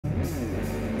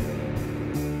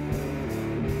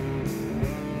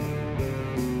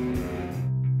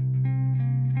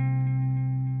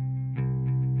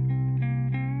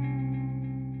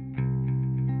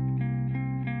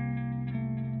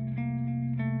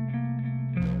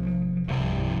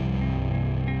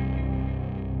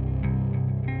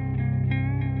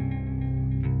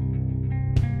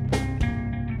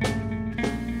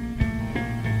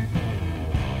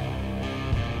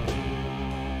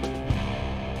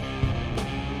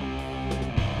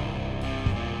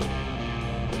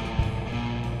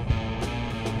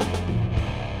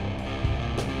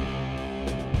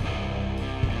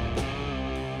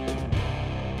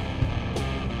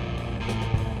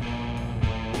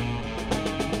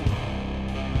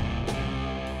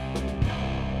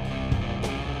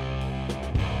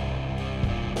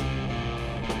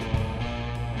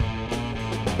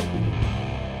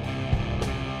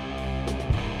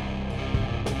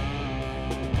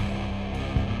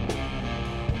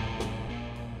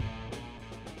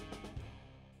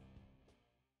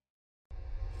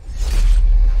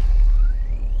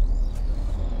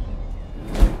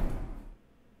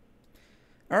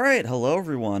All right, hello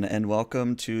everyone, and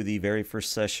welcome to the very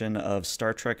first session of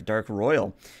Star Trek Dark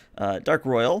Royal. Dark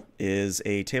Royal is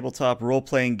a tabletop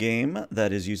role-playing game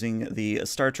that is using the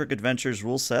Star Trek Adventures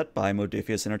rule set by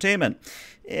Modiphius Entertainment.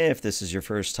 If this is your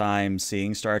first time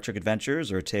seeing Star Trek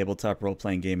Adventures or a tabletop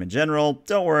role-playing game in general,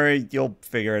 don't worry, you'll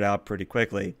figure it out pretty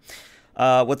quickly.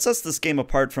 What sets this game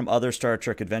apart from other Star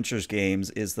Trek Adventures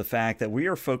games is the fact that we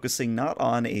are focusing not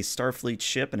on a Starfleet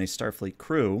ship and a Starfleet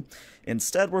crew.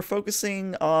 Instead, we're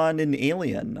focusing on an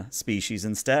alien species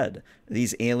instead.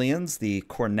 These aliens, the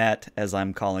Khornette as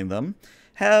I'm calling them,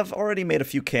 have already made a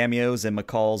few cameos in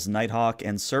McCall's Nighthawk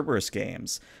and Cerberus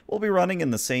games. We'll be running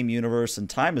in the same universe and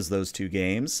time as those two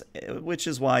games, which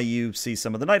is why you see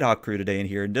some of the Nighthawk crew today in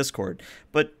here in Discord,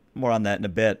 but more on that in a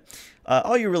bit.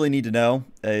 All you really need to know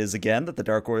is, again, that the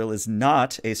Dark Royal is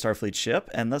not a Starfleet ship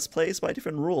and thus plays by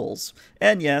different rules.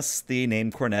 And yes, the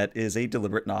name Khornette is a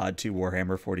deliberate nod to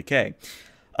Warhammer 40k.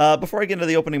 Before I get into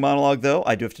the opening monologue, though,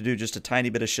 I do have to do just a tiny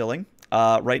bit of shilling.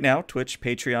 Right now, Twitch,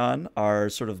 Patreon are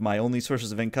sort of my only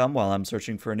sources of income while I'm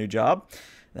searching for a new job.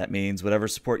 That means whatever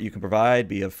support you can provide,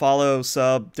 be it follow,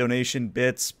 sub, donation,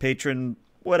 bits, patron,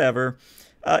 whatever,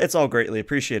 it's all greatly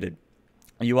appreciated.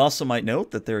 You also might note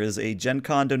that there is a Gen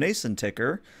Con donation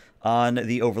ticker on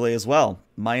the overlay as well.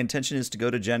 My intention is to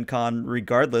go to Gen Con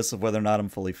regardless of whether or not I'm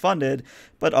fully funded,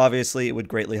 but obviously it would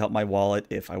greatly help my wallet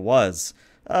if I was.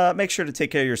 Make sure to take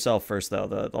care of yourself first, though.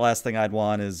 The last thing I'd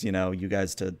want is, you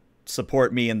guys to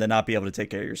support me and then not be able to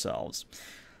take care of yourselves.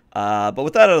 But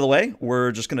with that out of the way,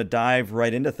 we're just going to dive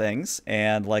right into things.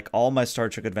 And like all my Star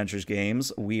Trek Adventures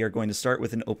games, we are going to start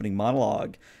with an opening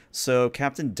monologue. So,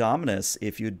 Captain Dominus,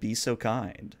 if you'd be so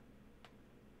kind.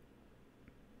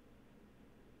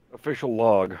 Official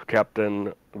log,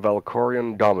 Captain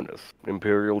Valkorian Dominus.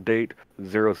 Imperial date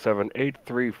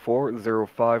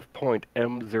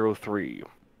 078340.M03.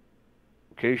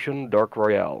 Location Dark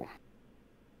Royale.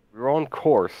 We're on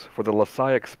course for the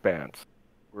Lesai Expanse.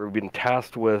 We've been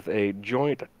tasked with a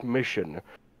joint mission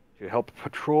to help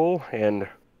patrol and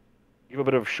give a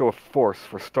bit of show of force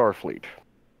for Starfleet.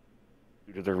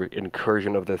 Due to the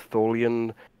incursion of the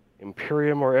Tholian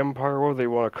Imperium or Empire, whatever they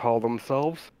want to call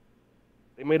themselves,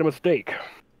 they made a mistake.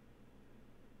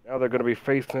 Now they're going to be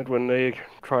facing it when they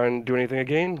try and do anything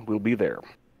again. We'll be there.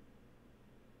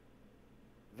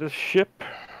 This ship,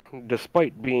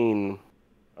 despite being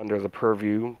under the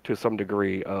purview to some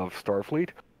degree of Starfleet,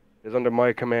 is under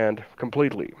my command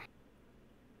completely.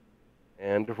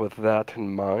 And with that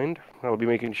in mind, I'll be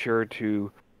making sure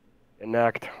to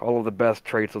enact all of the best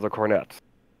traits of the Khornettes.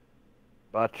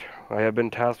 But I have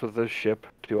been tasked with this ship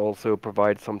to also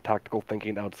provide some tactical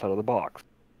thinking outside of the box.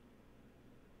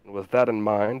 And with that in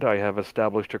mind, I have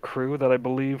established a crew that I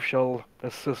believe shall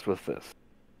assist with this.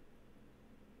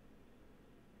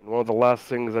 And one of the last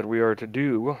things that we are to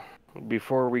do,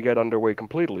 before we get underway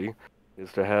completely,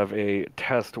 is to have a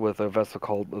test with a vessel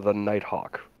called the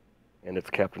Nighthawk and its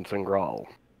Captain Singral.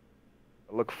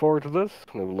 I look forward to this,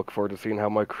 and I look forward to seeing how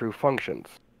my crew functions.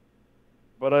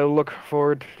 But I look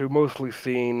forward to mostly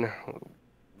seeing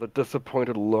the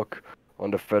disappointed look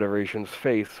on the Federation's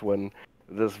face when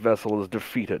this vessel is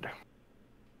defeated.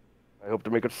 I hope to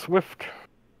make it swift,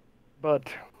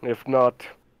 but if not,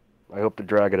 I hope to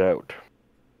drag it out.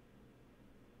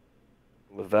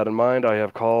 With that in mind, I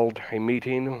have called a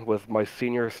meeting with my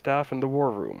senior staff in the war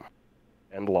room.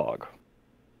 End log.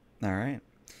 All right.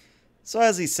 So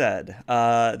as he said,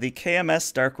 the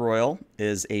K.M.S. Dark Royal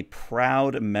is a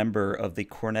proud member of the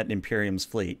Khornette Imperium's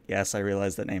fleet. Yes, I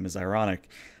realize that name is ironic.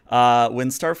 When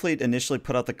Starfleet initially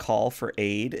put out the call for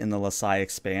aid in the Lesai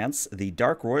Expanse, the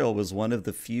Dark Royal was one of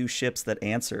the few ships that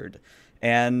answered.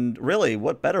 And really,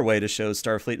 what better way to show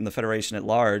Starfleet and the Federation at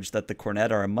large that the Khornette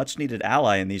are a much-needed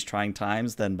ally in these trying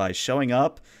times than by showing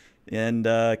up and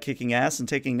kicking ass and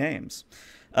taking names.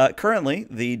 Currently,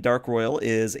 the Dark Royal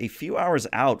is a few hours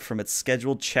out from its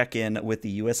scheduled check-in with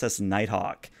the USS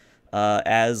Nighthawk.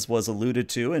 As was alluded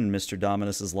to in Mr.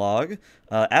 Dominus's log,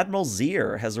 Admiral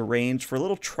Zier has arranged for a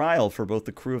little trial for both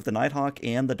the crew of the Nighthawk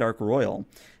and the Dark Royal.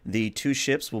 The two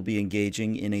ships will be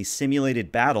engaging in a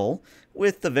simulated battle,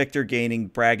 with the victor gaining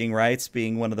bragging rights,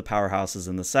 being one of the powerhouses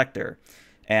in the sector.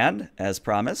 And, as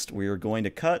promised, we are going to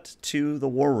cut to the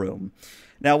war room.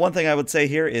 Now, one thing I would say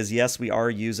here is, yes, we are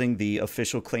using the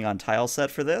official Klingon tile set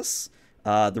for this.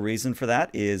 The reason for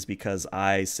that is because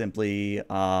I simply,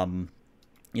 I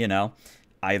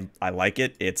like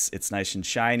it. It's nice and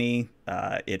shiny.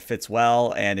 It fits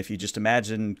well. And if you just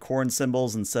imagine corn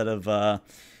symbols instead of,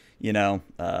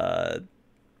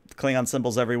 Klingon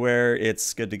symbols everywhere,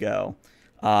 it's good to go.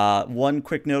 One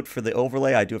quick note for the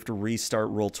overlay, I do have to restart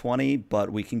Roll20,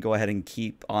 but we can go ahead and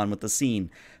keep on with the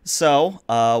scene. So,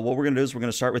 what we're going to do is we're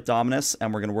going to start with Dominus,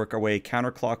 and we're going to work our way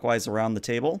counterclockwise around the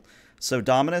table. So,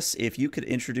 Dominus, if you could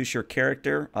introduce your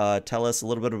character, tell us a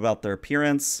little bit about their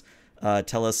appearance,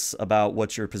 tell us about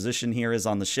what your position here is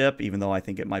on the ship, even though I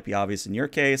think it might be obvious in your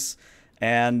case,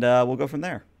 and we'll go from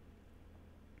there.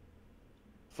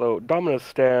 So Dominus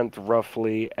stands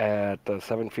roughly at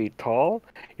 7 feet tall.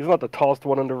 He's not the tallest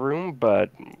one in the room, but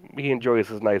he enjoys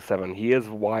his nice 7. He is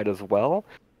wide as well.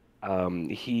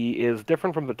 He is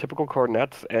different from the typical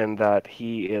Khornettes in that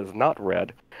he is not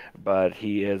red, but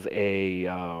he is a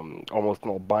almost an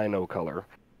albino color.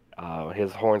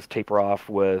 His horns taper off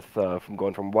with from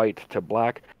going from white to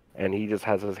black, and he just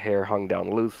has his hair hung down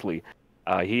loosely.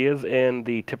 He is in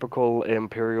the typical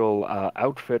Imperial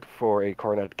outfit for a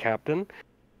Khornette captain.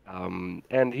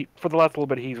 And for the last little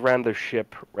bit, he's ran the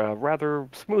ship rather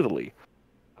smoothly.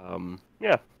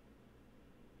 Yeah.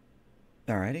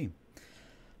 Alrighty.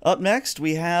 Up next,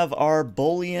 we have our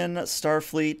Bolian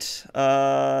Starfleet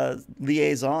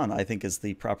liaison, I think is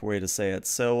the proper way to say it.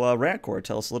 So, Rancor,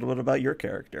 tell us a little bit about your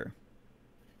character.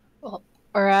 Well,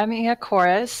 Oramia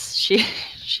Chorus,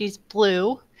 she's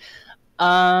blue.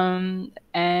 And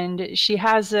she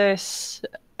has this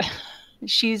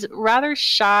she's rather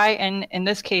shy and in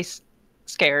this case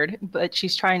scared, but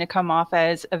she's trying to come off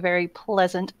as a very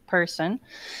pleasant person.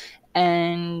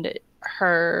 And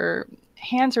her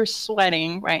hands are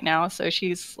sweating right now, so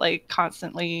she's like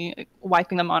constantly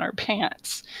wiping them on her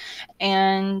pants.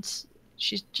 And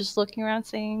she's just looking around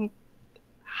saying,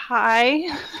 "Hi,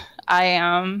 I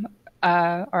am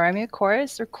Oramia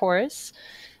Chorus or Chorus."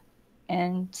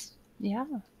 And yeah.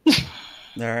 All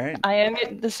right. I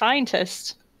am the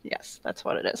scientist. Yes, that's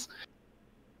what it is.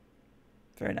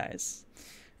 Very nice.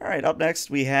 All right, up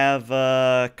next we have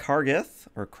Kargith,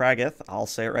 or Kragith. I'll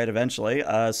say it right eventually.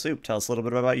 Soup, tell us a little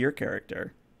bit about your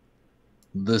character.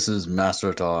 This is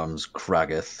Master at Arms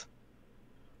Kragith.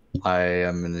 I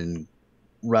am an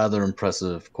rather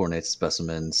impressive Khornette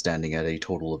specimen standing at a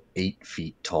total of 8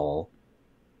 feet tall,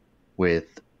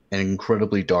 with an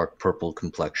incredibly dark purple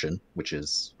complexion, which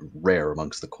is rare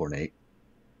amongst the Khornette,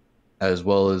 as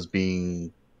well as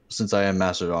being, since I am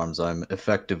Master at Arms, I'm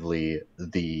effectively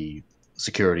the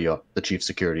chief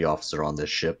security officer on this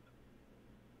ship,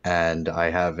 and I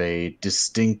have a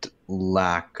distinct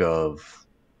lack of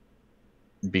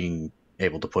being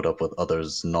able to put up with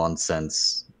others'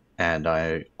 nonsense, and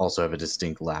I also have a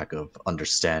distinct lack of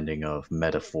understanding of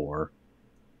metaphor.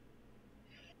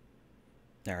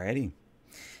 Alrighty.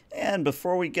 And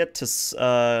before we get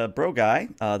to Bro Guy,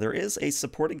 there is a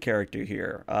supporting character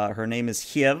here. Her name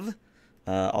is Hiev,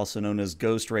 also known as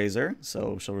Ghost Razor,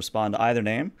 so she'll respond to either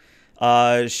name.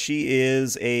 She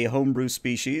is a homebrew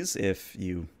species, if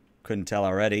you couldn't tell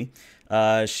already.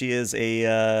 She is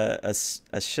a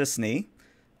Shisni.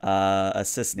 A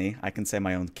Cisne. I can say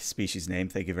my own species name.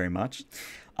 Thank you very much.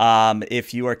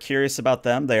 If you are curious about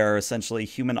them, they are essentially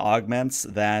human augments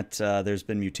that there's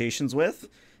been mutations with.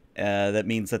 That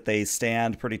means that they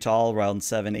stand pretty tall, around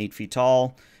 7-8 feet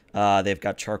tall. They've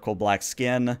got charcoal black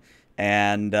skin.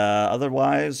 And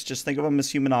otherwise, just think of them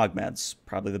as human augments.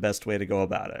 Probably the best way to go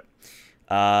about it.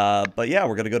 But yeah,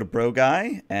 we're going to go to Bro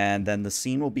Guy, and then the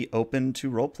scene will be open to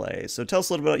roleplay. So tell us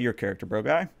a little bit about your character, Bro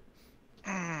Guy.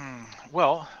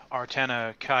 Well,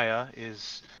 Artana Kaya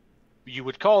is, you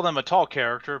would call them a tall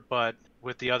character, but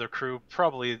with the other crew,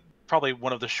 probably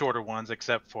one of the shorter ones,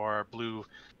 except for our Blue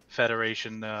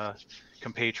Federation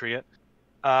compatriot.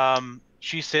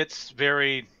 She sits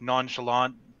very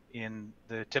nonchalant in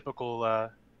the typical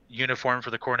uniform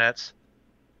for the Khornettes,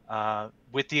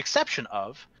 with the exception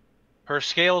of her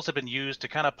scales have been used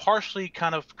to partially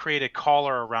create a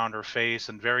collar around her face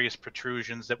and various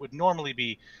protrusions that would normally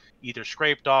be either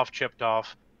scraped off, chipped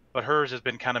off, but hers has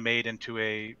been made into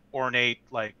a ornate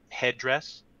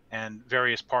headdress and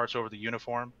various parts over the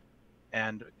uniform.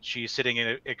 And she's sitting in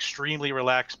an extremely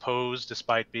relaxed pose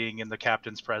despite being in the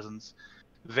captain's presence,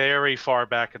 very far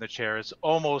back in the chair. It's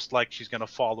almost like she's going to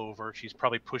fall over. She's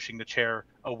probably pushing the chair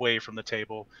away from the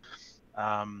table.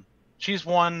 She's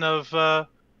one of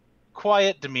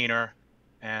quiet demeanor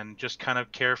and just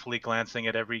carefully glancing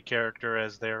at every character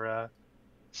as they're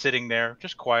sitting there,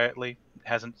 just quietly,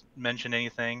 hasn't mentioned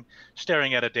anything,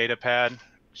 staring at a data pad.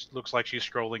 Looks like she's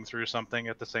scrolling through something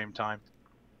at the same time.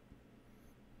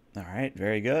 All right,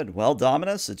 very good. Well,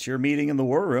 Dominus, it's your meeting in the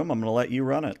war room. I'm going to let you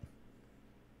run it.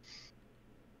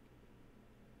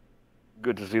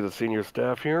 Good to see the senior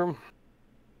staff here,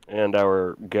 and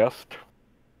our guest.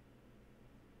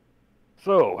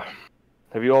 So,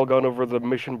 have you all gone over the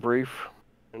mission brief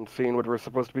and seen what we're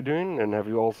supposed to be doing? And have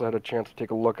you also had a chance to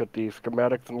take a look at the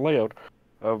schematics and layout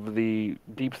of the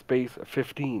Deep Space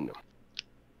 15?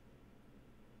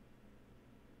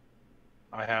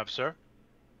 I have, sir.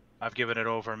 I've given it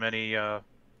over many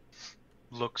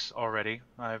looks already.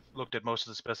 I've looked at most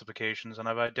of the specifications, and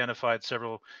I've identified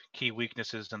several key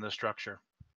weaknesses in the structure.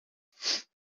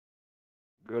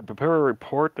 Good. Prepare a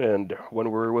report, and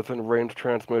when we're within range,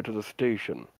 transmit it to the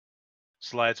station.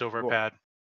 Slides over a Cool. pad.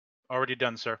 Already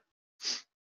done, sir.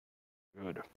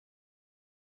 Good.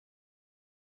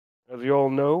 As you all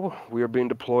know, we are being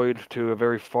deployed to a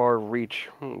very far reach.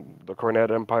 The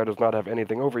Khornette Empire does not have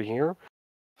anything over here,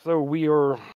 so we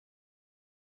are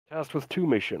tasked with 2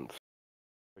 missions.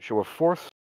 A show of force,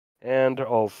 and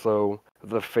also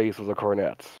the face of the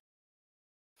Khornettes.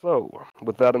 So,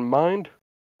 with that in mind,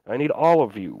 I need all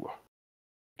of you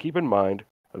to keep in mind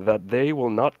that they will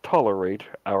not tolerate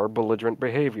our belligerent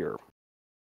behavior.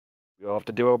 We'll have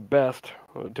to do our best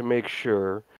to make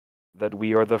sure that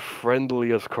we are the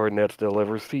friendliest Khornettes they'll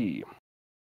ever see.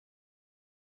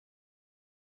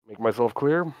 Make myself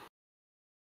clear?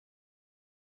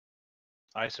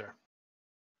 Aye, sir.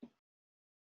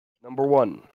 Number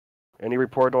 1. Any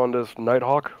report on this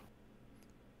Nighthawk?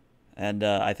 And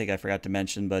I think I forgot to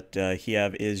mention, but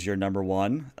Hiev is your number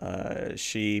 1.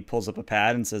 She pulls up a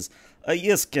pad and says,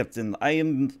 yes, Captain, I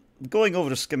am going over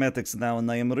the schematics now,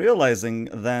 and I am realizing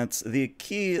that the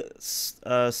key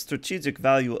strategic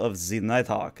value of the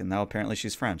Nighthawk, and now apparently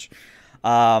she's French,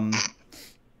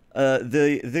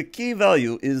 the key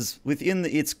value is within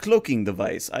its cloaking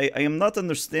device. I am not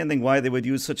understanding why they would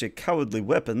use such a cowardly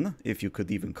weapon, if you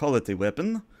could even call it a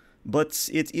weapon,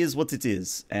 but it is what it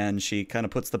is. And she kind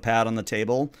of puts the pad on the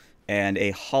table, and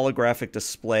a holographic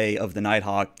display of the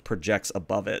Nighthawk projects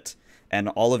above it. And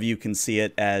all of you can see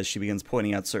it as she begins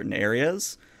pointing out certain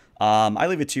areas. I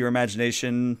leave it to your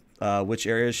imagination which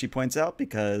areas she points out,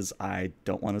 because I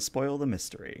don't want to spoil the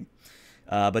mystery.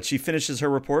 But she finishes her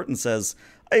report and says,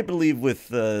 I believe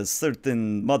with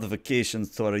certain modifications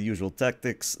to our usual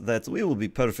tactics that we will be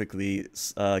perfectly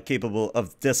capable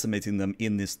of decimating them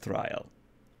in this trial.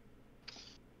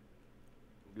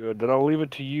 Good, then I'll leave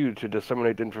it to you to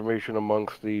disseminate information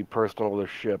amongst the personnel of the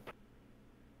ship.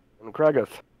 And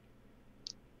Kragath,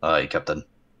 Aye, Captain.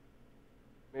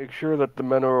 make sure that the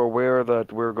men are aware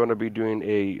that we're going to be doing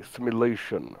a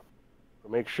simulation.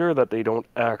 Make sure that they don't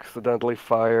accidentally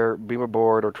fire, beam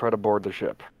aboard, or try to board the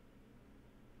ship.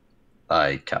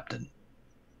 Aye, Captain.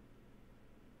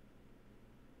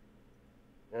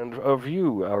 And of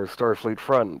you, our Starfleet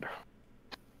friend,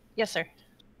 Yes, sir.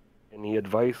 any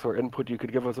advice or input you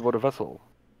could give us about a vessel?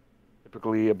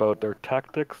 Typically about their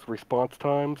tactics, response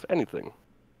times, anything.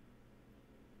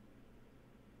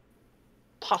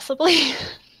 Possibly.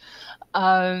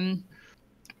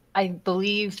 I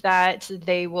believe that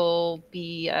they will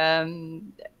be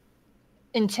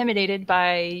intimidated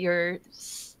by your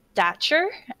stature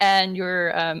and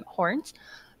your horns.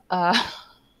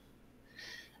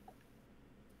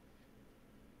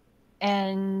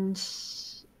 And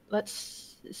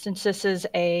since this is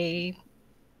a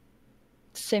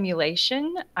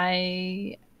simulation,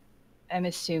 I am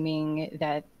assuming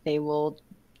that they will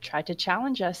try to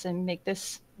challenge us and make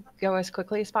this go as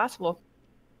quickly as possible.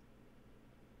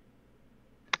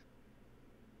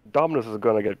 Dominus is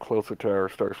going to get closer to our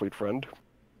Starfleet friend.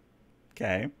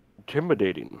 Okay.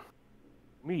 Intimidating.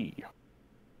 Me.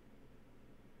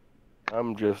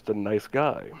 I'm just a nice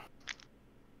guy.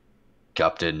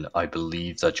 Captain, I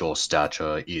believe that your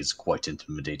stature is quite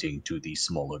intimidating to the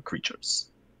smaller creatures.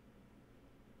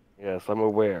 Yes, I'm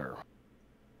aware.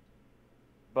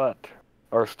 But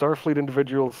are Starfleet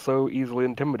individuals so easily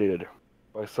intimidated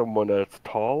by someone that's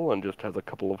tall and just has a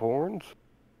couple of horns?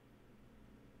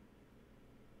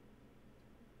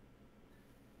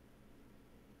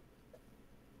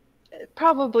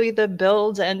 Probably the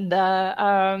build and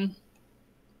the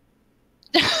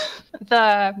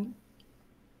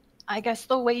I guess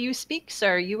the way you speak,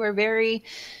 sir. You are very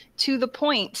to the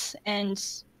point and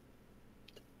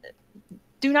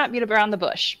do not beat around the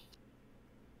bush.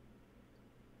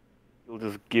 He'll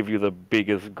just give you the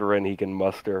biggest grin he can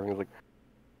muster. He's like,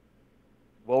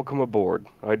 welcome aboard.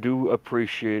 I do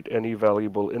appreciate any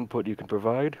valuable input you can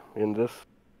provide in this,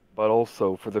 but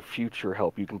also for the future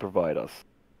help you can provide us.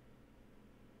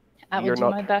 I will do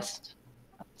my best.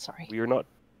 Oh, sorry. We are not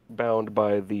bound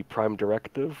by the Prime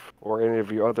Directive or any of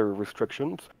your other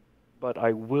restrictions, but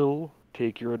I will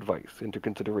take your advice into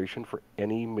consideration for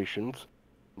any missions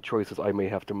and choices I may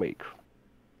have to make.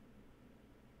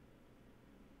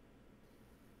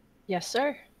 Yes,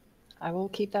 sir. I will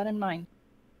keep that in mind.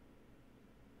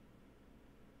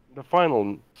 The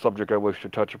final subject I wish to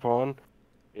touch upon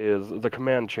is the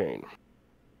command chain.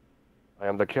 I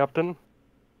am the captain.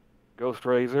 Ghost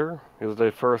Razor is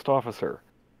the first officer.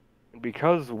 And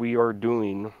because we are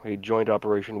doing a joint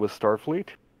operation with Starfleet,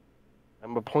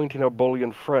 I'm appointing our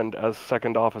bullion friend as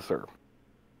second officer.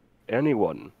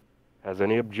 Anyone has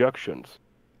any objections,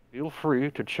 feel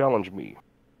free to challenge me.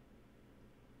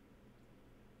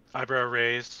 Eyebrow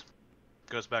raised.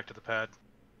 Goes back to the pad.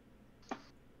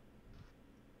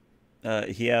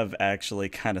 Hiev actually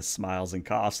kind of smiles and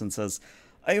coughs and says,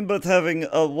 I am but having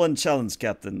one challenge,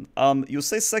 Captain. You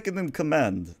say second in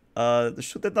command.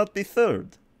 Should it not be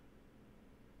third?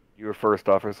 You're first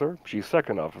officer, she's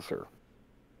second officer.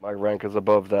 My rank is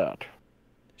above that.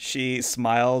 She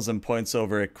smiles and points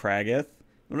over at Krageth.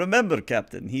 Remember,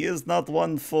 Captain, he is not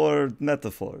one for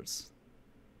metaphors.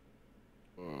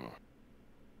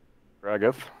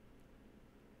 Krageth,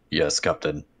 Yes,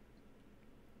 Captain.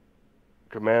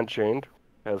 command chain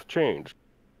has changed.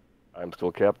 I'm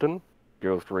still captain,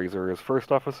 Ghost Razor is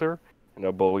first officer, and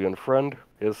a bullion friend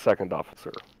is second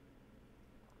officer.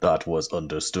 That was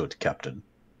understood, Captain.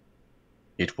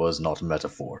 It was not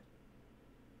metaphor.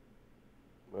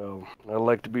 Well, I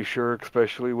like to be sure,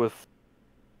 especially with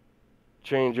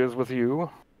changes with you.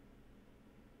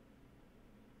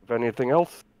 If anything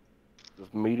else,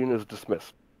 this meeting is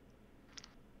dismissed.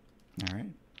 All right.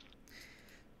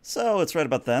 So it's right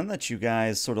about then that you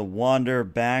guys sort of wander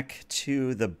back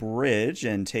to the bridge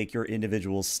and take your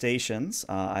individual stations.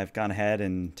 I've gone ahead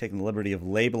and taken the liberty of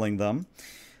labeling them.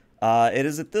 It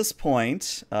is at this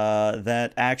point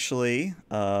that actually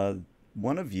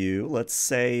one of you, let's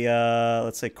say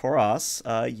Koros,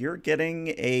 you're getting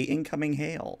a incoming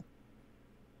hail.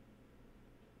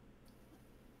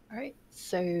 All right,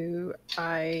 so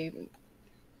I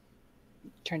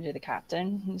turned to the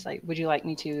captain. He's like, would you like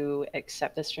me to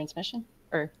accept this transmission?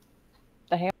 Or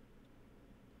the hail?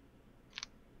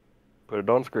 Put it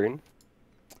on screen.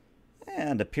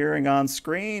 And appearing on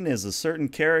screen is a certain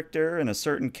character and a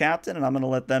certain captain, and I'm going to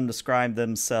let them describe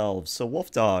themselves. So,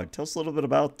 Wolfdog, tell us a little bit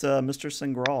about Mr.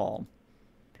 Singral.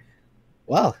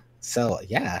 Well, so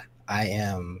yeah, I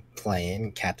am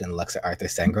playing Captain Luxor Arthur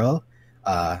Sengral.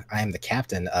 I am the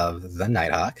captain of the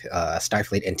Nighthawk, a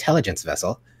Starfleet intelligence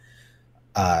vessel.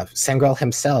 Sengral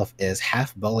himself is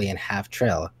half bully and half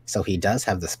trill, so he does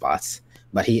have the spots,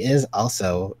 but he is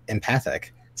also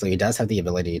empathic, so he does have the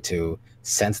ability to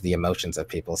sense the emotions of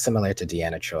people, similar to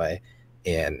Deanna Troi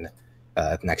in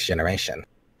Next Generation.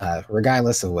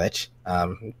 Regardless of which,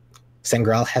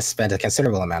 Sengral has spent a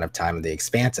considerable amount of time in the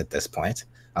Expanse at this point,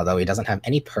 although he doesn't have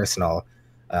any personal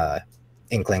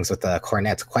inklings with the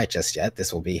Khornette quite just yet.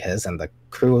 This will be his and the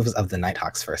crews of the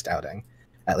Nighthawk's first outing.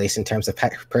 At least in terms of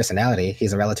personality,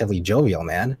 he's a relatively jovial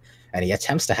man, and he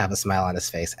attempts to have a smile on his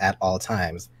face at all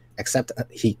times, except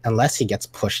unless he gets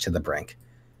pushed to the brink.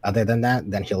 Other than that,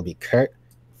 then he'll be curt,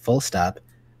 full stop,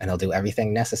 and he'll do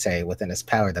everything necessary within his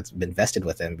power that's been vested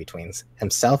within between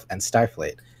himself and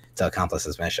Starfleet to accomplish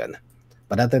his mission.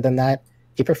 But other than that,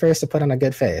 he prefers to put on a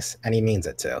good face, and he means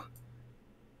it too.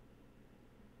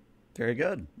 Very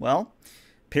good. Well,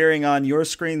 appearing on your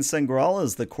screen, Sengral,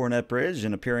 is the Khornette Bridge,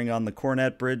 and appearing on the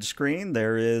Khornette Bridge screen,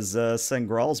 there is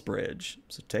Sengral's Bridge.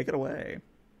 So take it away.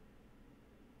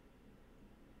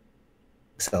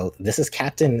 So this is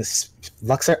Captain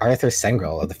Luxor Arthur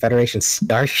Sengral of the Federation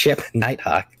Starship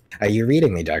Nighthawk. Are you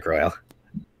reading me, Dark Royal?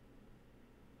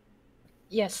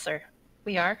 Yes, sir.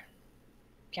 We are,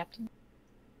 Captain.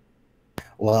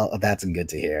 Well, that's good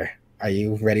to hear. Are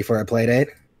you ready for a playdate?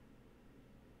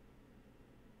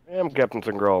 I'm Captain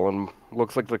Singral, and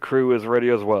looks like the crew is ready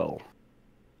as well.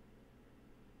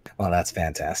 Well, that's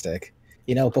fantastic.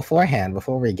 You know, beforehand,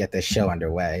 before we get this show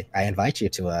underway, I invite you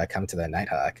to come to the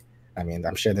Nighthawk. I mean,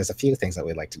 I'm sure there's a few things that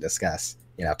we'd like to discuss,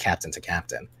 you know, captain to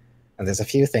captain. And there's a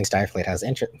few things Starfleet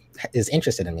is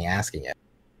interested in me asking you.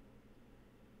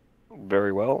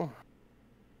 Very well.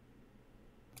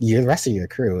 The rest of your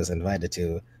crew is invited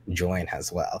to join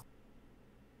as well.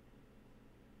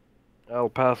 I'll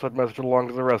pass that message along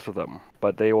to the rest of them,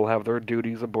 but they will have their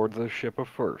duties aboard the ship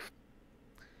first.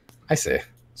 I see.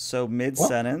 So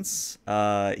mid-sentence,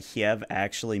 Hiev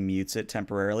actually mutes it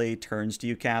temporarily, turns to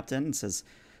you, Captain, and says,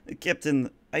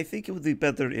 Captain, I think it would be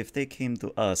better if they came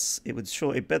to us. It would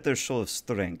show a better show of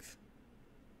strength.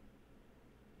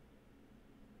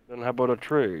 Then how about a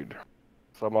trade?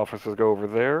 Some officers go over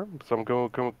there, some can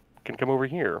come over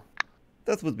here.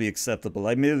 That would be acceptable.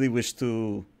 I merely wish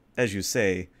to, as you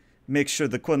say, make sure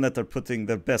the Khornette are putting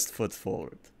their best foot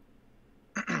forward.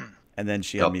 And then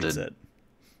she unmutes it.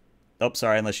 Oh,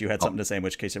 sorry, unless you had something to say, in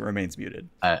which case it remains muted.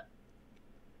 I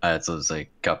had to say,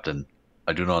 Captain,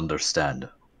 I do not understand.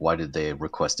 Why did they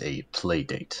request a play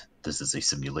date? This is a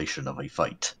simulation of a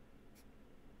fight.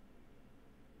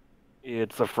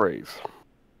 It's a phrase.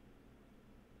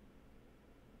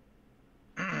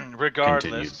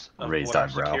 Regardless of Raised what our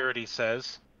eyebrow. security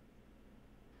says,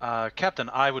 Captain,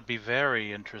 I would be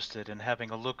very interested in having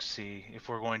a look-see if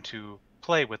we're going to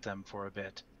play with them for a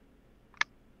bit.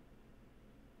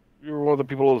 You're one of the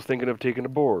people who was thinking of taking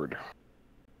aboard.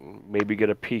 Maybe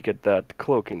get a peek at that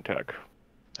cloaking tech.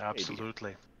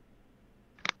 Absolutely.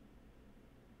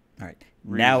 All right.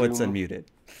 Now it's Resume. unmuted.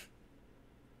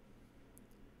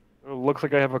 Looks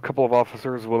like I have a couple of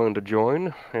officers willing to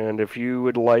join, and if you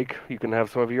would like, you can have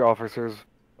some of your officers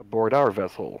aboard our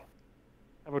vessel.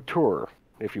 Have a tour,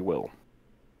 if you will.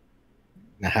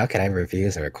 Now, how can I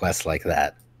refuse a request like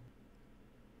that?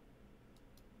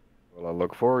 Well, I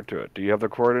look forward to it. Do you have the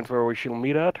coordinates where we shall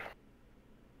meet at?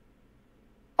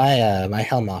 My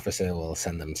helm officer will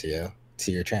send them to you,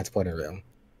 to your transporter room.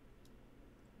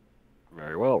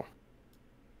 Very well.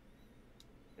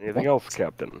 Anything else,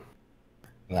 Captain?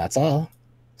 That's all.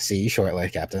 See you shortly,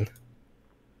 Captain.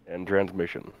 And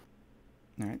transmission.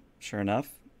 All right. Sure enough,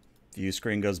 view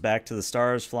screen goes back to the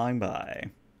stars flying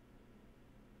by.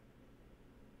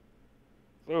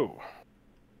 So,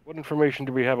 what information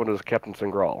do we have on this Captain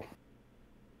Singral?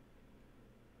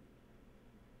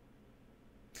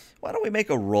 Why don't we make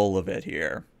a roll of it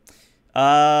here?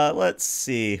 Let's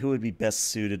see. Who would be best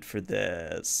suited for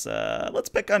this? Let's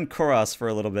pick on Kuros for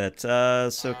a little bit.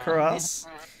 So, Kuros,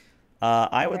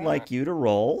 I would like you to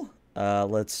roll.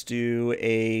 Let's do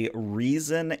a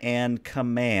reason and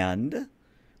command,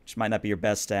 which might not be your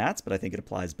best stats, but I think it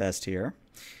applies best here.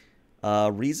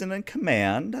 Reason and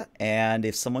command, and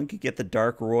if someone could get the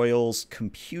Dark Royals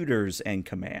computers and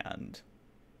command.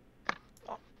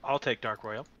 I'll take Dark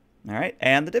Royal. All right,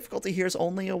 and the difficulty here is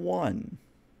only a 1.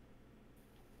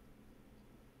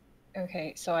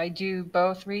 Okay, so I do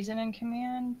both reason and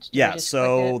command? Do I Yeah, just click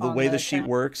so it the on way the sheet tra-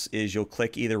 works is you'll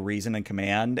click either reason and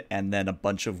command, and then a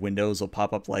bunch of windows will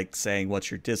pop up like saying what's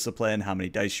your discipline, how many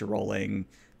dice you're rolling,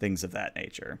 things of that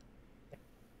nature.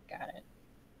 Got it.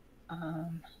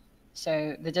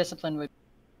 So the discipline would,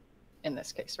 in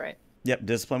this case, right? Yep,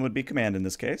 discipline would be command in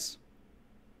this case.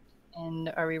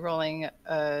 And are we rolling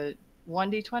a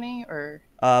 1d20 or?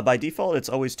 By default, it's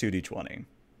always 2d20.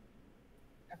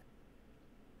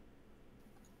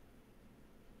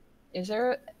 Is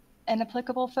there an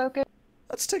applicable focus?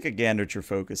 Let's take a gander at your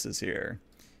focuses here.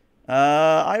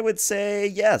 I would say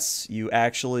yes, you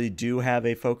actually do have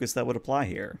a focus that would apply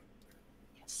here.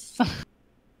 Yes.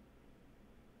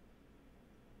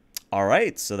 All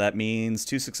right, so that means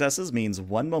 2 successes means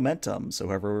 1 momentum. So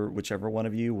whichever one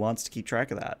of you wants to keep track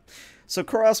of that. So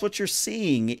Kuros, what you're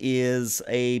seeing is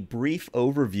a brief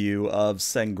overview of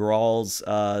Sengral's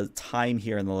time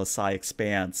here in the Lesai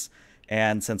Expanse.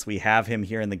 And since we have him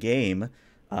here in the game,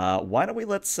 why don't we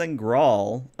let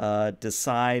Sengral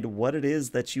decide what it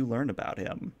is that you learn about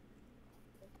him?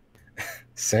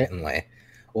 Certainly.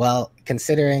 Well,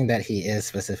 considering that he is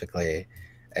specifically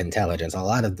intelligence, a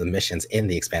lot of the missions in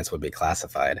the Expanse would be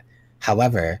classified.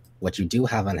 However, what you do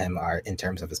have on him are in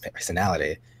terms of his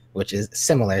personality, which is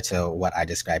similar to what I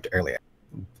described earlier.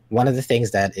 One of the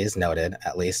things that is noted,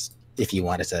 at least if you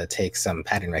wanted to take some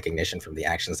pattern recognition from the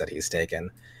actions that he's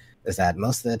taken, is that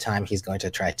most of the time he's going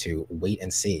to try to wait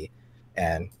and see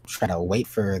and try to wait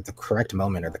for the correct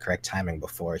moment or the correct timing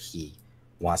before he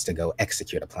wants to go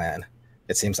execute a plan.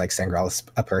 It seems like Sangral is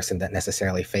a person that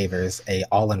necessarily favors a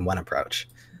all-in-one approach.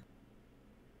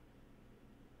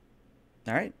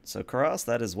 All right, so Kuros,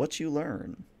 that is what you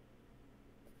learn.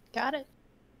 Got it.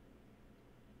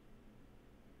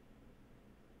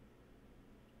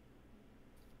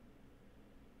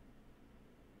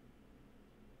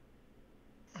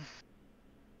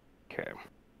 Okay.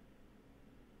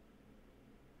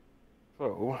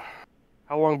 So,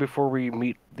 how long before we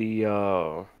meet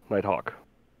the Nighthawk?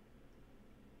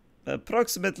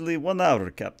 Approximately 1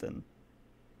 hour, Captain.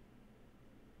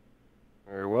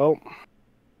 Very well.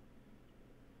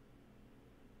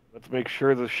 Let's make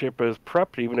sure the ship is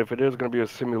prepped, even if it is going to be a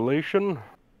simulation.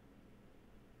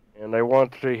 And I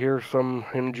want to hear some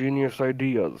ingenious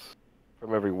ideas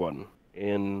from everyone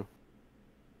in,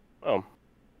 well,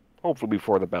 hopefully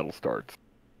before the battle starts.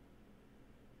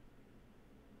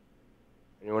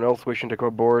 Anyone else wishing to go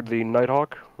aboard the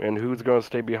Nighthawk? And who's going to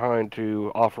stay behind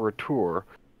to offer a tour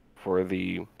for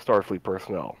the Starfleet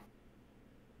personnel?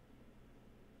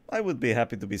 I would be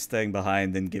happy to be staying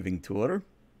behind and giving tour.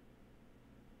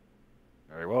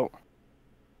 Very well.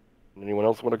 Anyone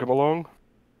else want to come along?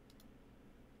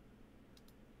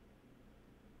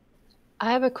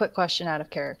 I have a quick question out of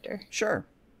character. Sure.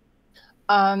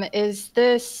 Is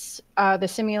this the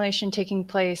simulation taking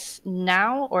place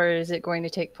now, or is it going to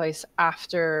take place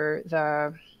after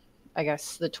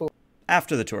the tour?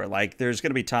 After the tour, like there's going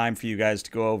to be time for you guys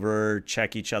to go over,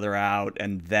 check each other out,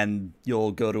 and then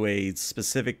you'll go to a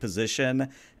specific position,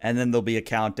 and then there'll be a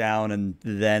countdown, and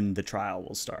then the trial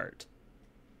will start.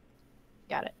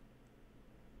 Got it.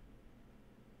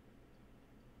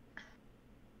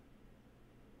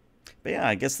 But yeah,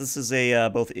 I guess this is a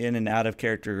both in and out of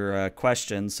character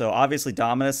question. So obviously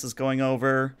Dominus is going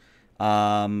over.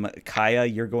 Kaya,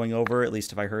 you're going over, at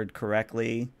least if I heard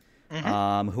correctly.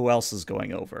 Mm-hmm. Who else is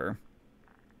going over?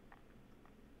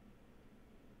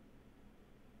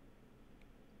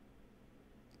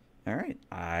 All right.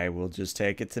 I will just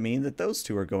take it to mean that those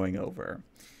two are going over.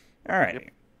 All right. Yep.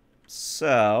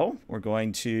 So we're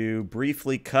going to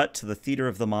briefly cut to the theater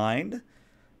of the mind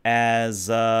as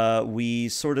we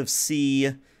sort of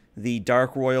see the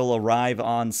Dark Royal arrive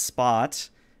on spot.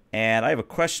 And I have a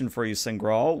question for you,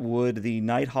 Singral. Would the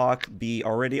Nighthawk be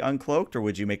already uncloaked, or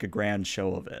would you make a grand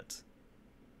show of it?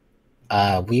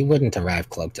 We wouldn't arrive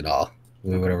cloaked at all.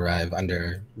 We would arrive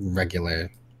under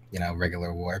regular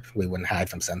warp. We wouldn't hide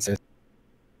from sensors.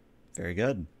 Very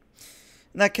good.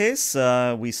 In that case,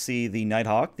 we see the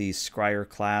Nighthawk, the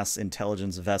Scryer-class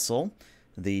intelligence vessel.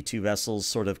 The two vessels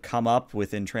sort of come up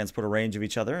within transporter range of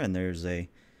each other, and there's a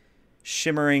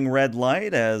shimmering red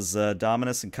light as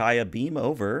Dominus and Kaya beam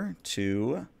over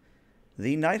to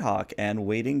the Nighthawk. And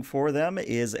waiting for them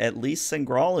is at least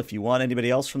Singral. If you want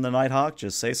anybody else from the Nighthawk,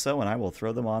 just say so, and I will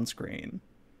throw them on screen.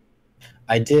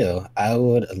 I do. I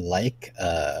would like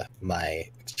my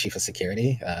chief of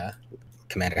security,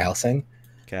 Commander Helsing.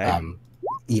 Okay.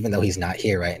 Even though he's not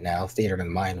here right now, theater and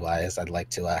mind-wise, I'd like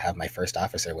to have my first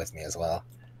officer with me as well.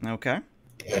 Okay.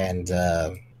 And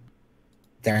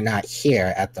they're not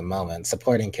here at the moment,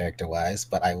 supporting character-wise,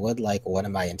 but I would like one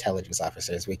of my intelligence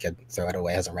officers, we could throw it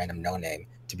away as a random no-name,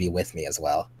 to be with me as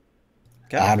well.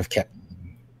 Okay.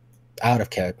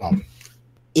 Well,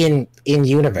 in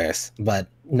universe, but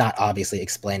not obviously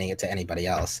explaining it to anybody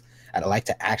else. I'd like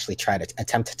to actually try to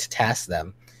attempt to task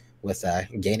them with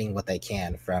gaining what they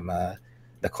can from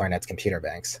the Khornette's computer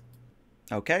banks.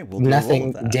 Okay, we'll do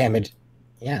nothing that. damage.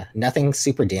 Yeah, nothing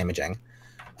super damaging,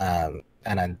 and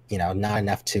not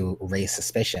enough to raise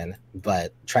suspicion,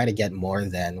 but try to get more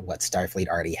than what Starfleet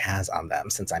already has on them.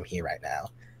 Since I'm here right now.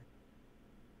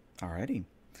 Alrighty.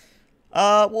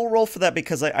 We'll roll for that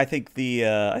because I think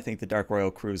the Dark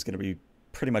Royal crew is going to be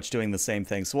pretty much doing the same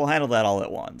thing, so we'll handle that all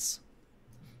at once.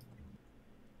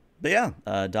 But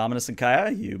yeah, Dominus and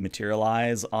Kaya, you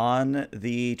materialize on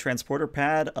the transporter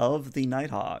pad of the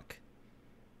Nighthawk.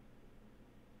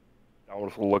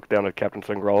 Dominus will look down at Captain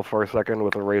Singral for a second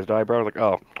with a raised eyebrow, like,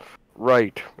 oh,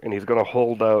 right. And he's going to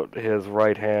hold out his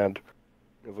right hand.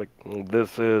 He's like,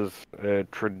 this is a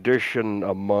tradition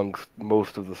amongst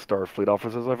most of the Starfleet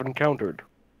officers I've encountered.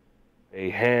 A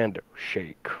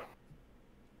handshake.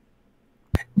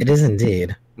 It is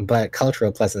indeed, but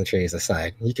cultural pleasantries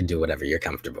aside, you can do whatever you're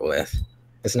comfortable with.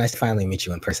 It's nice to finally meet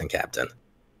you in person, Captain.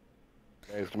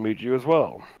 Nice to meet you as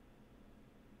well.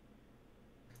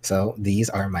 So these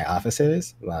are my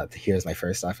officers. Here's my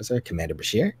first officer, Commander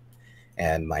Bashir,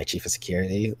 and my chief of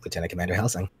security, Lieutenant Commander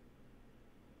Helsing.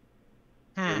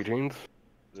 Greetings.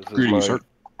 This is Greetings, my sir.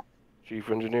 Chief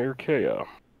Engineer, Kaya.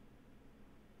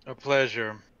 A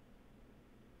pleasure.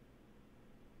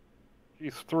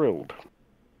 She's thrilled.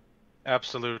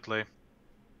 Absolutely.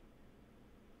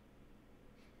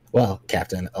 Well,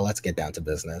 Captain, let's get down to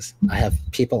business. I have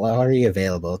people already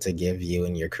available to give you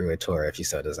and your crew a tour if you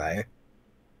so desire.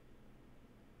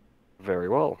 Very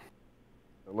well.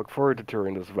 I look forward to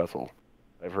touring this vessel.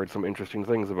 I've heard some interesting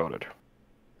things about it.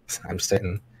 I'm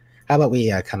certain. How about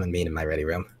we come and meet in my ready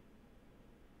room?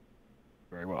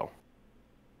 Very well.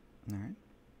 All right.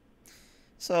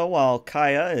 So while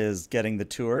Kaya is getting the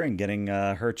tour and getting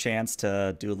her chance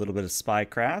to do a little bit of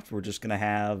spycraft, we're just going to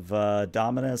have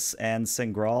Dominus and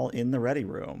Singral in the ready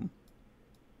room.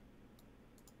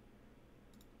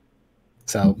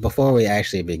 So before we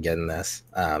actually begin this,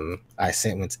 I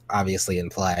assume it's obviously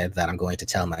implied that I'm going to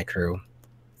tell my crew,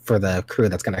 for the crew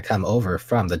that's going to come over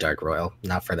from the Dark Royal,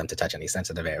 not for them to touch any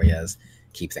sensitive areas,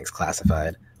 keep things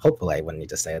classified. Hopefully I wouldn't need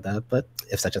to say that, but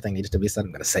if such a thing needed to be said,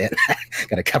 I'm going to say it.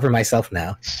 Got to cover myself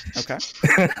now. Okay.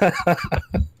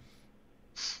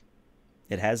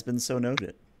 It has been so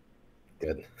noted.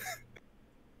 Good.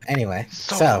 Anyway,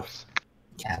 so,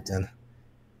 Captain,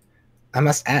 I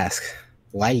must ask,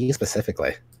 why you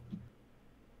specifically?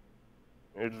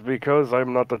 It's because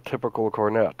I'm not the typical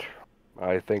Khornette.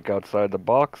 I think outside the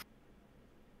box,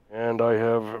 and I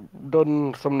have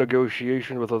done some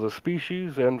negotiation with other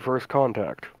species and first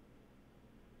contact.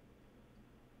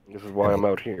 This is why I'm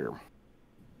out here.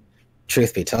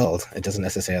 Truth be told, it doesn't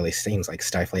necessarily seem like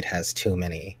Starfleet has too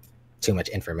much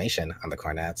information on the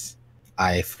Khornettes.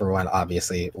 I, for one,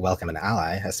 obviously welcome an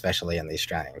ally, especially in these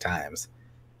trying times.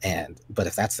 But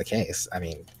if that's the case, I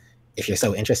mean, if you're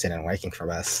so interested in working for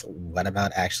us, what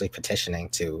about actually petitioning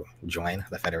to join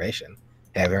the Federation?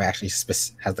 Has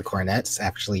the Khornettes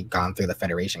actually gone through the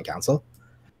Federation Council?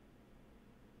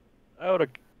 Out of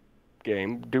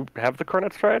game. Have the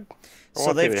Khornettes tried?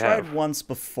 So they've tried once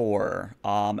before.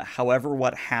 However,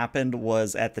 what happened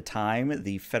was at the time,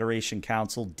 the Federation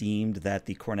Council deemed that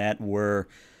the Khornette were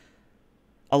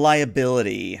a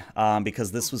liability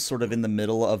because this was sort of in the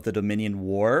middle of the Dominion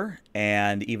War,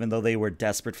 and even though they were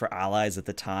desperate for allies at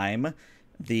the time,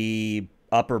 the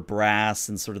upper brass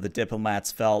and sort of the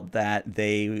diplomats felt that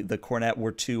the Khornette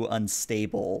were too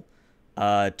unstable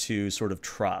to sort of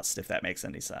trust, if that makes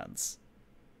any sense.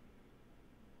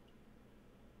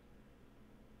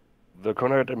 The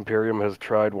Khornette Imperium has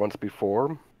tried once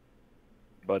before,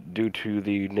 but due to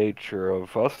the nature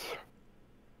of us,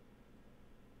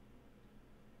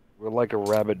 we're like a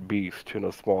rabid beast in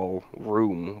a small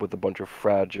room with a bunch of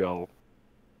fragile,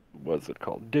 what's it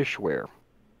called, dishware.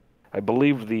 I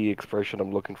believe the expression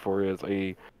I'm looking for is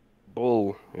a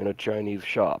bull in a Chinese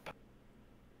shop.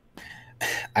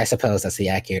 I suppose that's the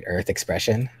accurate Earth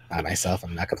expression. Myself,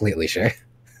 I'm not completely sure,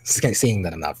 seeing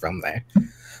that I'm not from there.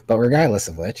 But regardless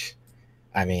of which,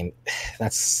 I mean,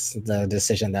 that's the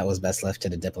decision that was best left to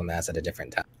the diplomats at a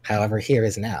different time. However, here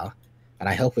is now, and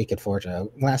I hope we could forge a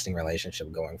lasting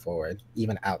relationship going forward,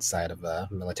 even outside of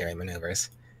military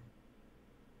maneuvers.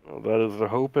 Well, that is the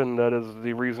hope, and that is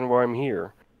the reason why I'm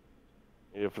here.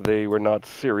 If they were not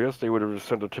serious, they would have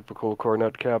sent a typical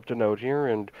Khornette captain out here,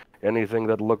 and anything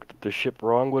that looked at the ship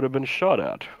wrong would have been shot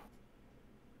at.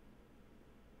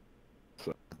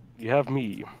 So, you have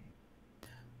me.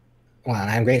 Well,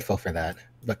 and I'm grateful for that.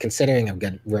 But considering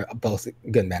we're both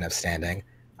good men of standing,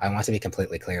 I want to be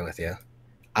completely clear with you.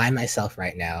 I myself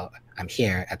right now, I'm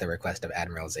here at the request of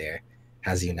Admiral Zir,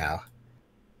 as you know.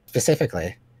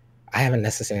 Specifically, I haven't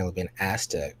necessarily been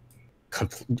asked to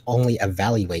only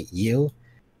evaluate you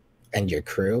and your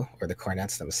crew or the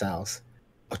Khornettes themselves.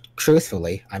 But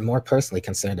truthfully, I'm more personally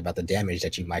concerned about the damage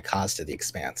that you might cause to the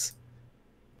Expanse.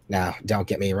 Now, don't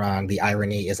get me wrong, the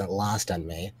irony isn't lost on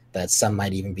me that some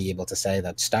might even be able to say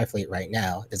that Starfleet right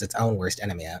now is its own worst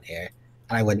enemy out here,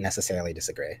 and I wouldn't necessarily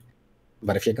disagree.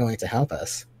 But if you're going to help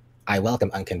us, I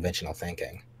welcome unconventional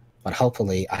thinking. But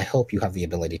hopefully, I hope you have the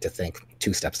ability to think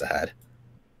 2 steps ahead.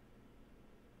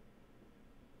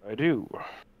 I do.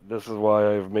 This is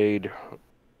why I've made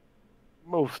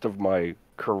most of my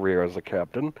career as a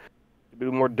captain to be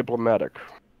more diplomatic,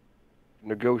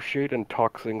 negotiate and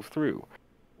talk things through,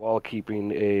 while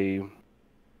keeping a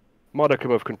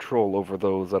modicum of control over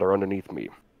those that are underneath me.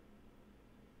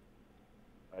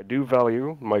 I do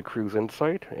value my crew's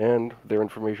insight and their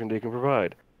information they can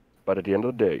provide, but at the end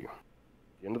of the day,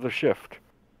 at the end of the shift,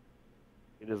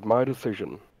 it is my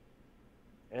decision,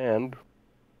 and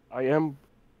I am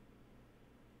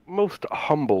most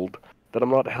humbled that I'm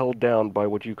not held down by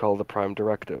what you call the Prime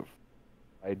Directive.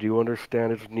 I do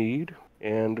understand its need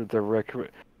and the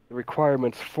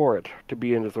requirements for it to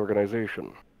be in this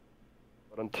organization.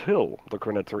 But until the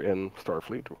Khornettes are in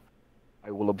Starfleet,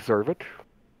 I will observe it,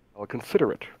 I'll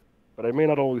consider it, but I may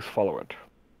not always follow it.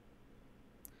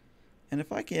 And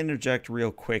if I can interject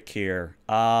real quick here,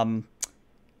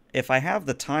 if I have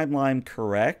the timeline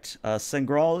correct,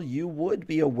 Sengral, you would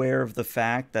be aware of the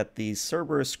fact that the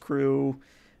Cerberus crew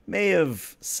may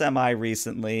have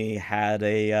semi-recently had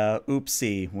a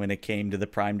oopsie when it came to the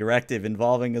Prime Directive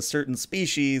involving a certain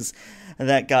species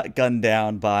that got gunned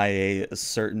down by a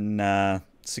certain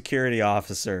security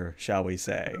officer, shall we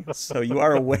say. So you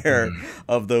are aware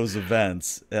of those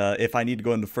events. If I need to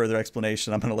go into further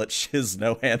explanation, I'm going to let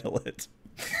Shizno handle it.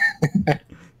 I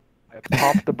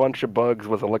popped a bunch of bugs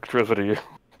with electricity.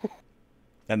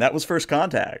 And that was First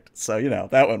Contact, so, you know,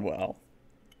 that went well.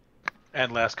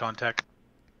 And Last Contact.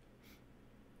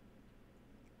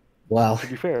 Well, to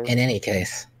be fair, in any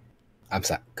case, I'm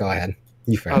sorry, go ahead.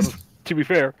 You first. To be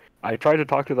fair, I tried to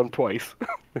talk to them twice,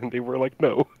 and they were like,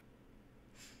 no.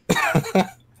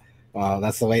 Well,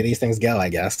 that's the way these things go, I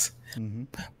guess. Mm-hmm.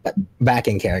 But back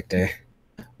in character.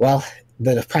 Well,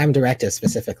 the Prime Directive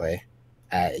specifically,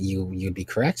 you'd be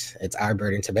correct. It's our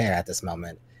burden to bear at this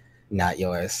moment, not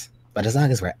yours. But as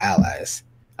long as we're allies,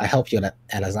 I hope and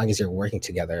as long as you're working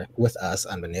together with us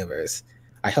on maneuvers,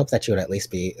 I hope that you would at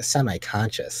least be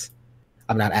semi-conscious.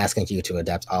 I'm not asking you to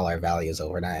adapt all our values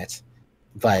overnight,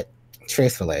 but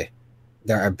truthfully,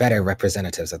 there are better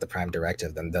representatives of the Prime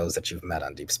Directive than those that you've met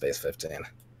on Deep Space 15.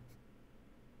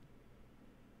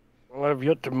 Well, I've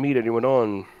yet to meet anyone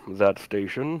on that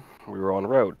station. We were en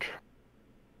route.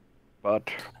 But,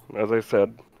 as I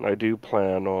said, I do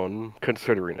plan on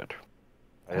considering it.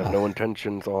 I have no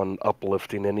intentions on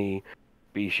uplifting any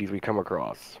species we come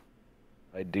across.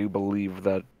 I do believe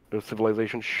that the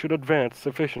civilization should advance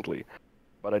sufficiently,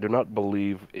 but I do not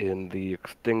believe in the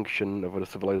extinction of a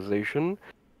civilization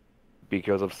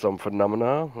because of some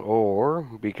phenomena or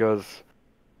because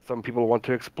some people want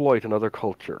to exploit another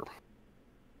culture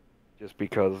just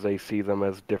because they see them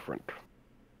as different.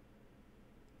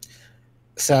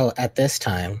 So at this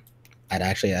time, I'd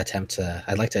like to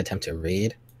attempt to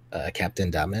read Captain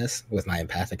Damas with my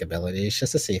empathic abilities,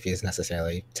 just to see if he's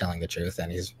necessarily telling the truth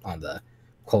and he's on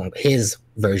his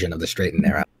version of the straight and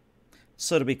narrow.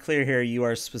 So to be clear here, you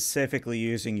are specifically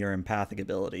using your empathic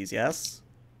abilities, yes?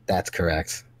 That's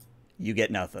correct. You get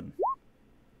nothing.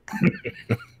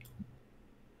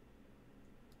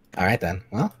 All right then.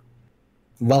 Well,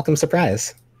 welcome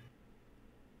surprise.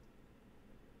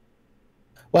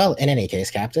 Well, in any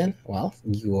case, Captain, well,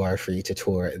 you are free to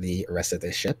tour the rest of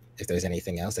this ship. If there's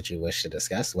anything else that you wish to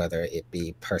discuss, whether it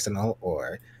be personal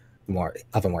or more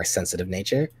of a more sensitive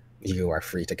nature, you are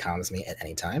free to comms me at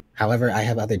any time. However, I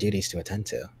have other duties to attend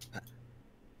to.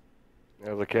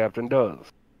 As a captain does.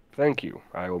 Thank you.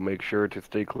 I will make sure to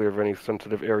stay clear of any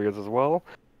sensitive areas as well.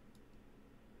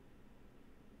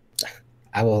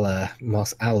 I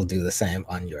will do the same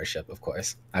on your ship, of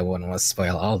course. I wouldn't want to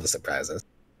spoil all the surprises.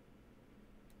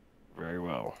 Very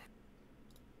well.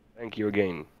 Thank you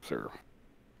again, sir.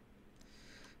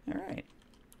 All right.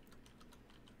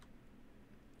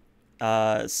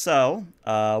 So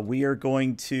we are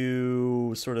going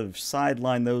to sort of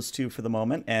sideline those two for the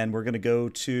moment, and we're going to go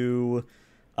to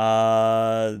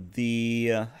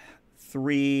the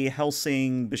three,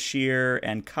 Helsing, Bashir,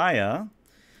 and Kaya.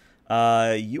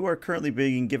 You are currently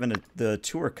being given the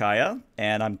tour, Kaya,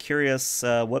 and I'm curious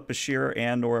what Bashir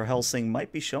and or Helsing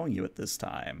might be showing you at this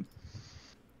time.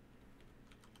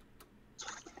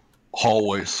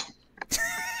 Hallways.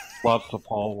 Lots of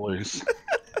hallways.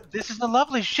 This is a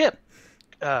lovely ship,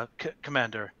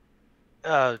 Commander.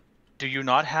 Do you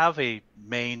not have a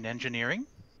main engineering?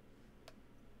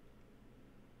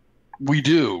 We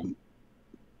do.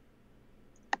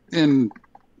 And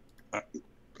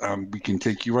we can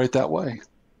take you right that way.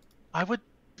 I would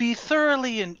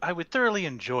thoroughly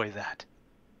enjoy that.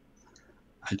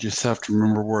 I just have to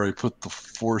remember where I put the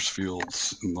force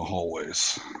fields in the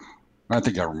hallways. I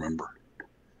think I remember.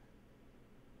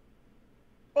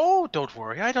 Oh, don't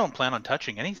worry. I don't plan on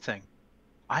touching anything.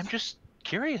 I'm just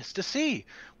curious to see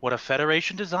what a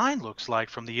Federation design looks like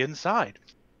from the inside.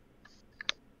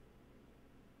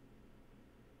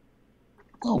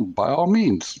 Oh, by all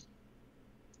means.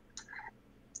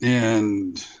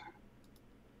 And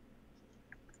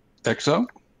Exo?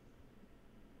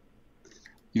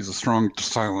 He's a strong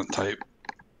silent type.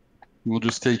 We'll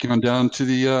just take him down to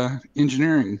the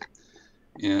engineering.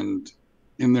 And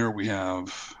in there we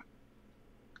have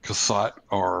Kassat,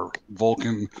 our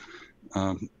Vulcan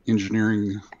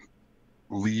engineering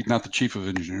lead, not the chief of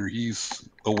engineering. He's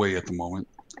away at the moment.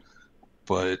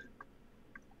 But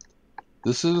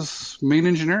this is main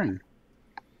engineering.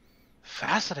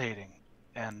 Fascinating.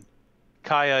 And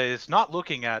Kaya is not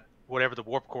looking at whatever the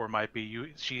warp core might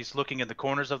be. She's looking in the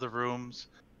corners of the rooms.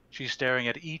 She's staring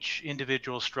at each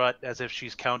individual strut as if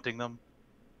she's counting them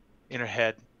in her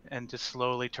head, and just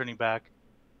slowly turning back,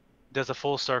 does a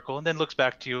full circle, and then looks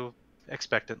back to you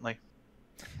expectantly.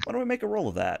 Why don't we make a roll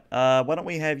of that? Why don't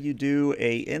we have you do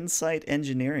a Insight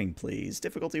Engineering, please?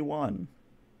 Difficulty 1.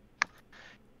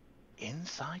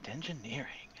 Insight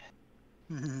Engineering.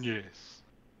 Yes.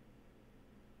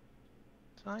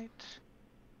 Insight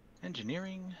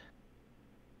Engineering.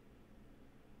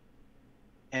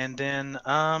 And then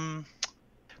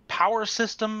power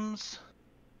systems.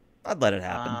 I'd let it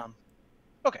happen.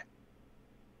 Okay.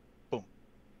 Boom.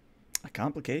 A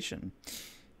complication.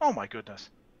 Oh my goodness.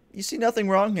 You see nothing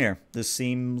wrong here. This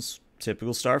seems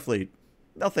typical Starfleet.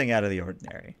 Nothing out of the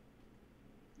ordinary.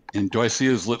 And do I see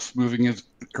his lips moving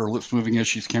as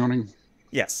she's counting?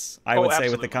 Yes, I would say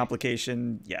absolutely. with the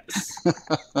complication, yes.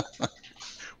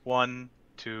 1,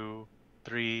 2,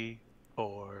 3,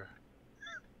 4.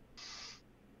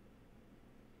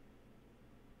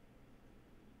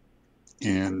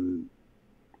 And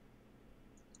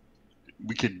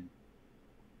we could,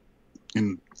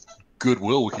 in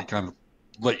goodwill, we could kind of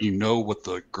let you know what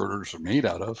the girders are made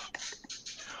out of,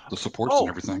 the supports and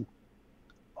everything.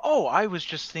 Oh, I was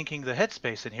just thinking the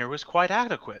headspace in here was quite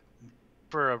adequate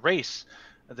for a race.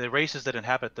 The races that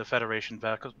inhabit the Federation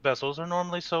vessels are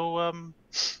normally so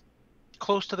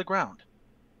close to the ground.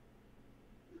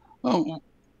 Oh,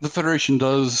 the Federation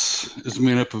is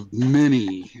made up of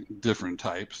many different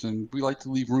types, and we like to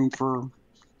leave room for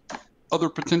other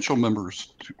potential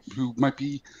members who might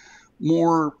be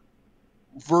more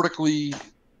vertically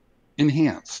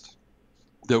enhanced,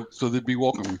 so they'd be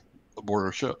welcome aboard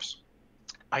our ships.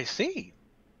 I see.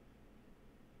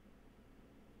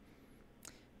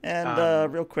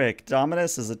 And real quick,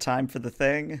 Dominus, is it time for the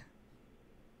thing?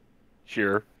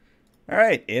 Sure. All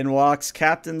right, in walks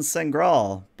Captain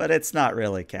Sengral, but it's not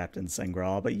really Captain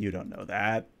Sengral, but you don't know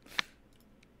that.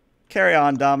 Carry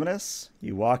on, Dominus.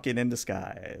 You walk in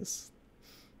disguise.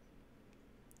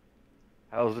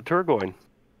 How's the tour going?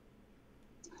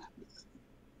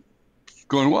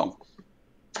 Going well.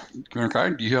 Commander Kai,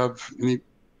 do you have any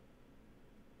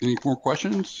more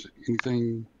questions?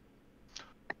 Anything?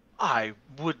 I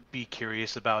would be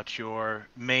curious about your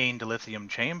main dilithium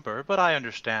chamber, but I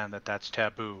understand that that's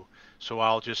taboo, so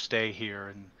I'll just stay here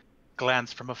and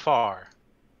glance from afar.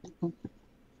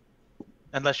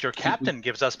 Unless your captain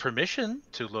gives us permission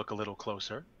to look a little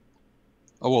closer.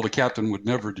 Oh, well, the captain would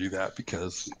never do that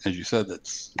because, as you said,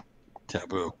 that's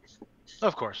taboo.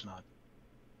 Of course not.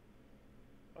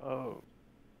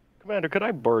 Commander, could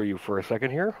I borrow you for a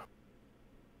second here?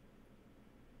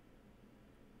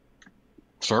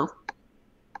 Sir?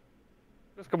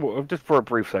 Just for a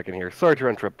brief second here. Sorry to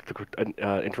interrupt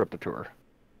the tour.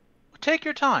 Take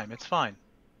your time, it's fine.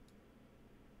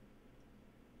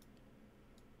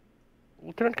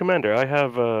 Lieutenant Commander, I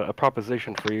have a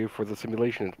proposition for you for the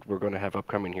simulation we're going to have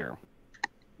upcoming here.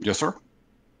 Yes, sir.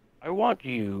 I want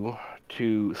you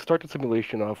to start the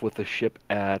simulation off with the ship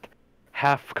at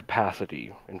half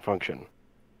capacity in function.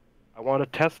 I want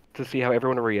to test to see how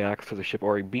everyone reacts to the ship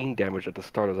already being damaged at the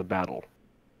start of the battle.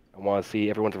 I want to see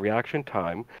everyone's reaction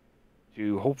time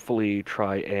to hopefully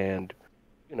try and,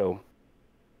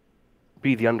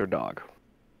 be the underdog.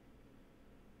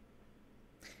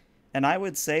 And I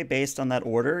would say, based on that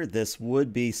order, this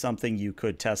would be something you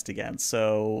could test against.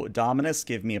 So, Dominus,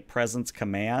 give me a presence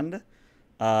command.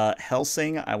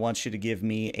 Helsing, I want you to give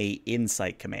me a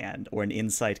insight command or an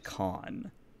insight con.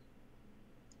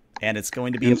 And it's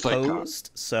going to be Insight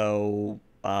opposed, so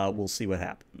we'll see what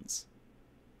happens.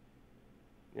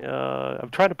 I'm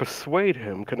trying to persuade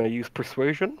him. Can I use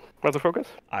persuasion as a focus?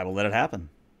 I will let it happen.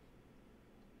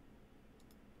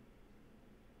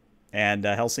 And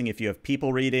Helsing, if you have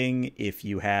people reading, if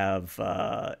you have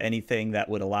anything that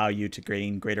would allow you to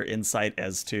gain greater insight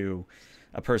as to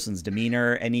a person's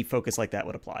demeanor, any focus like that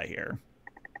would apply here.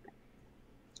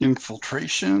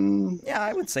 Infiltration? Yeah,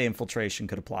 I would say infiltration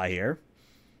could apply here.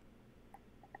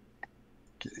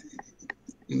 Okay.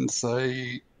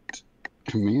 Insight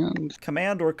command?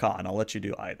 Command or con, I'll let you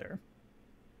do either.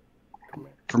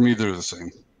 For me, they're the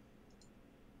same.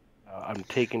 I'm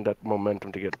taking that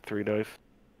momentum to get 3 dice.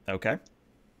 Okay.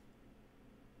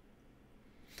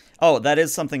 Oh, that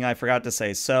is something I forgot to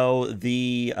say. So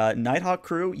the Nighthawk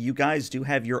crew, you guys do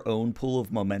have your own pool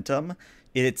of momentum.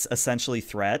 It's essentially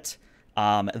threat.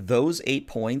 Those 8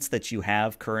 points that you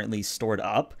have currently stored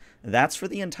up, that's for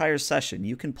the entire session.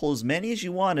 You can pull as many as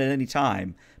you want at any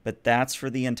time, but that's for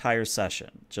the entire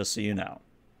session, just so you know.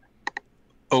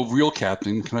 Oh, real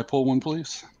captain, can I pull one,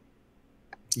 please?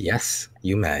 Yes,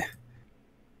 you may.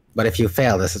 But if you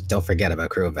fail this, don't forget about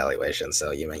crew evaluation,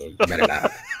 so you better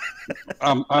not.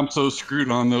 I'm so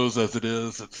screwed on those as it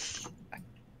is.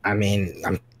 I mean,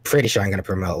 I'm pretty sure I'm going to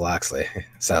promote Loxley.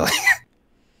 So,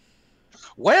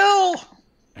 well,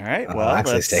 all right. Well,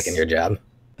 Loxley's taking your job.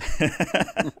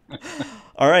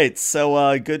 All right.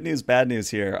 So, good news, bad news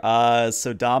here.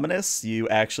 So, Dominus, you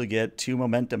actually get 2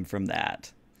 momentum from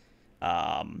that.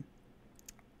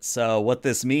 So, what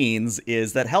this means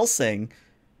is that Helsing,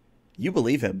 you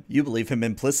believe him. You believe him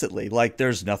implicitly. Like,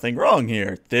 there's nothing wrong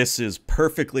here. This is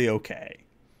perfectly okay.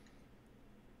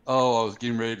 Oh, I was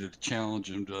getting ready to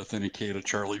challenge him to authenticate a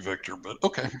Charlie Victor, but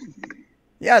okay.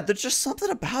 Yeah, there's just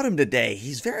something about him today.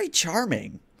 He's very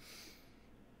charming.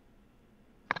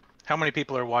 How many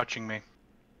people are watching me?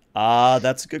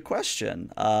 That's a good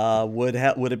question. Would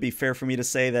it be fair for me to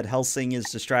say that Helsing is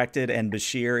distracted and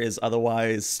Bashir is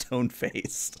otherwise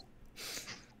stone-faced?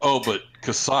 Oh, but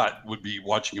Kassat would be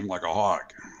watching him like a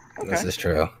hawk. Okay. This is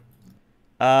true.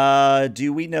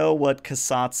 Do we know what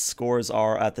Kassat's scores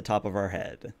are at the top of our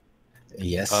head?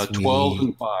 Yes. 12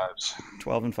 and 5s.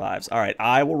 12 and 5s. All right,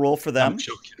 I will roll for them. I'm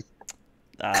joking.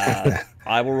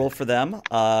 I will roll for them.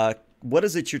 What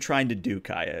is it you're trying to do,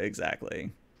 Kaya,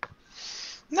 exactly?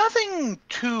 Nothing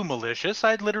too malicious.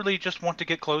 I'd literally just want to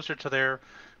get closer to their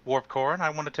warp core, and I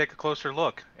want to take a closer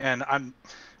look. And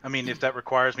I mean, if that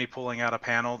requires me pulling out a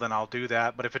panel, then I'll do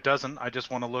that. But if it doesn't, I just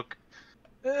want to look.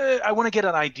 I want to get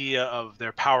an idea of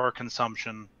their power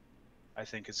consumption. I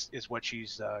think is what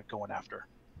she's going after.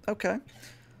 Okay.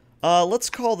 Let's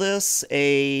call this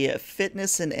a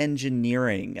fitness and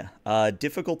engineering.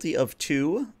 Difficulty of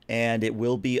 2, and it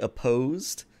will be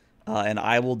opposed, and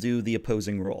I will do the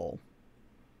opposing roll.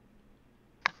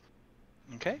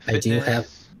 Okay. I do have.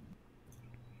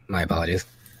 My apologies.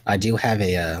 I do have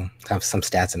have some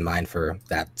stats in mind for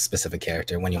that specific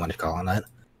character when you want to call on that.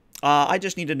 I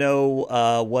just need to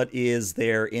know what is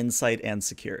their insight and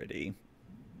security.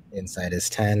 Insight is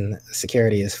 10.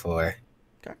 Security is 4.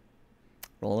 Okay.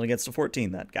 Rolling against a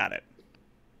 14 then. Got it.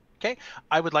 Okay.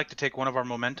 I would like to take one of our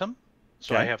momentum.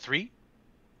 So Okay. I have 3.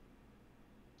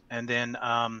 And then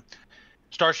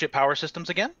Starship Power Systems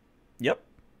again. Yep.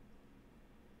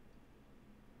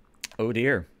 Oh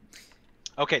dear.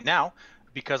 Okay, now,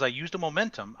 because I used a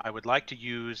momentum, I would like to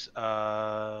use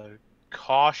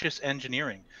cautious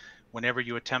engineering. Whenever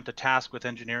you attempt a task with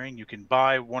engineering, you can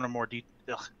buy one or more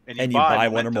And you buy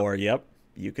one or momentum. more. Yep.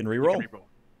 You can reroll.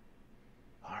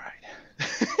 All right.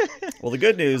 Well, the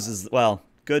good news is,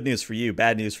 good news for you,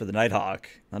 bad news for the Nighthawk.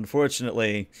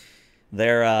 Unfortunately,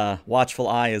 their watchful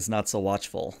eye is not so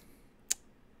watchful.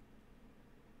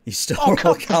 You still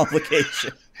roll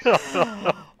complication.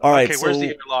 All right, okay, so where's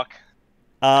the airlock?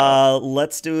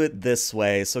 let's do it this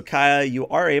way. So, Kaya, you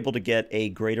are able to get a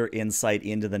greater insight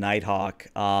into the Nighthawk.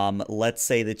 Let's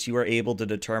say that you are able to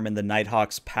determine the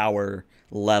Nighthawk's power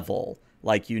level.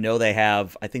 Like, they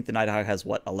have, I think the Nighthawk has,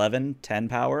 11? 10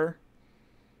 power?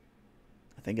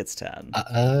 I think it's 10.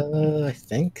 I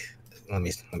think. Let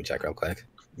me check real quick.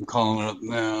 I'm calling it up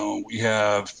now. We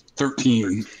have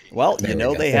 13. Well, There we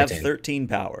go, they have 13. 13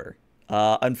 power.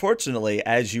 Unfortunately,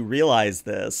 as you realize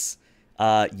this,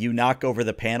 you knock over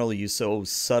the panel you so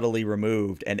subtly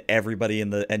removed, and everybody in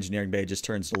the engineering bay just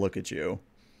turns to look at you.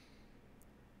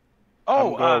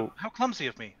 Oh, how clumsy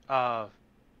of me.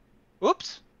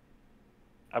 Oops.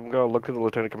 I'm going to look to the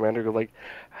lieutenant commander and go like,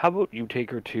 how about you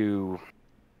take her to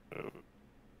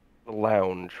the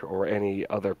lounge or any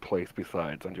other place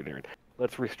besides engineering?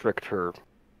 Let's restrict her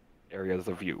areas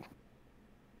of view.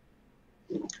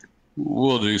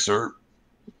 Will do, sir.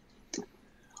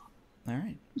 All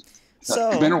right.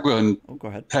 So, Commander, we'll go ahead and go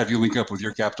ahead. have you link up with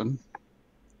your captain.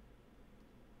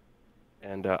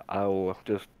 And I'll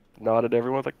just nod at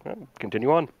everyone like,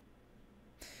 continue on.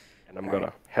 And I'm going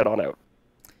to head on out.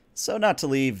 So, not to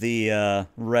leave the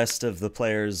rest of the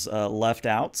players left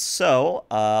out. So,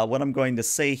 what I'm going to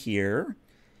say here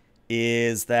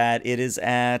is that it is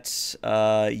at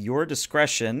your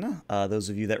discretion, those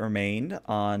of you that remained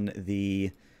on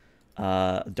the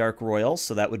Dark Royal.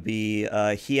 So that would be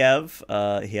Hiev.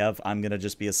 I'm going to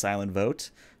just be a silent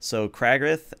vote. So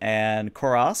Kragrith and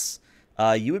Koros,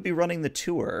 you would be running the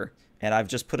tour. And I've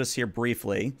just put us here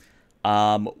briefly.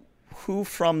 Who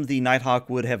from the Nighthawk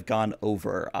would have gone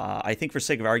over? I think for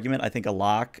sake of argument, I think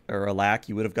Alak,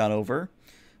 you would have gone over.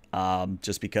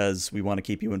 Just because we want to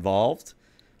keep you involved.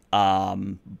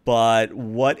 But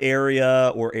what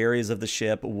area or areas of the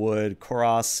ship would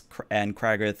Koros and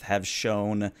Kragrith have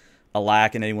shown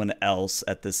Alak and anyone else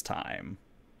at this time?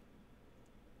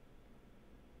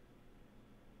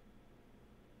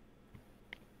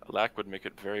 Alak would make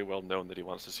it very well known that he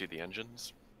wants to see the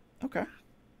engines. Okay.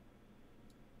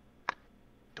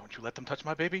 Don't you let them touch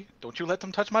my baby. Don't you let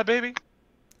them touch my baby.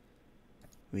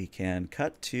 We can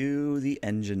cut to the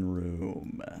engine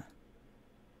room.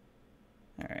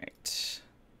 All right.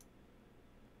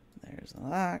 There's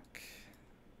Alak.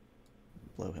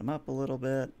 Blow him up a little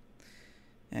bit.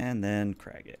 And then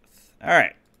Kragrith. All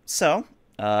right. So,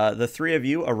 the three of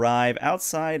you arrive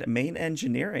outside main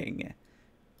engineering.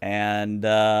 And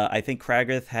I think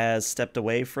Kragrith has stepped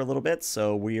away for a little bit,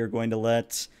 so we are going to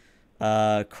let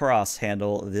Koros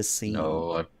handle this scene.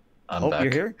 No, I'm back.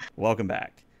 You're here? Welcome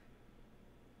back.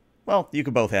 Well, you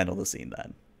can both handle the scene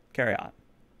then. Carry on.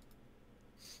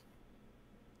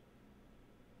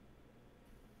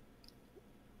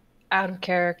 Out of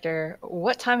character,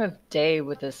 what time of day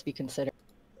would this be considered?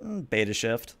 Beta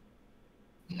shift.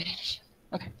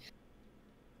 Okay.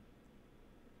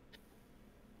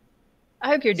 I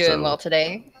hope you're doing well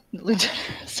today, Lieutenant.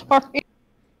 Sorry.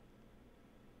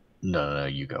 No,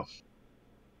 you go.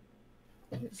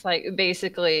 It's like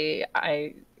basically,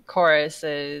 Chorus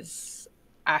is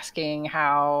asking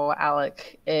how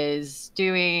Alec is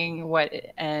doing,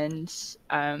 and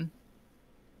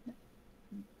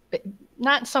but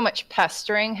not so much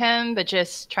pestering him, but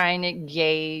just trying to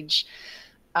gauge,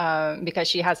 because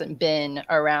she hasn't been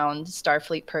around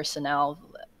Starfleet personnel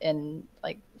in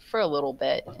for a little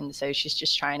bit, and so she's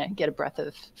just trying to get a breath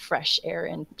of fresh air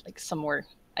and some more,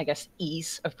 I guess,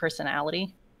 ease of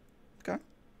personality. Okay.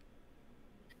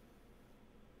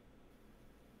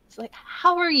 It's like,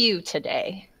 how are you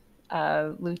today,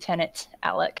 Lieutenant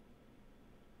Alec?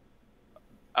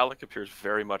 Alec appears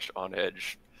very much on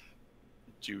edge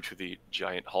due to the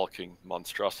giant hulking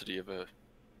monstrosity of a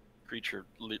creature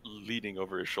leaning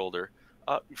over his shoulder.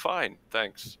 Fine,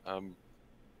 thanks.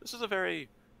 This is a very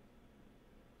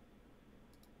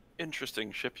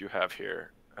interesting ship you have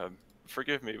here.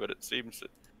 Forgive me, but it seems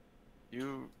that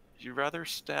you rather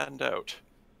stand out.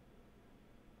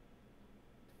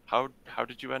 How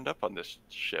did you end up on this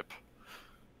ship?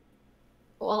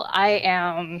 Well, I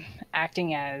am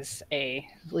acting as a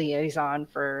liaison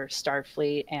for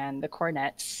Starfleet and the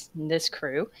Khornettes, this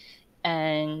crew,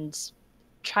 and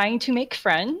trying to make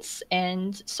friends.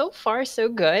 And so far, so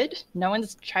good. No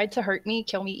one's tried to hurt me,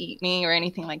 kill me, eat me, or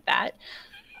anything like that.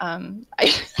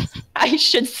 I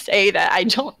should say that I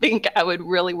don't think I would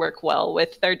really work well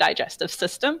with their digestive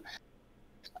system.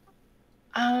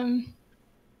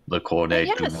 The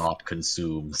Khornette do yes. not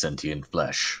consume sentient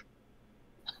flesh.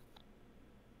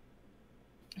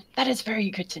 That is very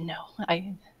good to know.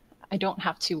 I don't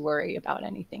have to worry about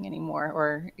anything anymore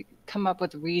or come up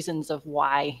with reasons of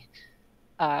why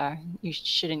you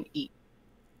shouldn't eat.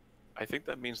 I think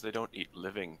that means they don't eat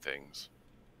living things.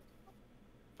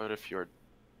 But if you're...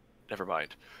 Never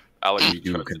mind. Alex, We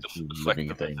do consume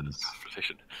living things.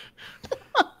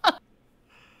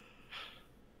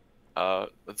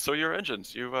 So your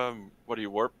engines, you what are you,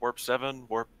 warp 7,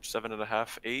 warp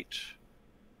 7.5, 8?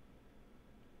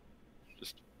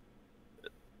 Just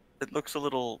it looks a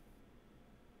little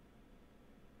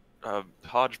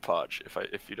hodgepodge,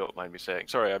 if you don't mind me saying.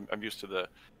 Sorry, I'm used to the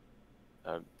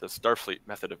Starfleet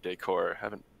method of decor. I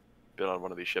haven't been on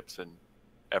one of these ships in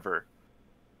ever.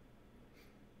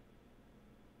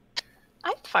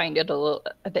 I find it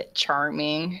a bit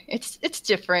charming. It's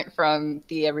different from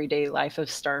the everyday life of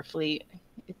Starfleet.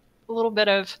 It's a little bit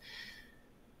of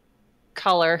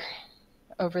color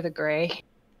over the gray.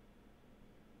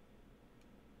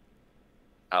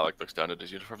 Alec looks down at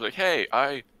his uniform like, "Hey,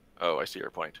 I see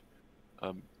your point."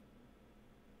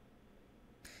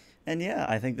 And yeah,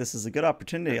 I think this is a good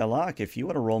opportunity. Alak, if you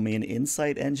want to roll me an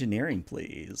insight engineering,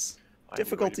 please.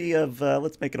 Difficulty of,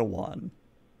 let's make it a 1.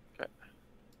 Okay.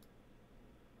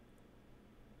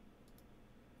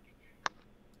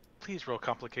 Please roll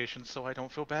complications so I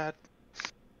don't feel bad.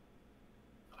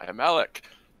 I am Alec.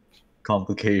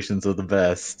 Complications are the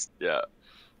best. Yeah.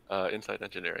 Insight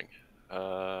engineering.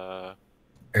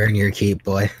 Earn your keep,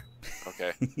 boy.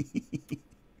 Okay.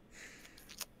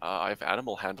 I have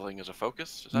animal handling as a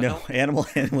focus. Does that No, help? animal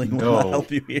handling will not help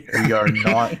you here. We are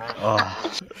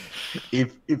not.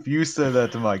 If you said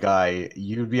that to my guy,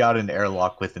 you'd be out in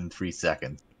airlock within 3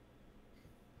 seconds.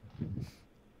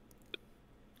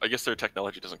 I guess their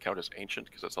technology doesn't count as ancient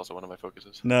because that's also one of my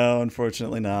focuses. No,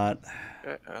 unfortunately not.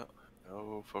 Okay,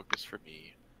 no focus for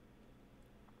me.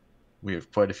 We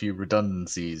have quite a few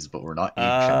redundancies, but we're not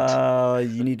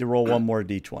ancient. You need to roll one more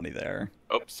d20 there.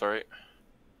 Oh, sorry.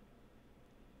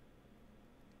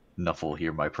 Nuffle,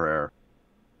 hear my prayer.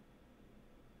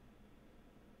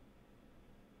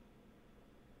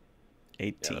 Yeah,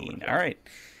 18. All right.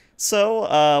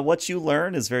 So what you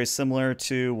learn is very similar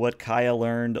to what Kaya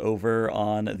learned over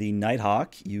on the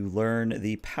Nighthawk. You learn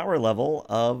the power level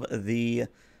of the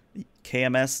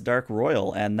K.M.S. Dark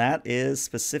Royal, and that is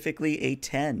specifically a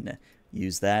 10.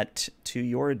 Use that to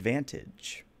your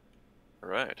advantage. All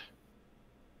right.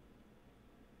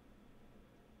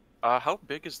 How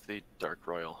big is the Dark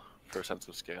Royal for a sense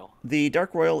of scale? The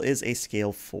Dark Royal is a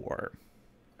scale 4.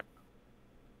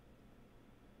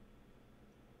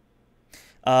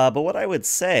 But what I would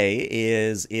say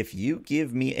is if you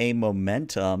give me a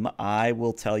momentum, I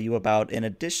will tell you about an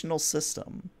additional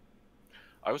system.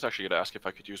 I was actually going to ask if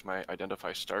I could use my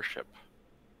Identify Starship.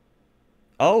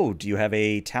 Oh, do you have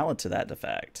a talent to that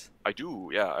effect? I do,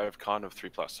 yeah. I have Con of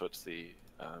 3+, so it's the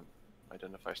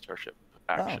Identify Starship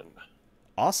action. Oh.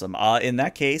 Awesome. In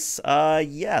that case,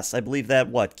 yes, I believe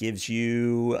that gives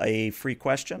you a free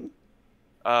question?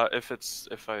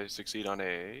 If I succeed on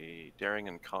a daring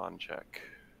and con check.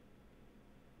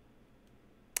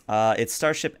 It's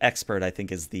Starship Expert, I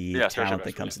think, is the talent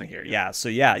that comes in here. Yeah, so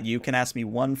yeah, you can ask me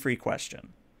one free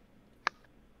question.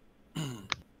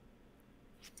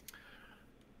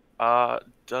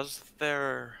 Does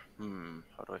there...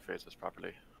 how do I phrase this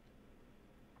properly?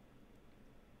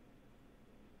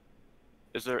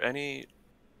 Is there any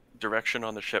direction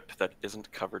on the ship that isn't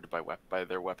covered by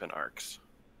their weapon arcs?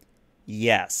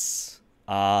 Yes.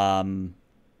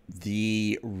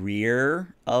 The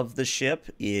rear of the ship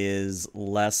is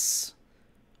less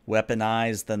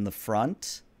weaponized than the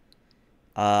front.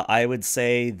 I would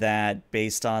say that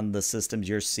based on the systems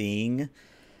you're seeing,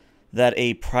 that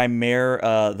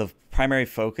the primary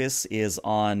focus is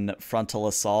on frontal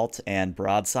assault and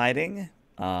broadsiding,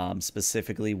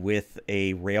 specifically with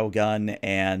a railgun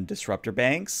and disruptor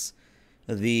banks.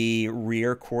 The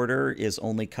rear quarter is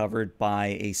only covered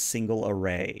by a single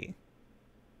array.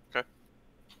 Okay.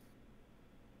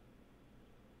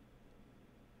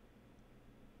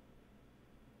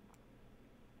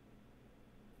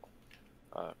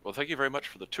 Well, thank you very much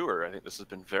for the tour. I think this has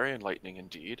been very enlightening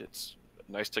indeed. It's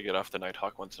nice to get off the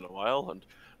Nighthawk once in a while and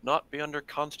not be under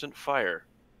constant fire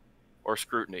or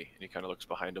scrutiny. And he kind of looks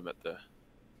behind him at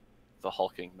the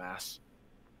hulking mass.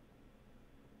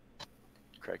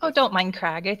 Craig. Oh, don't mind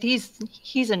Craggith.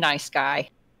 He's a nice guy.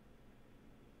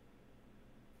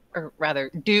 Or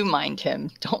rather, do mind him.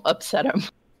 Don't upset him.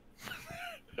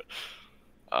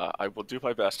 I will do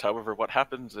my best. However, what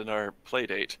happens in our play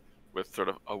date, with sort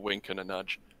of a wink and a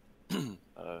nudge,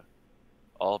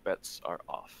 all bets are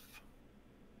off.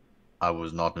 I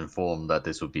was not informed that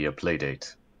this would be a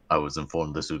playdate. I was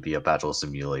informed this would be a battle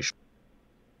simulation.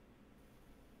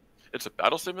 It's a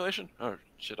battle simulation? Oh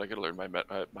shit! I gotta learn my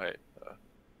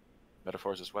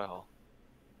metaphors as well.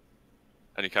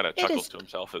 And he kind of chuckles to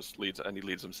himself as he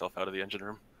leads himself out of the engine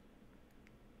room.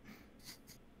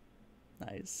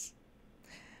 Nice.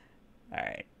 All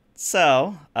right.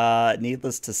 So,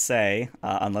 needless to say,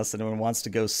 unless anyone wants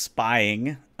to go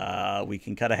spying, we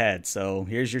can cut ahead. So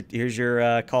here's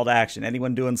your call to action.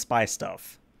 Anyone doing spy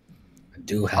stuff? I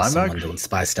do have someone doing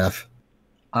spy stuff.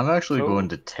 I'm actually going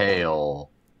to tail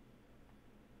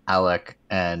Alec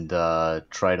and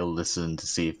try to listen to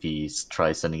see if he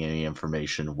tries sending any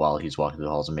information while he's walking through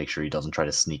the halls and make sure he doesn't try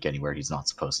to sneak anywhere he's not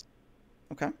supposed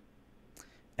to. Okay.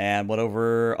 And what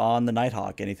over on the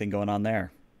Nighthawk? Anything going on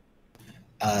there?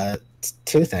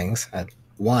 Two things.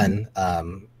 One,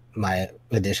 my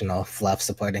additional fluff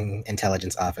supporting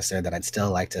intelligence officer that I'd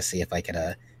still like to see if I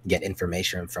could get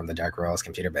information from the Dark Royals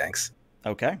computer banks.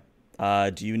 Okay.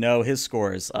 Do you know his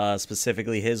scores?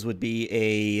 Specifically, his would be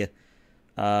a...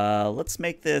 let's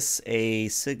make this a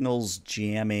signals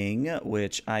jamming,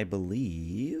 which I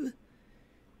believe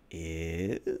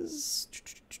is...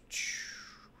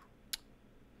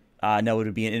 no, it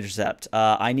would be an intercept.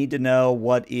 I need to know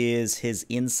what is his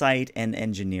insight and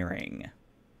engineering.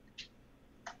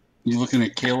 You looking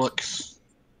at Calyx?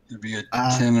 It'd be a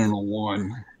 10 and a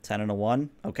 1. 10 and a 1?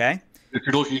 Okay. If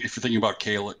you're thinking about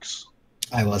Calyx.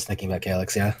 I was thinking about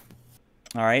Calyx, yeah.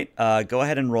 All right. Go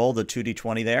ahead and roll the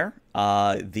 2d20 there.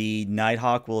 The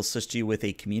Nighthawk will assist you with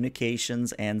a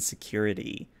communications and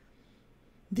security.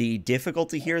 The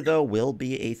difficulty here, though, will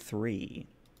be a 3.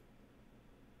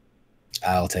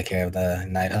 I'll take care of the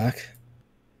Nighthawk.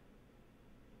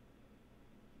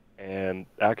 And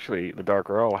actually, the Dark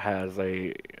Royal has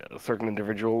a certain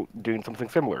individual doing something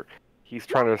similar. He's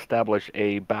trying to establish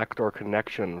a backdoor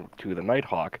connection to the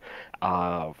Nighthawk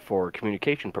for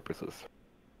communication purposes.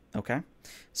 Okay.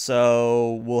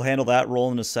 So we'll handle that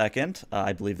roll in a second.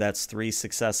 I believe that's 3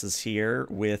 successes here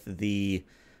with the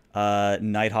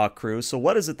Nighthawk crew. So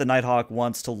what is it the Nighthawk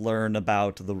wants to learn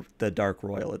about the Dark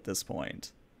Royal at this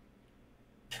point?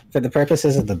 For the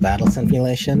purposes of the battle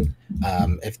simulation,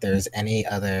 if there's any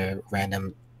other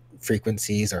random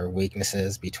frequencies or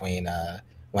weaknesses between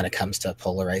when it comes to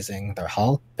polarizing their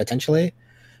hull, potentially,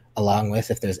 along with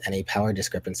if there's any power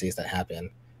discrepancies that happen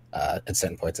at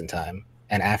certain points in time.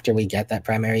 And after we get that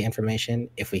primary information,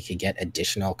 if we could get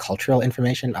additional cultural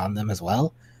information on them as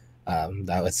well,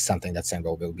 that was something that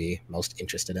Sandro will be most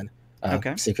interested in.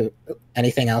 Okay.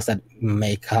 Anything else that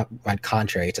may run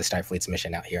contrary to Starfleet's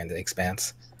mission out here in the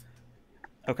Expanse.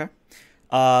 Okay.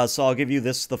 So I'll give you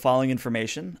the following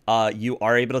information. You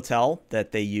are able to tell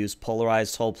that they use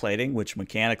polarized hull plating, which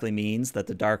mechanically means that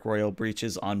the Dark Royal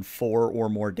breaches on 4 or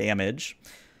more damage.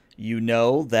 You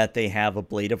know that they have a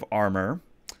blade of armor.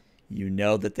 You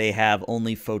know that they have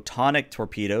only photonic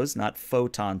torpedoes, not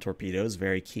photon torpedoes.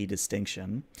 Very key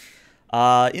distinction.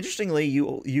 Interestingly,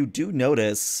 you do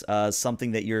notice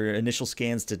something that your initial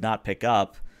scans did not pick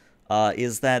up,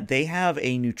 is that they have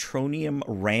a neutronium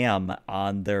ram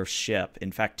on their ship.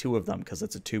 In fact, 2 of them, because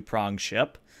it's a 2-pronged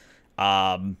ship.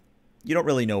 You don't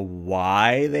really know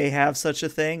why they have such a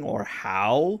thing or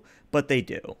how, but they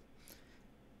do.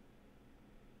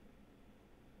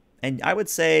 And I would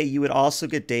say you would also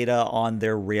get data on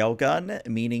their railgun,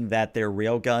 meaning that their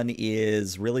railgun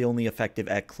is really only effective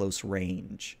at close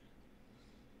range.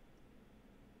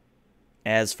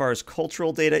 As far as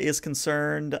cultural data is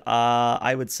concerned,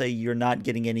 I would say you're not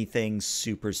getting anything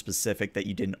super specific that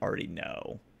you didn't already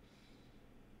know.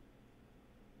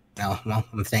 Oh, well,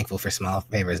 I'm thankful for small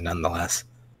favors nonetheless.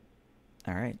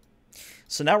 All right.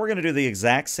 So now we're going to do the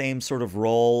exact same sort of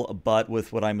roll, but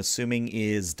with what I'm assuming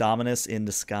is Dominus in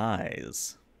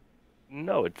disguise.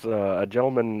 No, it's a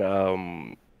gentleman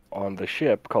on the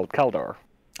ship called Kaldar.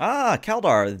 Ah,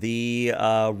 Kaldar, the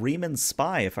Riemann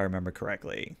spy, if I remember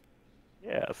correctly.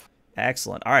 Yes.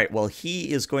 Excellent. All right, well,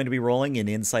 he is going to be rolling in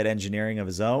insight engineering of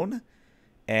his own.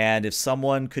 And if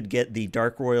someone could get the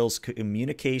Dark Royals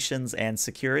communications and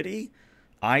security,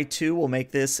 I too will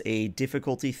make this a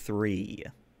difficulty 3.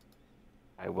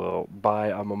 I will buy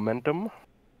a momentum.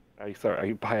 I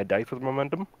buy a dice with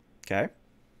momentum. Okay.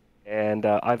 And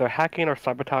either hacking or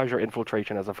sabotage or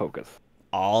infiltration as a focus.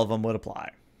 All of them would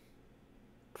apply.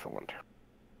 Excellent.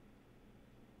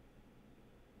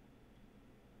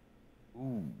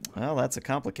 Ooh. Well, that's a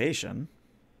complication.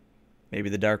 Maybe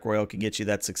the Dark Royal can get you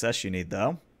that success you need,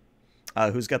 though.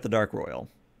 Who's got the Dark Royal?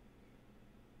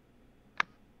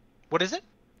 What is it?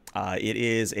 It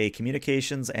is a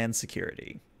communications and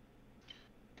security.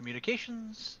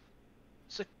 Communications,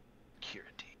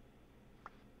 security.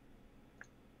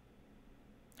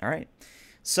 All right.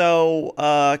 So,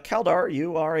 Kaldar,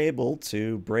 you are able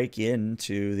to break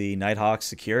into the Nighthawk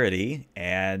security,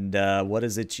 and what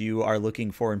is it you are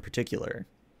looking for in particular?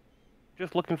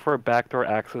 Just looking for a backdoor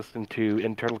access into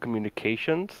internal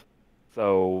communications.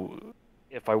 So,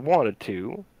 if I wanted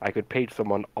to, I could page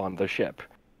someone on the ship.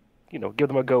 You know, give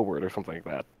them a go word or something like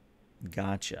that.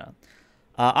 Gotcha.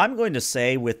 I'm going to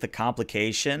say with the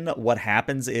complication, what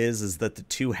happens is that the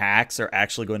two hacks are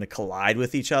actually going to collide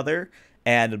with each other,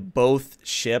 and both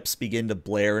ships begin to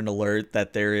blare an alert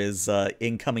that there is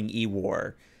incoming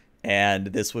E-War. And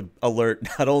this would alert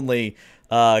not only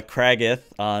Kragith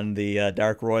on the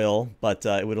Dark Royal, but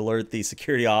it would alert the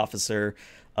security officer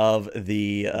of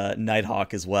the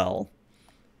Nighthawk as well.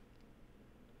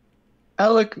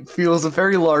 Alec feels a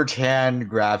very large hand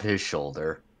grab his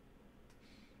shoulder.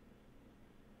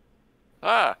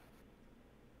 Ah!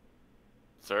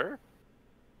 Sir?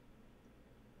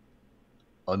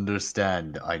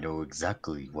 Understand, I know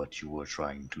exactly what you are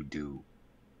trying to do.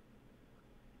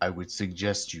 I would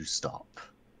suggest you stop.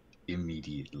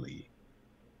 Immediately.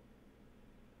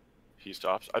 He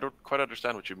stops. I don't quite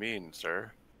understand what you mean,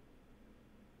 sir.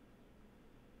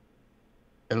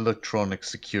 Electronic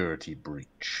security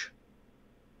breach.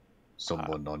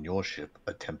 Someone on your ship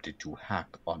attempted to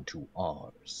hack onto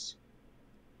ours.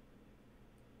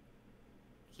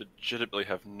 Legitimately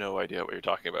have no idea what you're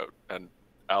talking about. And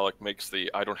Alec makes the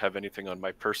I don't have anything on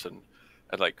my person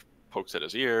and like pokes at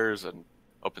his ears and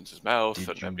opens his mouth Did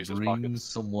and you empties his bring pockets.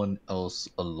 someone else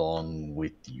along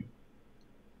with you?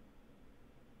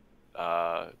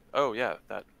 Oh yeah,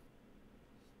 that.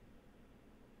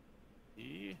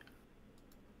 He...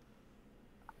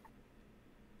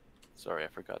 Sorry, I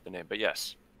forgot the name, but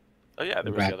yes. Oh yeah,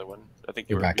 there was the other one. I think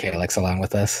You brought you were- Calyx along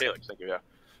with us. Calyx, thank you, yeah.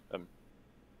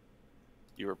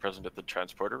 You were present at the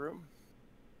transporter room?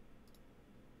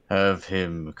 Have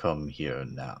him come here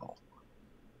now.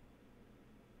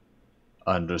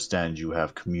 Understand you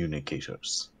have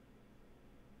communicators.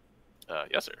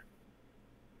 Yes, sir.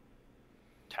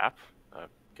 Tap?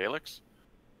 Calyx?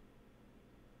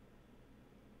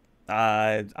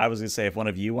 I was going to say if one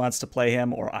of you wants to play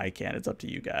him or I can. It's up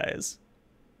to you guys.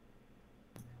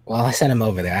 Well, I sent him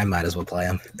over there. I might as well play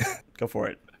him. Go for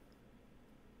it.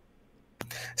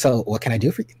 So, what can I do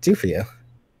for you,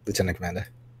 Lieutenant Commander?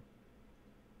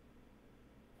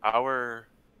 Our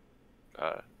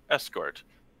escort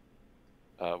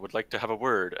would like to have a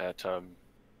word at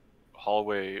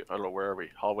hallway, I don't know, where are we?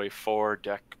 Hallway 4,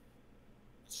 deck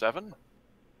 7?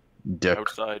 Deck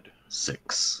Outside.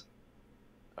 6.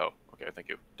 Oh, okay, thank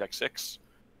you. Deck 6?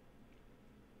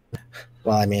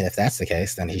 Well, I mean, if that's the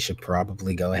case, then he should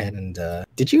probably go ahead and.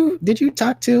 Did you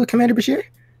talk to Commander Bashir?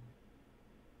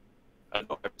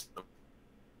 No,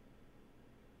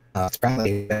 It's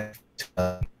probably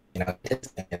his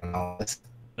name and all this.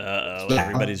 Uh-oh, Yeah.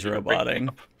 everybody's You're breaking roboting.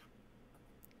 up.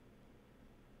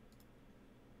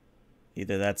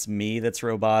 Either that's me that's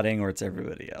roboting or it's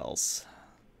everybody else.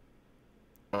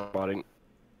 Roboting.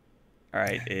 All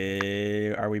right,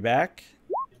 are we back?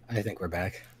 I think we're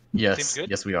back. Yes, Seems good.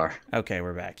 yes we are. Okay,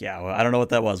 we're back. Yeah, well, I don't know what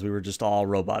that was. We were just all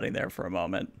roboting there for a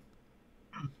moment.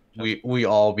 We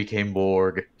all became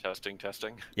Borg. Testing.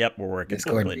 Yep, we're working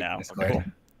Discord, properly now. Discord. Cool.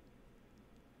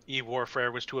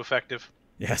 E-Warfare was too effective.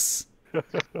 Yes.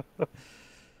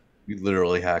 We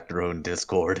literally hacked our own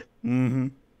Discord. Mm-hmm.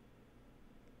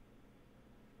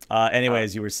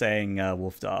 Anyways, you were saying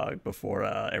Wolf Dog before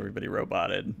everybody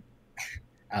roboted.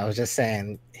 I was just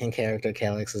saying, in character,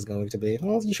 Calyx is going to be.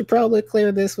 Well, you should probably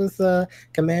clear this with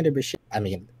Commander Bashir. I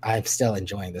mean, I'm still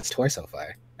enjoying this tour so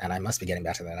far, and I must be getting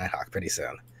back to the Nighthawk pretty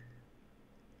soon.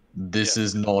 This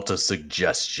is not a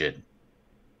suggestion.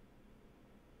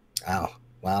 Oh,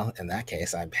 well, in that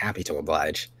case, I'm happy to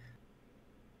oblige.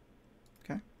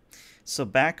 So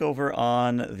back over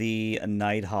on the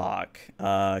Nighthawk,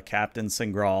 Captain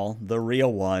Singral, the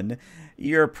real one,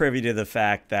 you're privy to the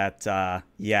fact that,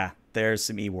 yeah, there's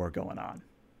some E-War going on.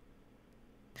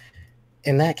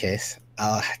 In that case,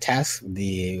 I'll task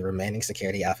the remaining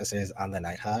security officers on the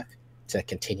Nighthawk to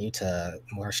continue to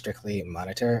more strictly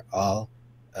monitor all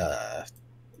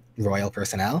royal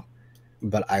personnel,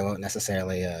 but I won't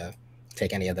necessarily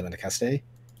take any of them into custody.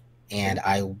 And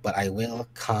I will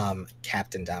calm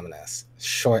Captain Dominus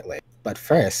shortly. But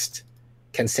first,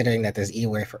 considering that there's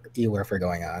e-warfare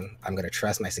going on, I'm going to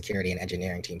trust my security and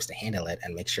engineering teams to handle it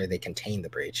and make sure they contain the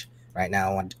breach. Right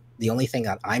now, the only thing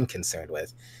that I'm concerned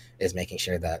with is making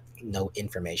sure that no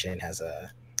information has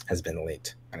been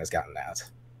leaked and has gotten out.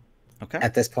 Okay.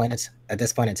 At this point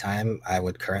in time, I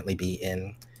would currently be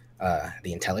in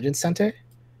the intelligence center.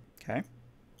 Okay.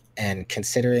 And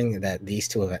considering that these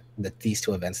two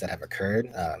events that have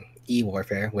occurred,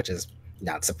 e-warfare, which is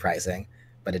not surprising,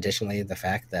 but additionally the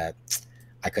fact that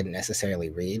I couldn't necessarily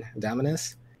read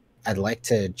Dominus, I'd like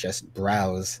to just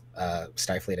browse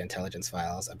Starfleet intelligence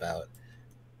files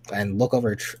and look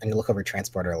over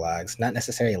transporter logs, not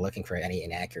necessarily looking for any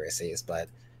inaccuracies, but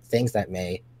things that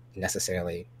may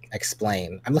necessarily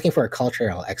explain. I'm looking for a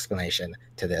cultural explanation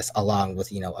to this, along with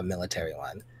a military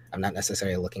one. I'm not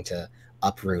necessarily looking to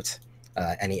uproot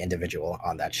any individual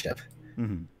on that ship.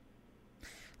 Mm-hmm.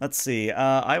 Let's see.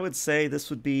 I would say this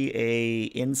would be a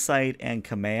insight and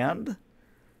command.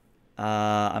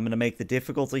 I'm going to make the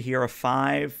difficulty here a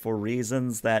 5 for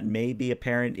reasons that may be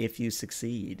apparent if you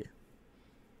succeed.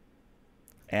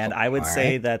 And I would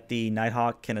say that the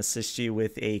Nighthawk can assist you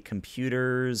with a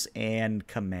computers and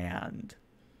command.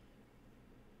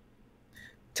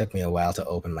 Took me a while to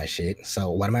open my sheet. So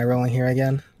what am I rolling here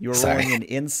again? You're rolling an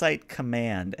insight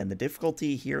command, and the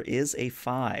difficulty here is a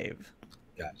 5.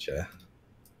 Gotcha.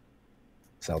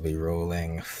 So I'll be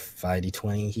rolling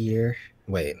 5d20 here.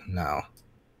 Wait, no.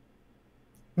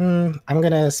 I'm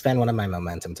going to spend one of my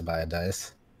momentum to buy a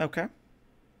dice. Okay.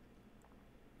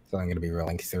 So I'm going to be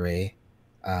rolling 3.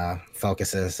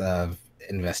 Focuses of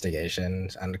investigation,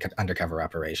 undercover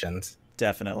operations.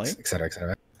 Definitely. Et cetera, et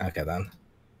cetera. Okay, then.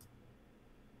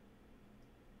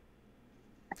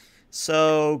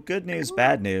 So, good news,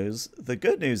 bad news. The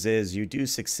good news is you do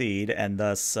succeed and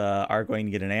thus are going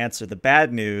to get an answer. The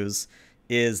bad news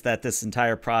is that this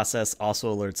entire process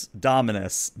also alerts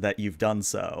Dominus that you've done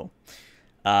so.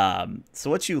 So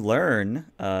what you learn,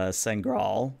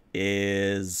 Sengral,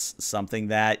 is something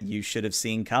that you should have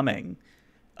seen coming.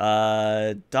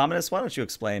 Dominus, why don't you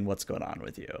explain what's going on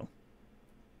with you?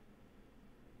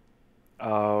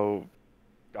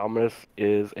 Dominus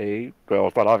is it's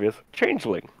not obvious,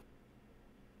 changeling.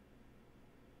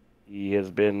 He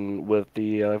has been with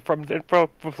the from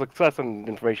success and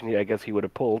information I guess he would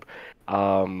have pulled.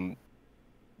 One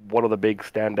of the big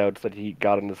standouts that he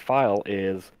got in his file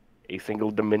is a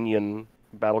single Dominion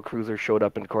battlecruiser showed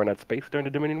up in Khornette space during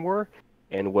the Dominion War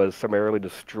and was summarily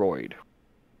destroyed.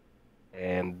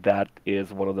 And that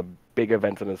is one of the big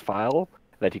events in his file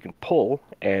that he can pull.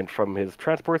 And from his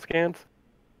transport scans,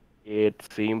 it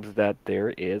seems that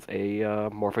there is a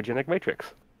morphogenic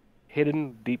matrix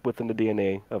hidden deep within the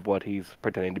DNA of what he's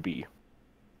pretending to be.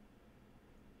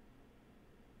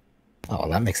 Oh, well,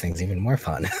 that makes things even more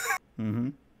fun. Mm-hmm.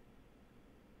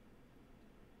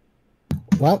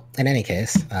 Well, in any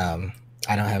case, I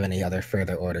don't have any other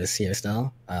further orders here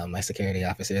still. My security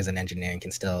officers and engineering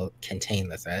can still contain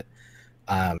the threat.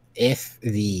 If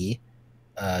the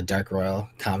Dark Royal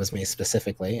calls me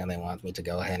specifically and they want me to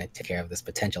go ahead and take care of this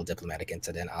potential diplomatic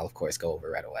incident, I'll of course go over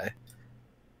right away.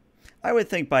 I would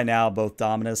think by now both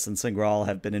Dominus and Singral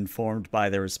have been informed by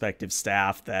their respective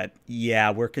staff that, yeah,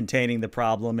 we're containing the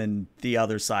problem and the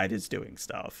other side is doing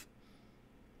stuff.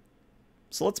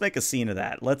 So let's make a scene of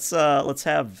that. Let's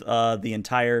have the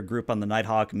entire group on the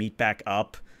Nighthawk meet back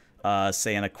up,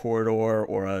 say in a corridor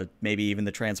or maybe even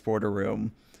the transporter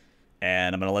room,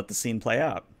 and I'm going to let the scene play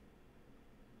out.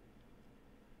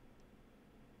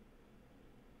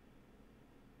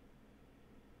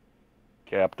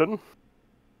 Captain?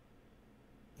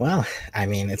 Well, I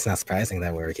mean, it's not surprising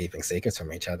that we were keeping secrets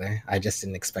from each other. I just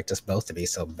didn't expect us both to be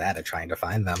so bad at trying to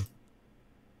find them.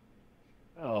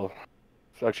 Well,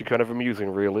 it's actually kind of amusing,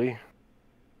 really.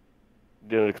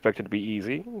 Didn't expect it to be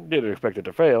easy. Didn't expect it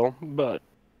to fail, but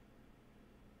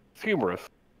it's humorous.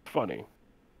 Funny.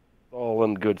 All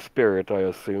in good spirit, I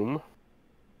assume.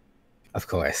 Of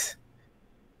course.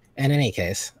 In any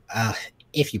case,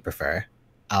 if you prefer,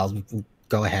 I'll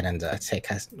go ahead and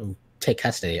take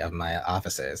custody of my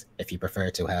officers if you prefer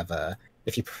to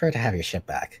have your ship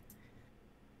back.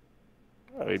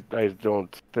 I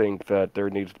don't think that there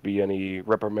needs to be any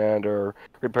reprimand or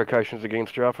repercussions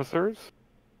against your officers.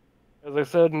 As I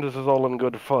said, this is all in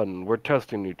good fun. We're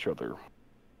testing each other.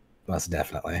 Most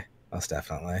definitely. Most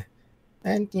definitely.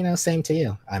 And, same to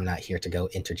you. I'm not here to go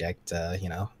interject,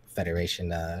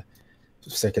 Federation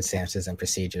circumstances and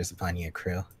procedures upon your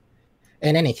crew.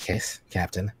 In any case,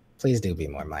 Captain, please do be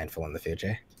more mindful in the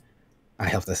future. I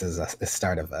hope this is the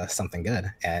start of something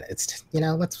good. And it's,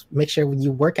 let's make sure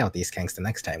you work out these kinks the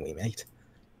next time we meet.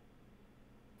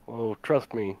 Well,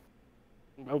 trust me.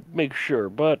 I'll make sure,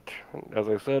 but, as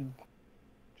I said,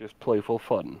 just playful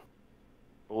fun.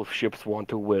 Both ships want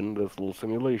to win this little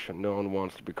simulation. No one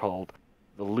wants to be called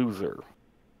the loser.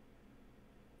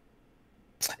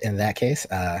 In that case,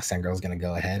 Sengirl's going to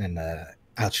go ahead and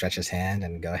outstretch his hand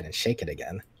and go ahead and shake it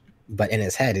again. But in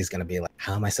his head, he's going to be like,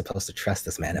 how am I supposed to trust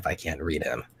this man if I can't read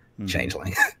him?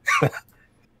 Changeling.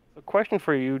 A question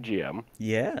for you, GM.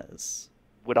 Yes.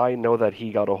 Would I know that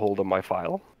he got a hold of my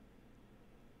file?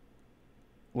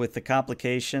 With the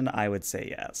complication, I would say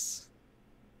yes.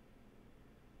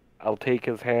 I'll take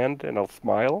his hand and I'll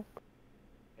smile.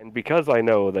 And because I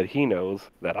know that he knows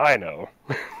that I know,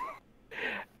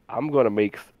 I'm going to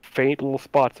make faint little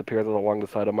spots appear along the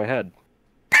side of my head.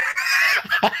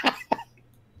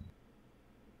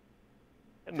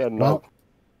 And then, Well,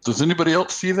 Does anybody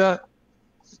else see that?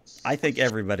 I think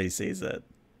everybody sees it.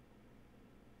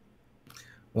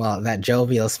 Well, that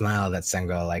jovial smile that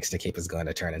Sengirl likes to keep is going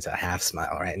to turn into a half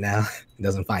smile right now. He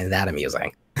doesn't find that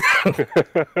amusing.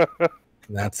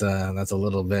 That's a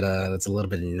little bit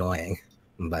annoying.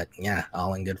 But yeah,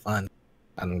 all in good fun.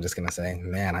 I'm just gonna say,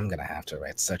 man, I'm gonna have to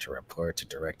write such a report to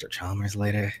Director Chalmers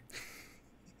later.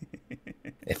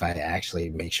 If I actually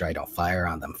make sure I don't fire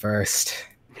on them first.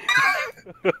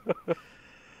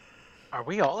 Are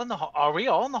we all in the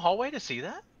hallway to see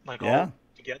that? Like Yeah. all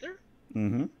together?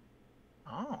 Mm-hmm.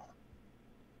 Oh,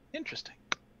 interesting.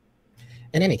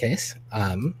 In any case,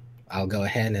 I'll go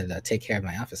ahead and take care of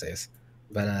my officers.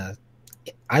 But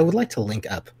I would like to link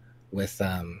up with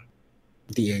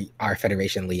our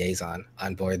Federation liaison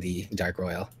on board the Dark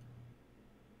Royal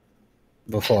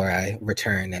before I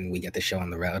return and we get the show on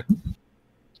the road.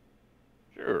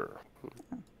 Sure.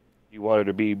 You wanted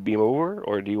to beam over,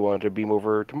 or do you want to beam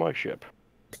over to my ship?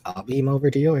 I'll beam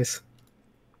over to yours.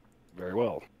 Very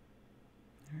well.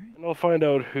 And I'll find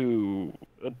out who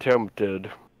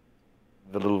attempted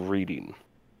the little reading.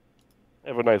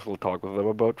 Have a nice little talk with them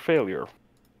about failure.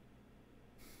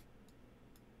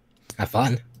 Have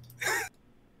fun.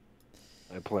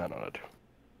 I plan on it.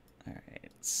 All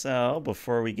right. So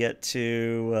before we get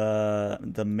to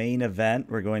the main event,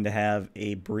 we're going to have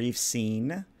a brief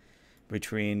scene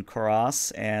between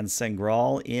Koras and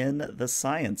Sengral in the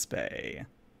Science Bay.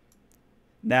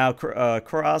 Now,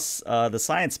 Koras, the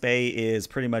Science Bay is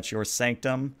pretty much your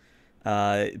sanctum.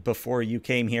 Before you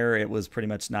came here, it was pretty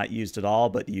much not used at all,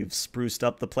 but you've spruced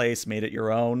up the place, made it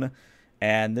your own,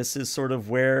 and this is sort of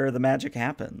where the magic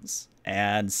happens.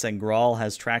 And Sengral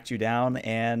has tracked you down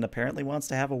and apparently wants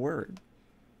to have a word.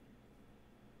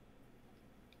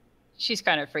 She's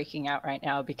kind of freaking out right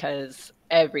now because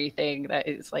everything that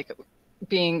is like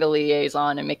being the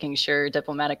liaison and making sure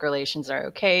diplomatic relations are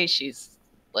okay, she's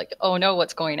like, oh no,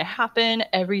 what's going to happen?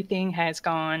 Everything has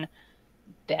gone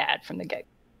bad from the get.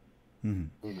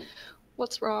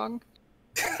 What's wrong?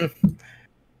 In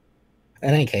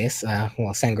any case,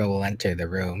 Sengral will enter the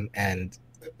room, and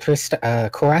for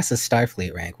Koras's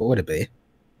Starfleet rank, what would it be?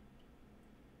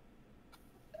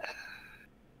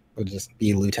 Would it just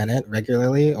be lieutenant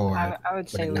regularly, or I would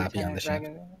say it not be on the lieutenant ship?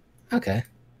 regularly. Okay.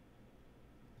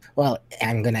 Well,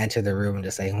 I'm going to enter the room and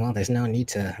just say, well, there's no need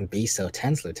to be so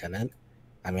tense, Lieutenant.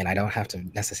 I mean, I don't have to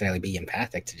necessarily be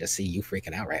empathic to just see you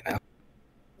freaking out right now.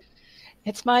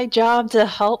 It's my job to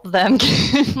help them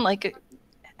like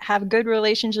have good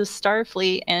relations with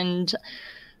Starfleet, and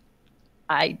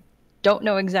I don't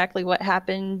know exactly what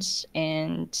happened,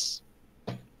 and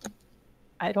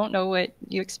I don't know what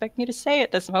you expect me to say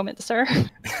at this moment, sir.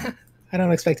 I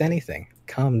don't expect anything.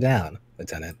 Calm down,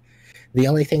 Lieutenant. The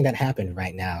only thing that happened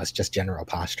right now is just general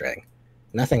posturing.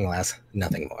 Nothing less,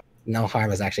 nothing more. No harm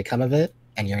has actually come of it,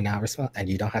 and you're now and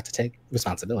you don't have to take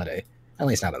responsibility. At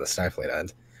least not on the Starfleet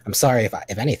end. I'm sorry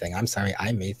if anything, I'm sorry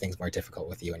I made things more difficult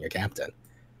with you and your captain.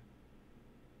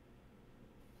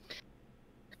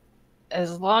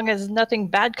 As long as nothing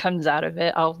bad comes out of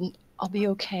it, I'll be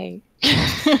okay.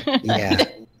 Yeah.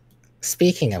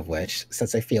 Speaking of which,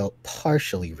 since I feel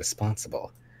partially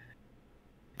responsible,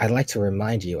 I'd like to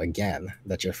remind you again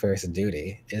that your first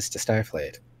duty is to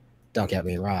Starfleet. don't get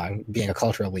me wrong, being a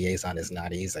cultural liaison is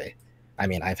not easy. I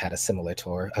mean, I've had a similar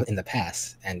tour in the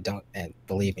past, and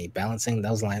believe me, balancing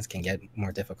those lines can get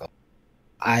more difficult.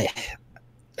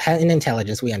 In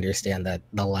intelligence, we understand that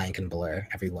the line can blur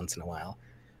every once in a while,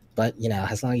 but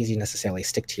as long as you necessarily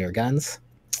stick to your guns,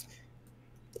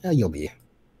 you'll be.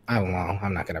 I don't know.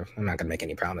 I'm not gonna make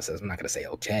any promises. I'm not gonna say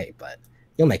okay, but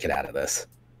you'll make it out of this,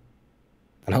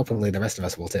 and hopefully the rest of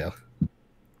us will too.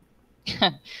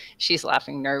 She's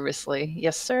laughing nervously.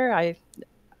 Yes, sir.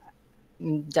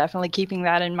 I'm definitely keeping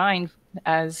that in mind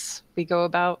as we go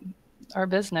about our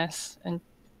business and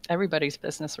everybody's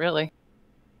business, really.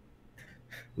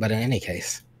 But in any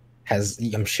case,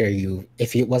 I'm sure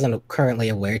if it wasn't currently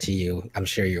aware to you, I'm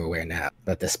sure you're aware now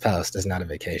that this post is not a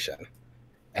vacation.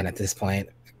 And at this point,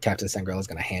 Captain Sengirl is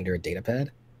going to hand her a datapad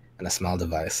and a small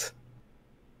device.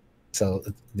 So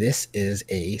this is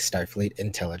a Starfleet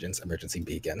intelligence emergency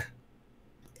beacon.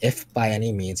 If by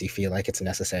any means you feel like it's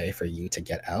necessary for you to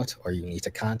get out, or you need to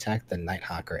contact the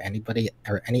Nighthawk or anybody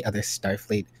or any other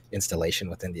Starfleet installation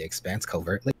within the Expanse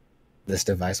covertly, this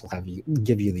device will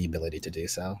give you the ability to do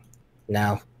so.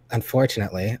 Now,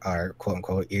 unfortunately, our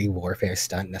quote-unquote eerie warfare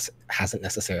stunt hasn't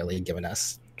necessarily given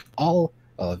us all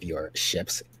of your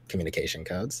ship's communication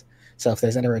codes. So if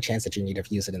there's ever a chance that you need to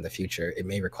use it in the future, it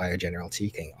may require general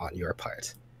tweaking on your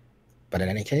part. But in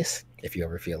any case, if you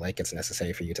ever feel like it's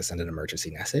necessary for you to send an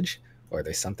emergency message, or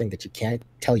there's something that you can't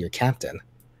tell your captain,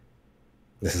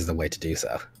 this is the way to do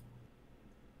so.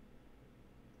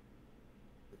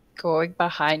 Going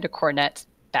behind a Khornette's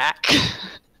back.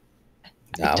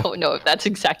 No. I don't know if that's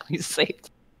exactly safe.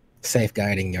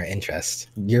 Safeguarding your interest,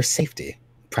 your safety,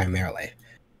 primarily.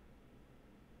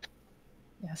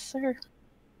 Yes, sir.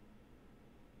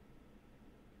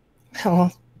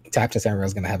 Well, Captain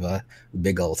Samuel's going to have a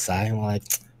big old sigh and like,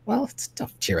 well,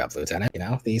 don't cheer up, Lieutenant.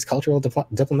 These cultural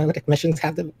diplomatic missions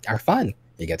are fun.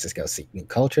 You get to go see new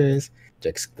cultures, to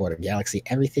explore the galaxy,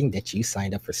 everything that you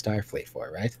signed up for Starfleet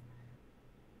for, right?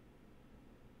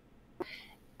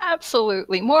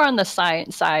 Absolutely. More on the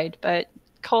science side, but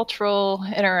cultural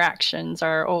interactions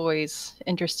are always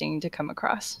interesting to come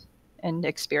across and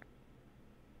experience.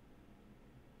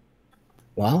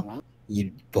 Well,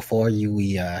 before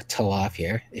we tow off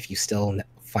here, if you still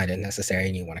find it necessary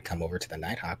and you want to come over to the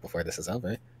Nighthawk before this is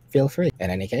over, feel free.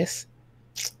 In any case,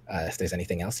 if there's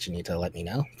anything else that you need to let me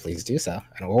know, please do so,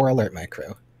 or alert my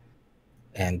crew.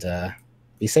 And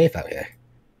be safe out here.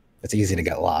 It's easy to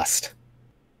get lost.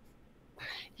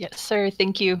 Yes, sir.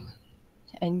 Thank you.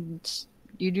 And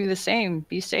you do the same.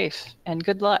 Be safe and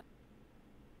good luck.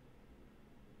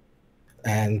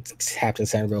 And Captain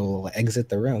Sandro will exit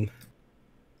the room.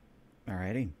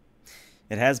 Alrighty.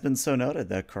 It has been so noted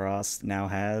that Karos now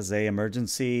has a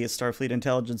emergency Starfleet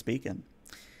intelligence beacon.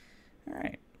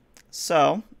 Alright.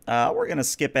 So, we're going to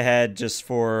skip ahead just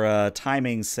for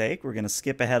timing's sake. We're going to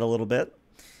skip ahead a little bit.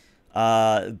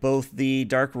 Both the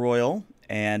Dark Royal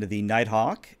and the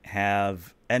Nighthawk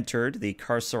have entered the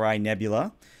Carcerai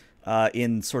Nebula.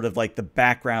 In sort of like the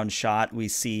background shot, we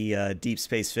see Deep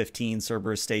Space 15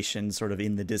 Cerberus Station sort of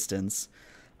in the distance.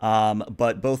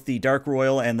 But both the Dark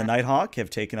Royal and the Nighthawk have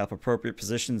taken up appropriate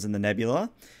positions in the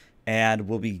nebula, and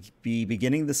will be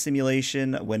beginning the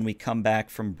simulation when we come back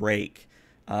from break.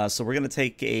 So we're going to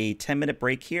take a 10-minute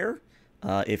break here.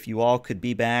 If you all could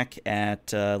be back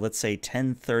at, let's say,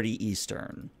 10:30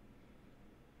 Eastern.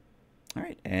 All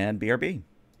right, and BRB.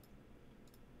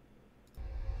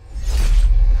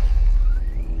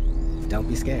 Don't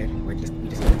be scared. We just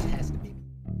need to test.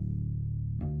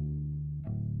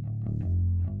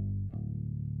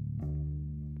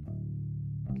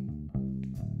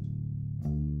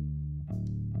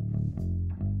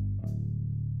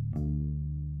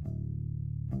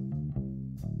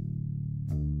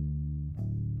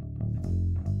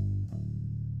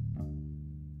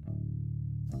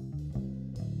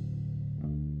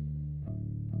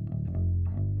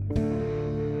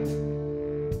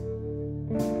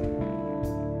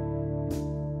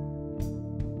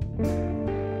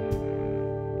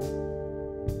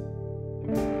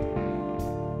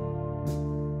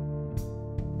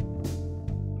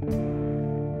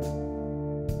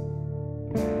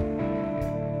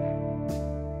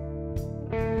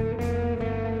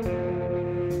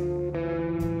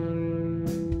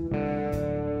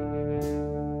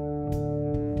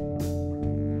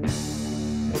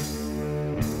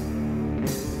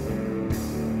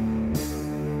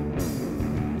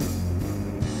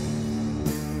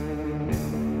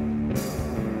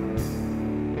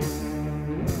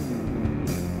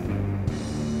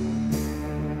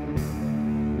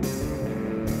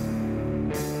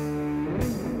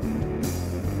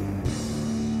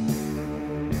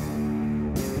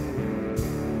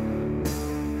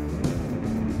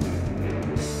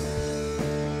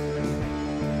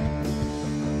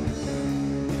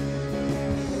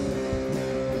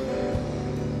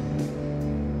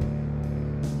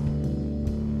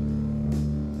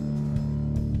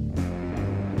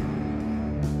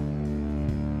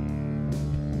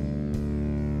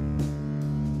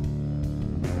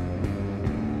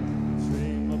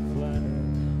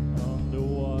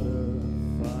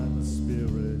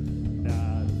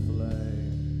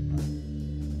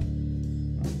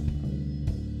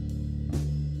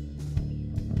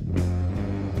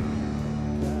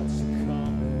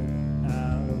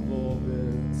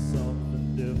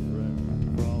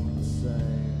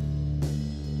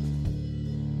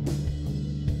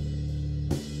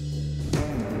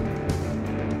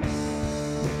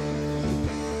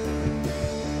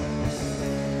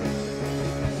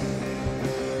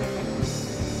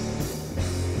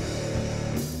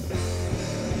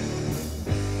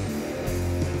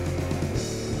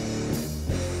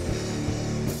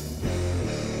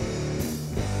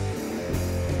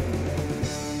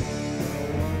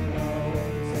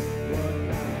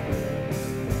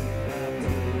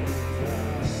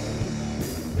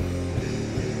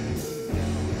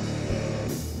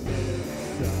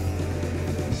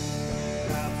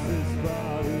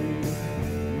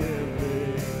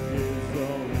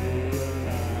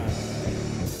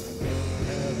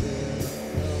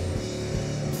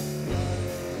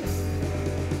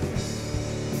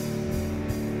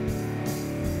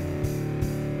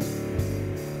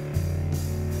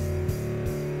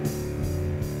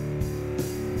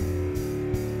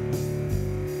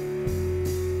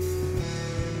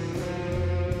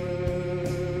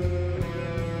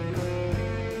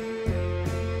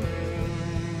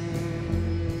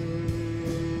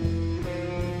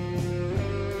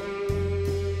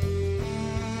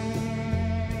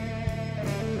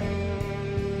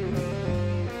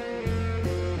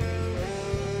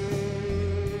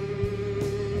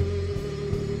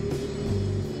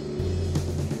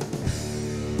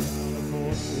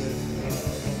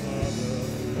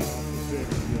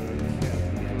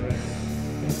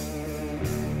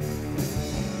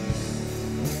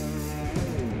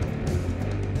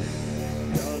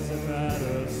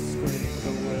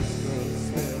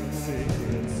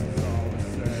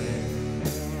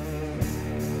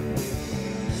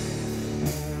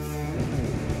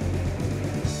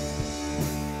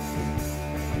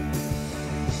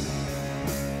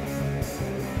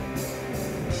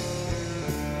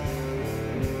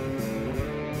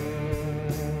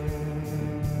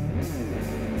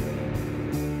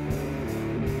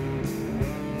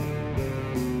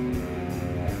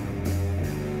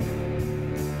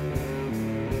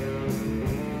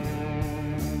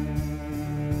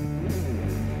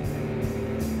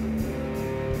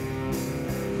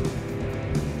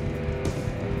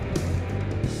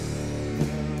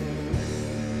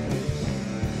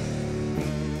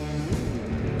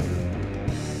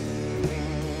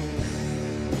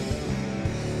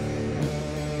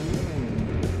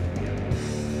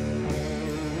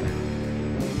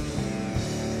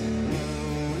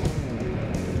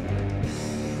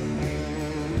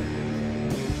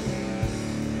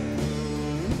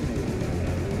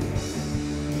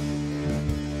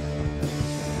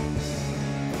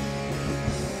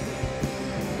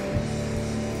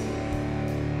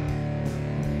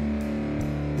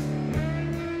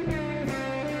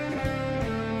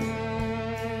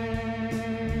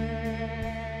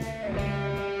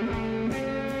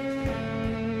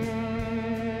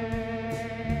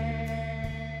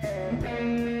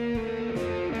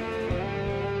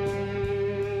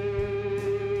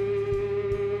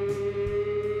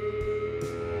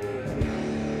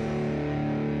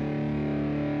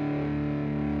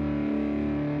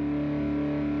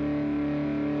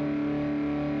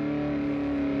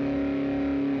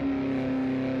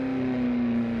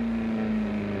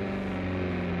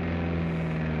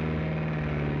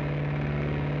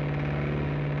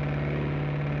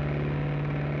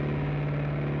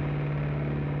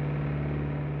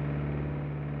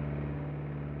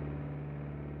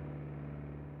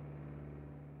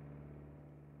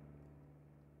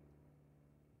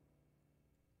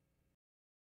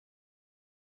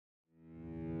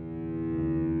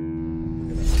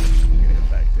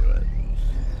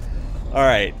 All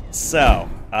right, so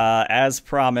as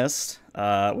promised,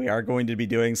 we are going to be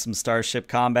doing some starship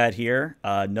combat here.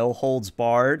 No holds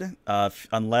barred,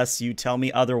 unless you tell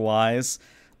me otherwise.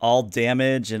 All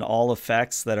damage and all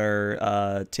effects that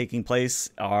are taking place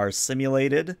are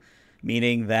simulated,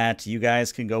 meaning that you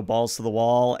guys can go balls to the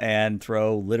wall and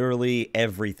throw literally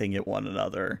everything at one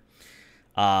another.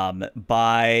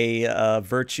 By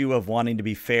virtue of wanting to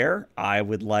be fair, I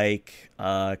would like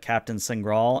Captain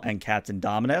Singral and Captain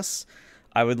Dominus.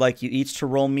 I would like you each to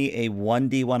roll me a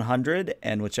 1d100,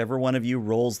 and whichever one of you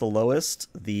rolls the lowest,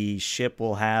 the ship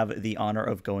will have the honor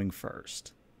of going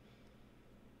first.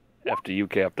 After you,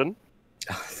 Captain.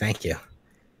 Oh, thank you.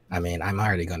 I mean, I'm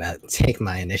already going to take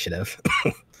my initiative.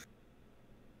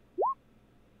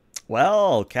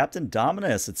 Well, Captain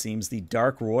Dominus, it seems the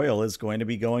Dark Royal is going to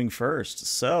be going first.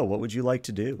 So, what would you like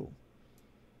to do?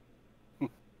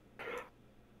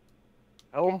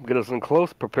 Helm, get us in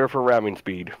close. Prepare for ramming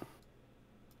speed.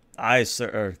 Aye,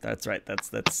 sir. That's right.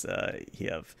 That's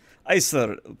Hiev. Aye,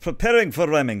 sir. Preparing for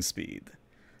ramming speed.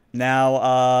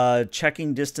 Now,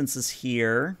 checking distances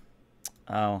here.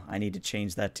 Oh, I need to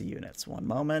change that to units. One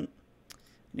moment. I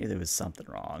knew there was something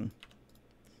wrong.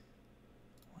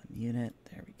 1 unit.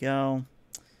 There we go.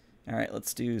 All right,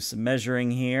 let's do some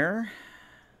measuring here.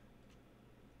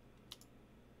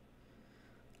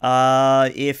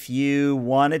 If you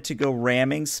wanted to go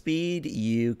ramming speed,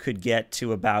 you could get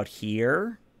to about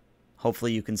here.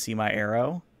 Hopefully you can see my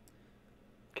arrow.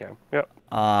 Okay, yep.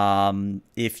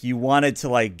 If you wanted to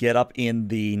like get up in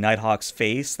the Nighthawk's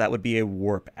face, that would be a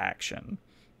warp action.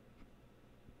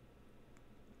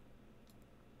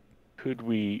 Could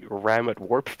we ram at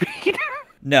warp speed?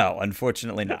 No,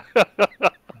 unfortunately not.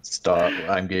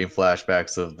 I'm getting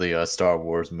flashbacks of the Star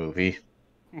Wars movie.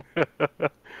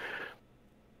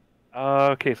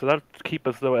 Okay, so that keep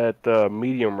us though at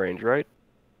medium range, right?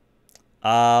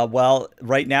 Well,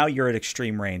 right now you're at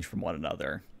extreme range from one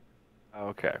another.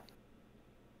 Okay.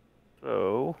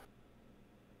 So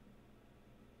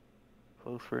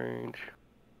close range.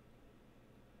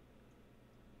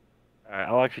 Alright,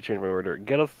 I'll actually change my order.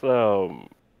 Get us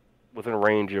within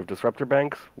range of disruptor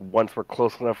banks. Once we're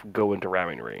close enough, go into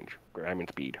ramming range. Ramming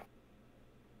speed.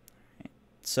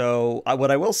 So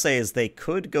what I will say is they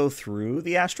could go through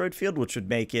the asteroid field, which would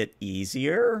make it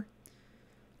easier.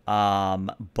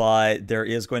 But there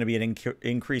is going to be an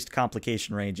increased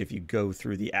complication range if you go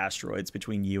through the asteroids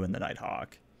between you and the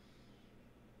Nighthawk.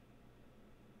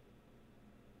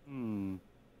 Who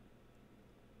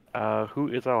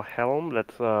is our helm?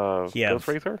 That's Ghost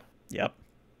Racer? Yep.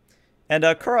 And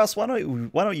Kuros,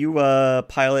 why don't you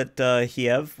pilot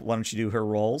Hiev? Why don't you do her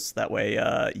roles? That way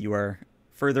you are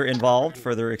further involved,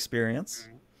 further experience.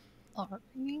 Alright.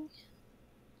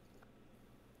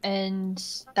 And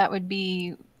that would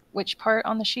be which part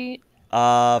on the sheet?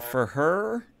 For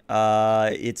her,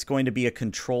 it's going to be a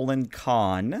control and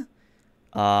con.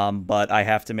 But I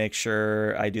have to make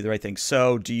sure I do the right thing.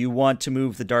 So, do you want to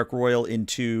move the Dark Royal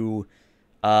into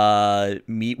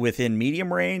within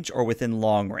medium range or within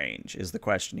long range? Is the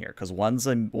question here, because one's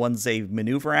a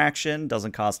maneuver action,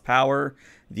 doesn't cost power.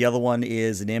 The other one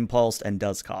is an impulse and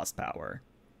does cost power.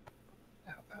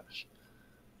 Oh gosh.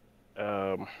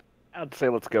 I'd say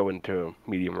let's go into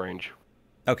medium range.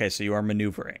 Okay, so you are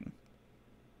maneuvering.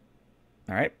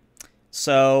 All right.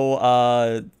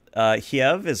 So,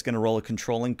 Hiev is going to roll a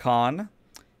controlling con.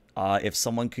 If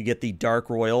someone could get the Dark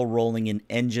Royal rolling in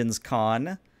engines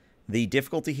con, the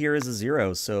difficulty here is a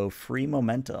 0, so free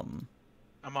momentum.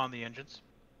 I'm on the engines.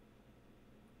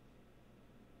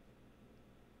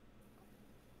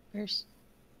 Where's...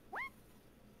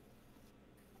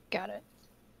 Got it.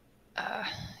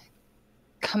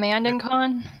 Command and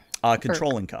con?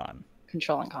 Control and con.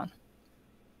 Control and con.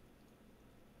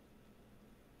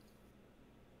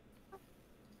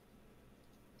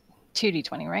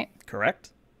 $2d20, right?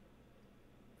 Correct.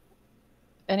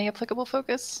 Any applicable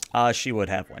focus? She would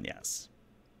have one, yes.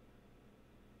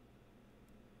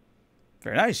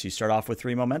 Very nice. You start off with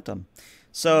 3 momentum.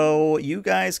 So you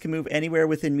guys can move anywhere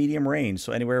within medium range.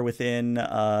 So anywhere within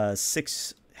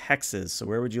 6 hexes. So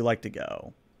where would you like to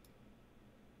go?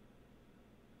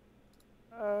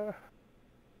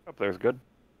 Up there's good.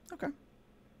 Okay.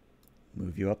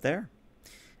 Move you up there.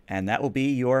 And that will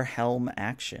be your helm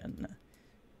action.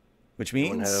 Which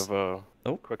means... Anyone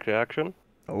have quick to action?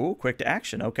 Oh, quick to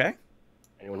action. Okay.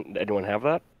 Anyone have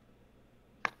that?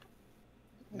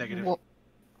 Negative.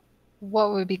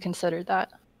 What would be considered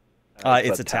that?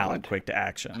 It's a talent, quick to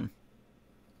action.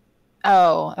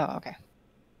 Oh, okay.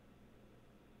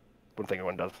 Wouldn't think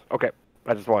anyone does. Okay,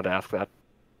 I just wanted to ask that.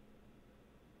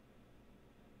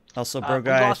 Also, Broguy,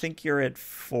 I think you're at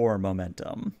 4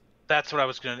 momentum. That's what I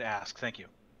was going to ask. Thank you.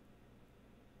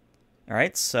 All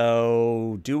right,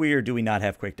 so do we or do we not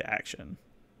have quick to action?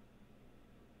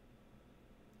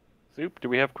 Soup, do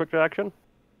we have quick action?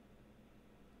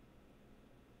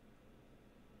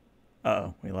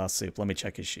 Uh-oh, we lost Soup. Let me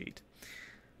check his sheet.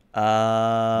 That's what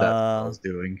I was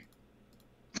doing.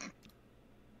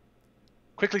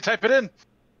 Quickly type it in.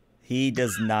 He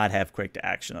does not have quick to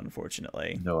action,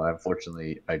 unfortunately. No,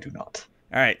 unfortunately, I do not.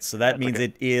 All right, so that That's means okay.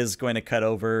 it is going to cut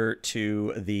over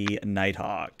to the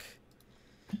Nighthawk.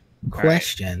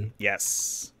 Question.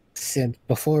 Yes. Since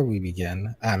before we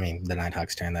begin, I mean the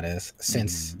Nighthawk's turn, that is.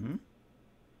 Since Mhm.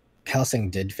 Helsing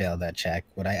did fail that check,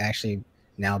 would I actually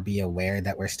now be aware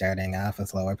that we're starting off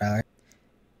with lower power?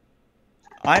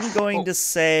 I'm going to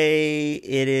say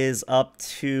it is up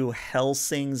to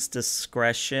Helsing's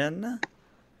discretion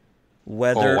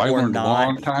whether I or learned a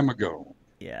long not time ago.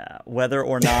 whether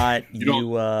or not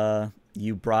You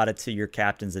you brought it to your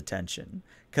captain's attention.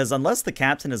 Because unless the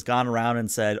captain has gone around and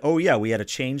said, "Oh yeah, we had a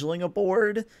changeling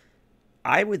aboard,"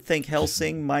 I would think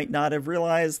Helsing might not have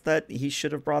realized that he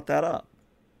should have brought that up.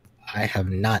 I have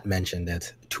not mentioned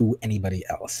it to anybody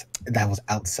else. That was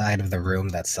outside of the room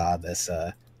that saw this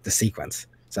the sequence.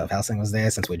 So if Helsing was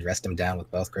there, since we dressed him down with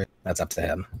both groups, that's up to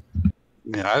him.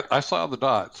 Yeah, I saw the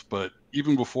dots, but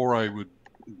even before I would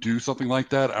do something like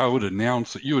that, I would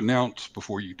announce that you announce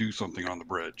before you do something on the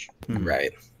bridge.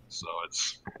 Right. So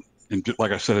it's, and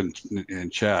like I said in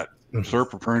chat, Mhm. sir,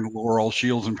 preparing to lower all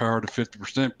shields and power to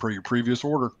 50% per your previous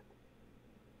order.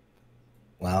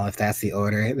 Well, if that's the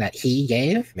order that he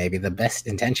gave, maybe the best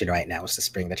intention right now is to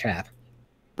spring the trap.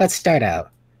 Let's start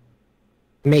out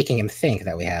making him think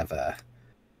that we have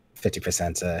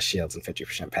 50% shields and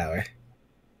 50% power.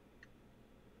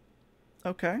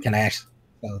 Okay. Can I actually?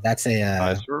 So that's a.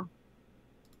 Aye, sir.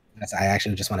 I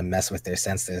actually just want to mess with their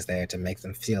sensors there to make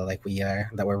them feel like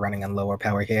we're running on lower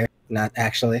power here. Not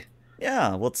actually.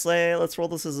 Yeah, let's roll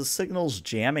this as a signals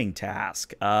jamming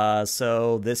task.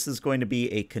 So this is going to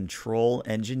be a control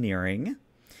engineering,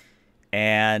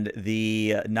 and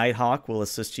the Nighthawk will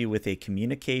assist you with a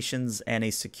communications and a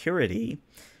security.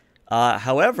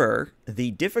 However,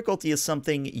 the difficulty is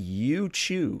something you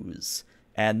choose,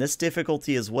 and this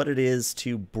difficulty is what it is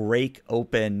to break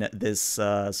open this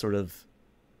sort of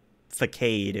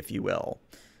facade, if you will,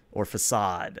 or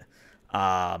facade.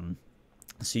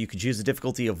 So you could choose a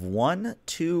difficulty of 1,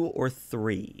 2, or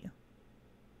 3.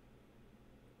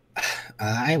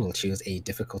 I will choose a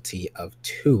difficulty of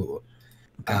 2.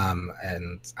 Okay.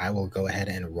 And I will go ahead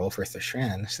and roll for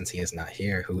Thashran since he is not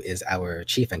here, who is our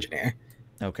chief engineer.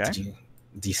 Okay.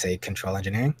 Do you say control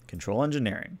engineering? Control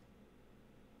engineering.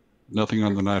 Nothing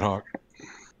on the Nighthawk.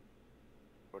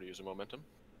 Or to use a momentum.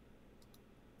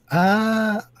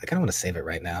 I kind of want to save it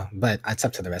right now, but it's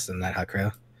up to the rest of the Nighthawk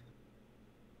crew.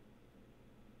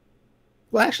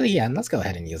 Well, actually, yeah, let's go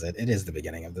ahead and use it. It is the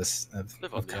beginning of this of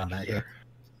Live on the combat edge here.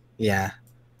 Yeah,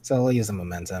 so we'll use a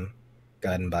momentum. Go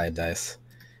ahead and buy a dice,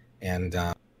 and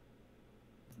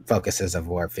focuses of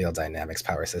warp field dynamics,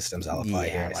 power systems all apply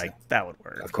Yeah, here. like So, that would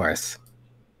work. of course.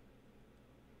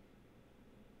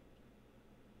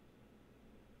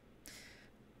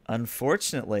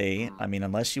 Unfortunately, I mean,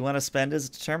 unless you want to spend his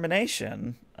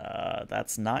determination,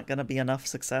 that's not going to be enough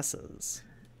successes.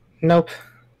 Nope.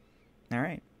 All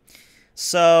right.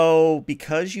 So,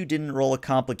 because you didn't roll a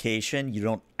complication, you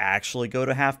don't actually go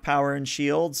to half power and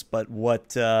shields, but what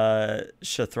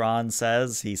Shathran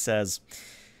says, he says,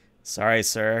 "Sorry,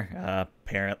 sir.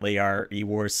 Apparently our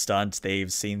E-War stunt,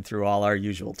 they've seen through all our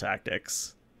usual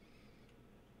tactics."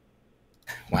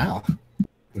 Wow.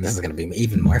 This is going to be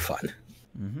even more fun.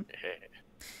 Mm-hmm.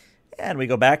 And we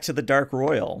go back to the Dark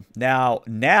Royal.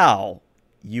 Now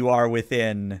you are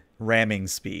within ramming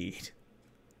speed.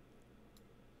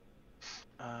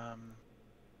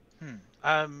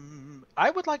 I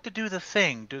would like to do the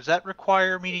thing. Does that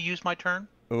require me to use my turn?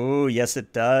 Oh, yes,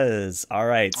 it does. All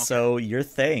right, Okay. so your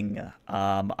thing.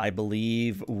 I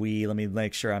believe let me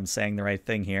make sure I'm saying the right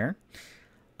thing here.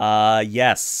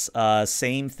 Yes,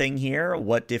 same thing here.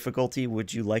 What difficulty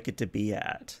would you like it to be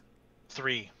at?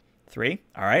 3. 3?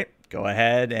 All right, go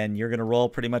ahead, and you're going to roll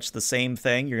pretty much the same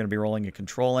thing. You're going to be rolling a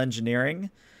control engineering.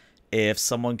 If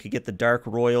someone could get the Dark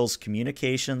Royals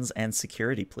communications and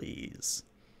security, please.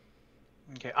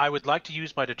 Okay, I would like to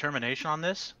use my determination on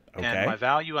this, Okay. and my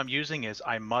value I'm using is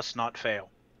I must not fail.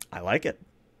 I like it.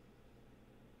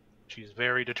 She's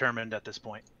very determined at this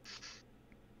point.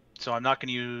 So I'm not going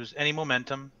to use any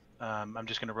momentum. I'm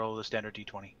just going to roll the standard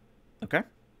d20. Okay.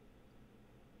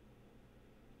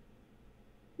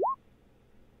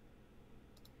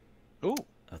 Ooh.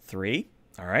 A 3.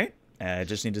 All right. I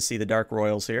just need to see the Dark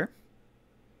Royals here.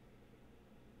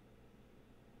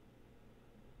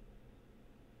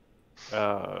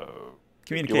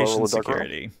 Communication roll a dark roll?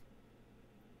 security.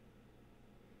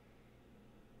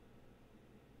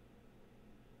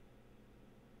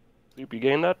 Soup, you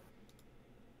gain that?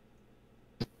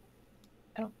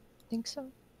 I don't think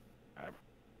so. I think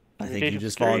you Communication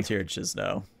just security? volunteered,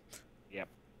 Chisno. Yep.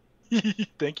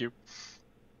 Thank you.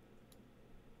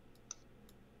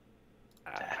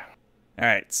 All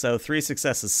right, so 3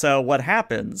 successes. So what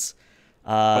happens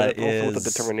But it's is... also with a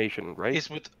determination, right? Is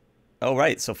with Oh,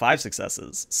 right, so 5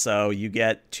 successes. So you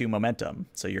get 2 momentum.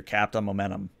 So you're capped on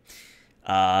momentum.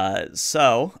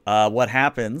 What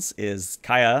happens is,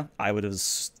 Kaya,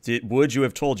 would you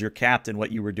have told your captain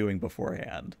what you were doing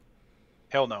beforehand?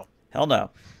 hell no. Hell no.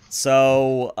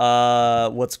 So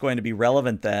what's going to be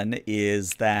relevant then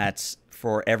is that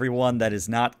for everyone that is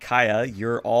not Kaya,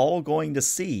 you're all going to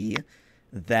see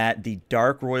that the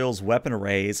Dark Royals weapon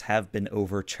arrays have been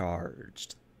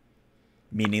overcharged,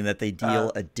 meaning that they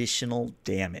deal additional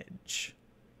damage.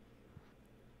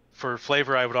 For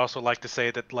flavor, I would also like to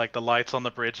say that like the lights on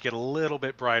the bridge get a little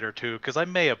bit brighter too, because I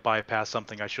may have bypassed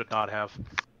something I should not have.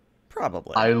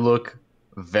 Probably. I look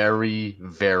very,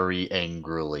 very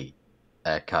angrily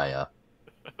at Kaya.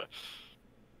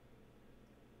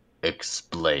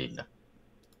 Explain.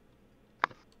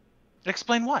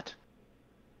 Explain what?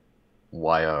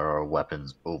 Why are our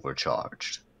weapons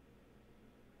overcharged?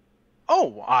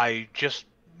 Oh, I just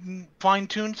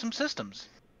fine-tuned some systems.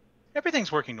 Everything's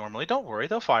working normally. Don't worry,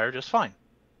 they'll fire just fine.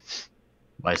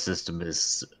 My system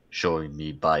is showing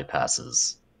me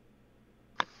bypasses.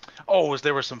 Oh, as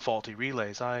there were some faulty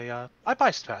relays. I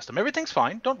bypassed them. Everything's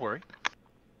fine. Don't worry.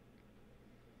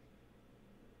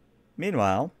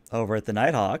 Meanwhile, over at the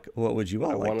Nighthawk, what would you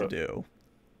all like to do?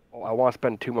 I want to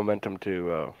spend 2 momentum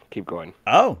to keep going.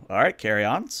 Oh, all right, carry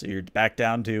on. So you're back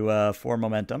down to 4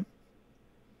 momentum.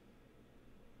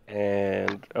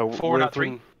 And 4, not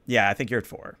 3? Yeah, I think you're at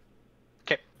 4.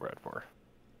 Okay. We're at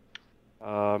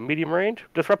 4. Medium range?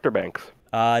 Disruptor banks.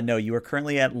 No, you are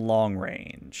currently at long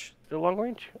range. Still long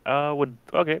range?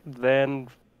 Okay, then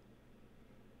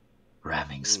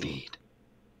Ramming speed.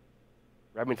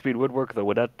 ramming speed would work though.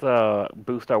 Would that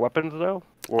boost our weapons though?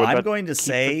 Or would I'm that going to keep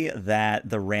say that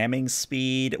the ramming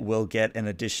speed will get an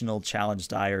additional challenge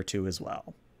die or 2 as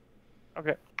well.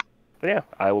 Okay. Then yeah,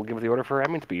 I will give the order for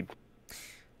ramming speed.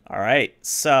 All right,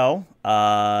 so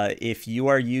if you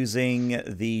are using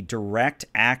the direct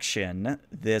action,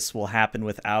 this will happen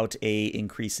without a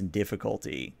increase in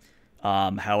difficulty.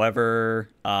 However,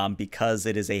 because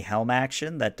it is a helm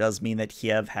action, that does mean that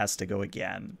Kiev has to go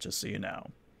again, just so you know.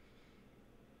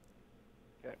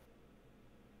 Okay.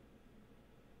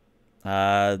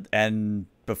 And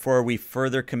before we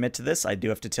further commit to this, I do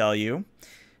have to tell you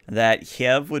that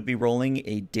Kiev would be rolling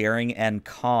a Daring and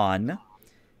Con,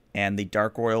 and the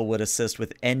Dark Royal would assist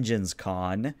with Engines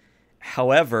Con.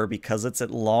 However, because it's at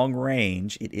long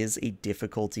range, it is a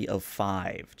difficulty of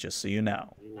 5, just so you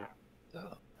know.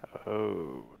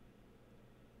 Oh.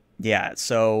 Yeah,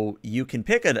 so you can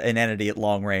pick an entity at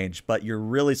long range, but you're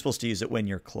really supposed to use it when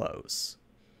you're close.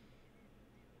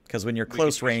 Because when you're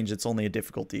close range, it's only a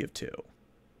difficulty of 2.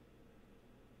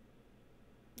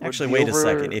 Actually, wait a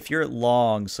second. If you're at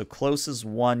long, so close is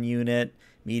 1 unit,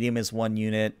 medium is 1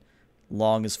 unit,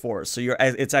 long is 4. So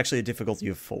it's actually a difficulty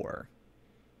of 4.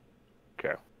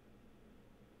 Okay.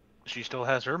 She still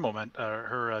has her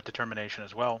her determination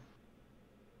as well.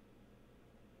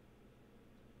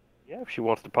 Yeah, if she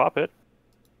wants to pop it.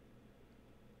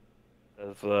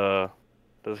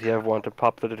 Does he want to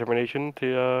pop the determination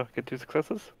to get 2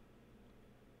 successes?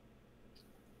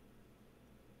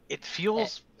 It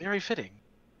feels very fitting.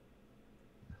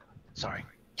 Sorry.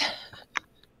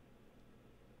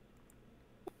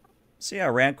 So yeah,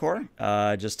 Rancor,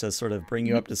 just to sort of bring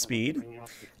you up to speed.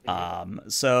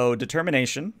 So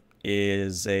determination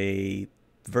is a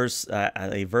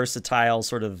versatile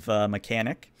sort of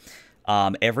mechanic.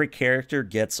 Every character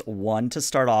gets 1 to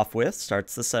start off with,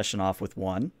 starts the session off with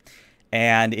 1.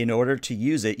 And in order to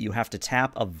use it, you have to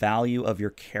tap a value of your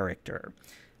character.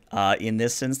 In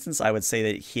this instance, I would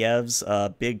say that Kiev's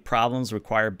big problems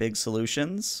require big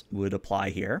solutions would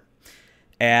apply here.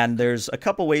 And there's a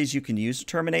couple ways you can use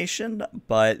determination,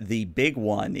 but the big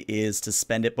one is to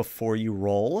spend it before you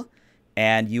roll,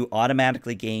 and you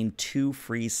automatically gain 2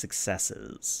 free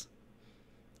successes.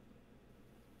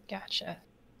 Gotcha.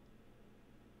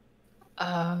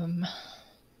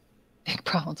 Big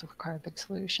problems require big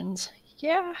solutions.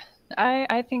 Yeah,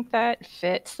 I think that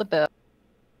fits the bill.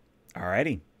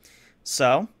 Alrighty.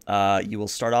 So, you will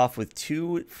start off with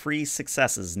 2 free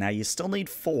successes. Now, you still need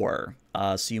 4,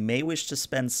 so you may wish to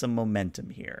spend some momentum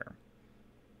here.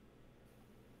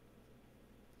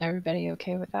 Everybody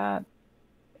okay with that?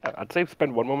 I'd say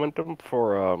spend 1 momentum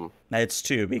for It's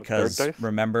 2 because dice?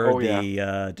 remember Oh, yeah.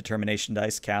 the determination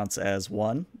dice counts as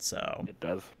 1. So It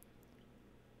does.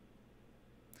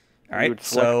 all You would right,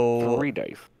 select so 3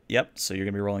 dice. yep. So you're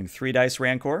gonna be rolling 3 dice,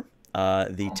 Rancor.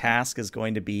 The task is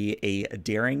going to be a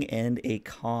daring and a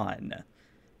con.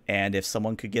 And if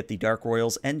someone could get the Dark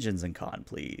Royals engines and con,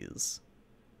 please.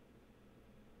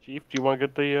 Chief, do you want to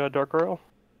get the Dark Royal?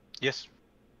 Yes.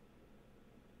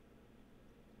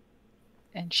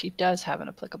 And she does have an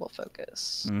applicable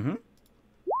focus. Mm-hmm.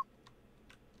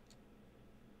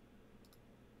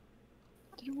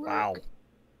 Did it work? Wow.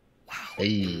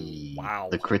 Hey, Wow.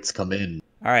 the crits come in.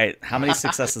 All right. How many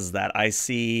successes is that? I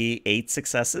see 8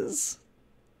 successes.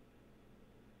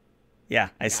 Yeah,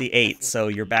 I see 8. So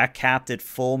you're back capped at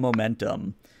full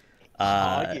momentum.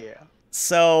 Yeah.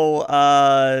 So,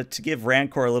 to give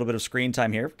Rancor a little bit of screen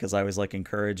time here, because I always like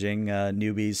encouraging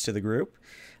newbies to the group,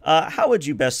 how would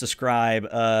you best describe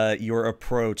your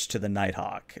approach to the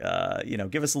Nighthawk?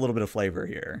 Give us a little bit of flavor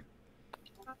here.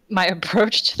 My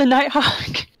approach to the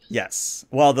Nighthawk. Yes.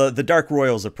 Well, the Dark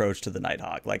Royals approach to the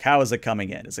Nighthawk. Like, how is it coming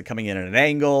in? Is it coming in at an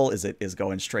angle? Is it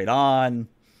going straight on?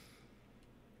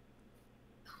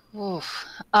 Oof.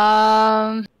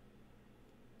 I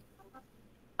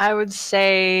would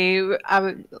say I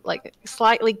would like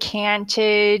slightly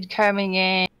canted coming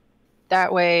in.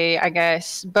 That way, I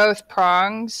guess both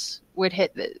prongs would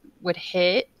hit.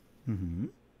 Mm-hmm.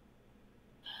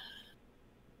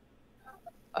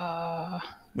 Uh,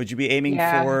 Would you be aiming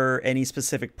Yeah. for any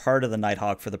specific part of the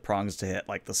Nighthawk for the prongs to hit?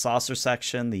 Like the saucer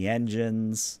section, the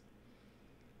engines?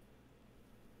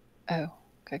 oh,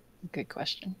 good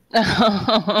question.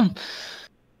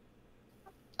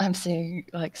 I'm seeing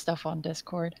like stuff on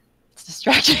Discord. It's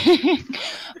distracting.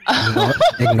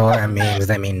 Ignore memes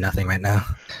that mean nothing right now.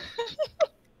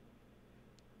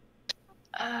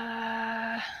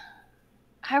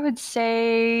 I would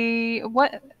say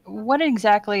what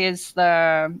exactly is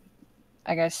the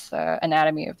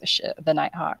anatomy of the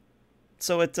Nighthawk?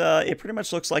 So it pretty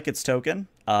much looks like its token.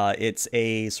 It's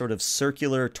a sort of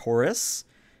circular torus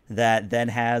that then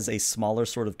has a smaller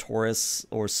sort of torus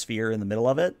or sphere in the middle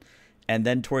of it. And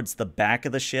then towards the back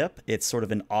of the ship, it's sort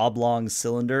of an oblong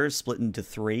cylinder split into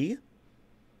 3.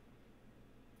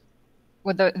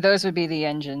 Well, those would be the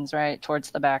engines, right,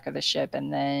 towards the back of the ship,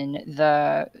 and then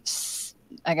the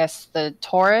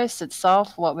torus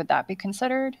itself. What would that be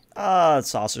considered?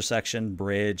 Saucer section,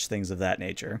 bridge, things of that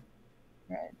nature.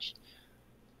 Bridge.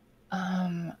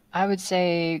 I would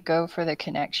say go for the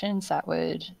connections. That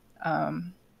would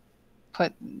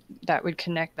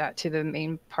connect that to the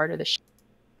main part of the ship.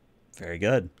 Very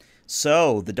good.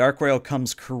 So the Dark Royal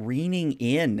comes careening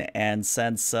in, and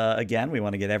since, again, we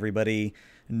want to get everybody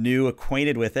new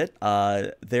acquainted with it,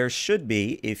 there should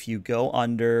be, if you go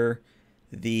under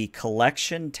the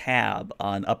collection tab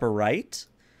on upper right,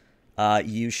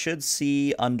 you should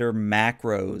see under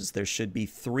macros, there should be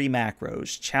 3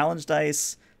 macros: challenge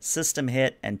dice, system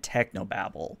hit, and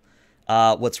technobabble.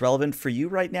 What's relevant for you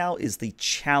right now is the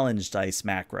challenge dice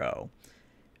macro.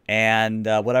 And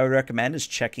what I would recommend is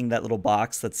checking that little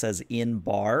box that says in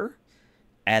bar,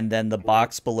 and then the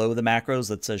box below the macros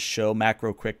that says show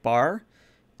macro quick bar.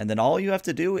 And then all you have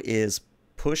to do is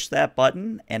push that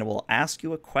button, and it will ask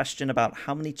you a question about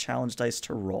how many challenge dice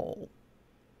to roll.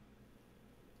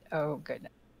 Oh,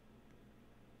 goodness.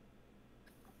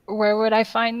 Where would I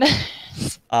find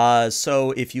this?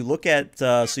 So if you look at,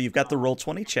 so you've got the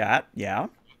Roll20 chat, yeah?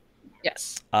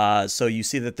 Yes. So you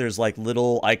see that there's like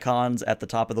little icons at the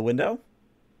top of the window?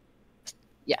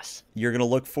 Yes. You're going to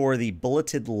look for the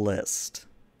bulleted list.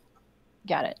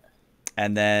 Got it.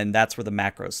 And then that's where the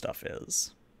macro stuff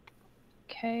is.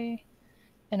 Okay.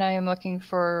 And I am looking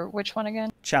for which one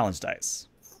again? Challenge dice.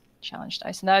 Challenge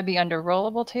dice. And that would be under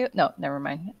rollable too? No, never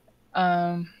mind.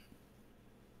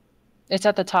 It's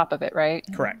at the top of it, right?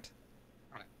 Correct.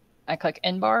 I click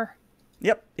in bar.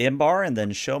 Yep, in bar, and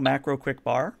then show macro quick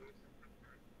bar.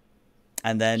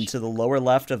 And then to the lower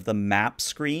left of the map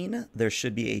screen, there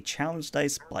should be a challenge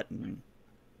dice button.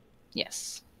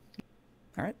 Yes.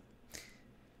 All right.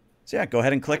 So yeah, go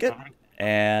ahead and click it.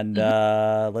 And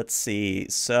let's see.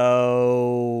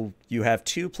 So you have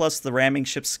 2 plus the ramming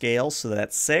ship scale, so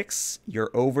that's 6.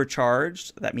 You're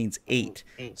overcharged. That means 8.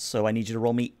 So I need you to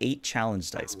roll me 8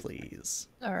 challenge dice, please.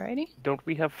 Alrighty. Don't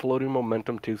we have floating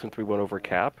momentum too, since we went over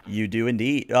cap? You do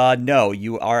indeed. No,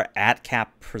 you are at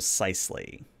cap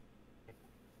precisely.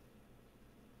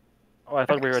 Oh, I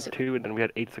thought we were at 2, and then we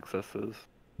had 8 successes.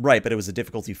 Right, but it was a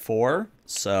difficulty 4,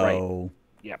 so... Right.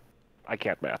 Yep. I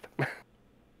can't math. All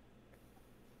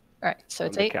right, so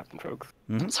it's I'm the 8. captain, folks.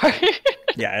 Mhm. Sorry.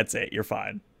 Yeah, it's 8. You're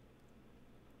fine.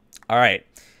 All right.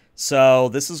 So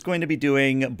this is going to be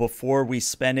doing, before we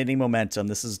spend any momentum,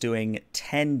 this is doing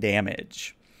 10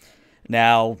 damage.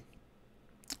 Now,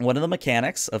 one of the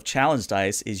mechanics of challenge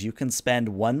dice is you can spend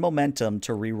 1 momentum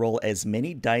to reroll as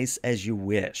many dice as you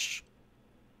wish.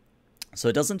 So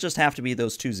it doesn't just have to be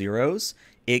those 2 zeros.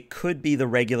 It could be the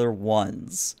regular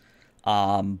ones.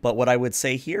 But what I would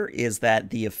say here is that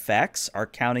the effects are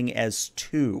counting as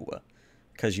 2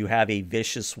 because you have a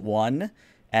vicious 1.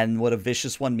 And what a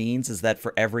vicious 1 means is that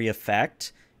for every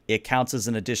effect, it counts as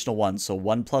an additional 1. So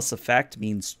 1 plus effect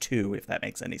means 2, if that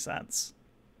makes any sense.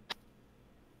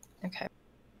 Okay.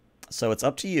 So it's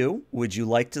up to you. Would you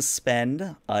like to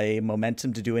spend a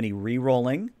momentum to do any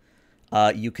re-rolling?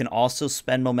 You can also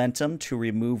spend momentum to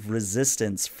remove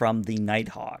resistance from the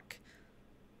Nighthawk.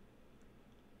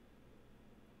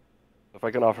 If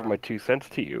I can offer my 2 cents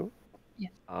to you. Yeah.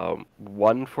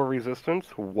 1 for resistance,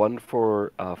 1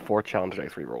 for 4 challenge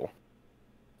dice reroll.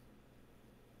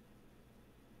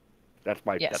 That's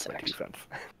my 2 cents.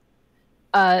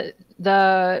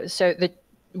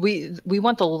 We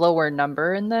want the lower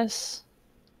number in this.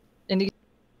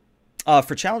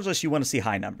 For challenge dice, you want to see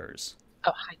high numbers.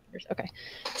 Oh, high numbers. Okay.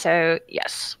 So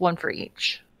yes, 1 for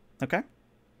each. Okay.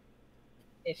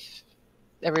 If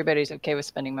everybody's okay with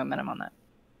spending momentum on that.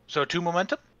 So 2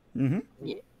 momentum? Mm-hmm.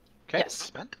 Yeah. Okay, Yes.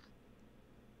 spent.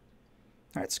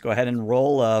 All right, so go ahead and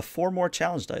roll 4 more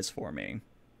challenge dice for me.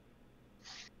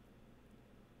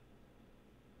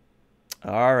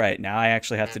 All right, now I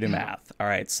actually have to do math. All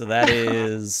right, so that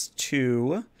is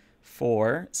 2,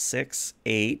 4, 6,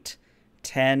 8,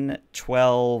 10,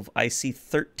 12. I see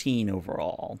 13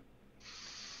 overall.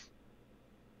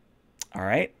 All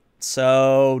right,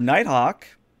 so Nighthawk,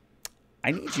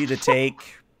 I need you to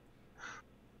take,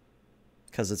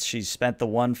 because she spent the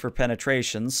 1 for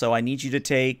penetration, so I need you to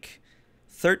take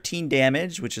 13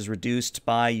 damage, which is reduced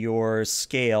by your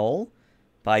scale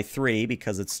by 3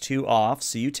 because it's 2 off.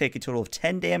 So you take a total of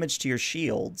 10 damage to your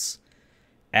shields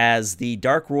as the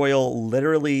Dark Royal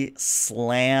literally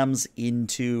slams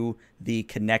into the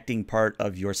connecting part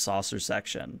of your saucer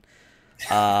section.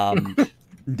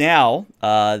 Now,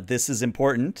 this is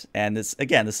important, and this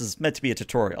is meant to be a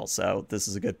tutorial, so this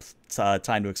is a good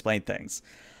time to explain things.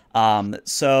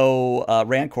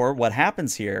 Rancor, what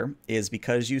happens here is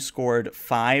because you scored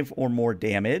 5 or more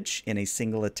damage in a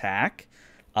single attack,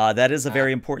 that is a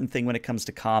very important thing when it comes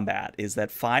to combat, is that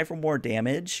 5 or more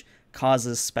damage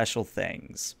causes special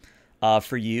things.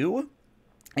 For you,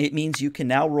 it means you can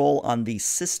now roll on the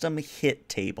system hit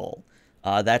table.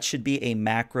 That should be a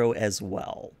macro as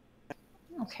well.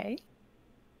 Okay.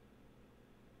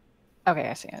 Okay,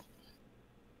 I see it.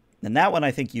 And that one, I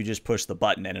think you just push the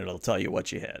button and it'll tell you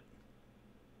what you hit.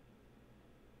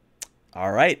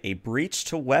 All right, a breach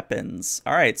to weapons.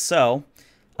 All right, so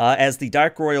as the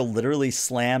Dark Royal literally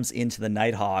slams into the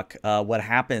Nighthawk, what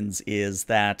happens is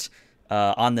that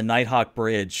on the Nighthawk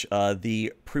bridge,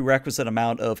 the prerequisite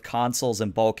amount of consoles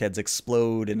and bulkheads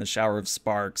explode in a shower of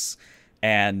sparks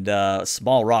and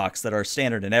small rocks that are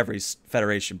standard in every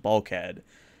Federation bulkhead.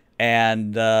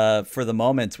 And for the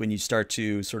moment, when you start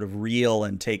to sort of reel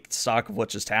and take stock of what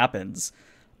just happens,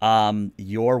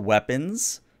 your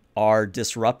weapons are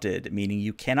disrupted, meaning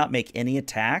you cannot make any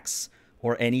attacks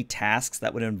or any tasks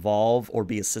that would involve or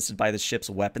be assisted by the ship's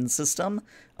weapon system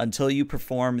until you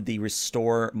perform the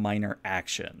Restore Minor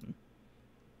action.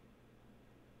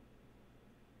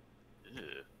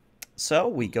 So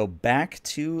we go back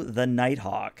to the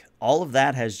Nighthawk. All of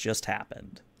that has just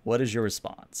happened. What is your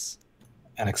response?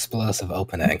 An explosive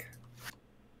opening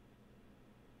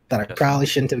that I probably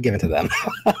shouldn't have given to them.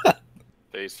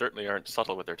 They certainly aren't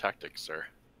subtle with their tactics, sir.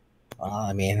 Well,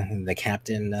 I mean, the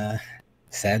captain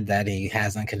said that he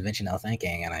has unconventional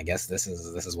thinking, and I guess this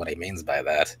is what he means by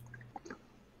that.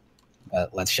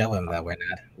 But let's show him that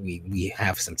we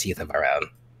have some teeth of our own.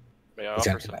 May I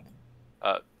offer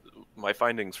some? My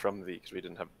findings from because we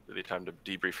didn't have the time to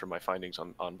debrief from my findings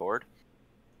on board.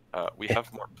 We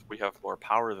have more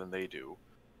power than they do,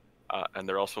 and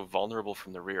they're also vulnerable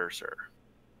from the rear, sir.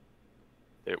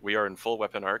 We are in full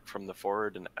weapon arc from the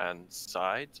forward and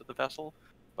sides of the vessel,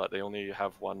 but they only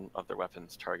have one of their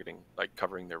weapons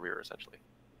covering their rear, essentially.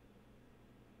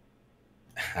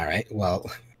 All right.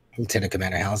 Well, Lieutenant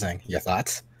Commander Housing, your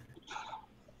thoughts?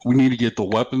 We need to get the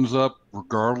weapons up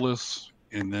regardless,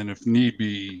 and then if need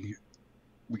be,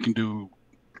 we can do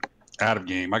out of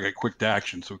game. I got quick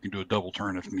action, so we can do a double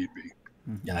turn if need be.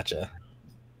 Gotcha.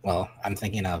 Well, I'm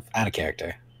thinking of out of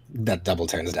character. That double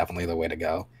turn is definitely the way to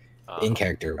go. In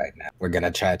character right now, we're gonna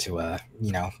try to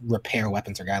repair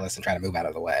weapons regardless and try to move out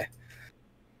of the way.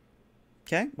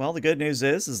 Okay, well, the good news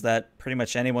is that pretty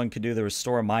much anyone can do the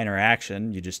Restore Minor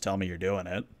action. You just tell me you're doing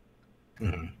it.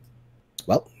 Mm-hmm.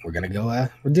 Well, we're gonna go.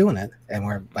 We're doing it,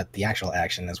 and but the actual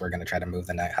action is we're gonna try to move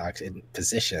the Nighthawk in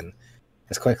position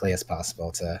as quickly as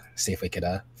possible to see if we could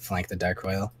flank the Dark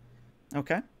Royal.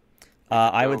 Okay. We could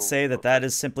I would go- say that okay. that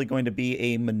is simply going to be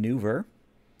a maneuver.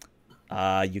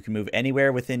 You can move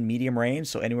anywhere within medium range,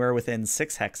 so anywhere within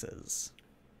 6 hexes.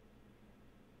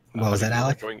 What How was do you that, feel about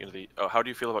Alec? Going into the, how do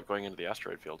you feel about going into the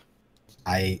asteroid field?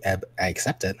 I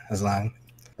accept it as long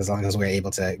as we're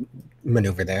able to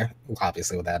maneuver there,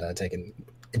 obviously without taking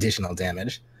additional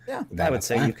damage. Yeah, Then I would that's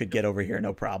say fine. you could get over here,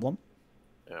 no problem.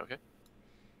 Okay.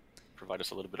 Provide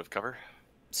us a little bit of cover.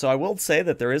 So I will say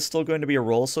that there is still going to be a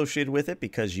roll associated with it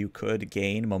because you could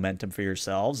gain momentum for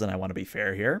yourselves, and I want to be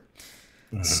fair here.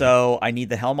 Mhm. So I need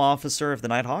the Helm Officer of the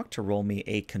Nighthawk to roll me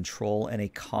a control and a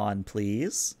con,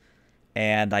 please.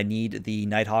 And I need the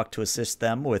Nighthawk to assist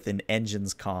them with an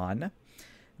Engines con.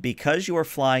 Because you are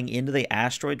flying into the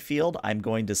asteroid field, I'm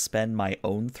going to spend my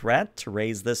own threat to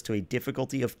raise this to a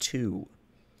difficulty of 2.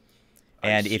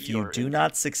 And if you do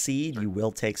not succeed, you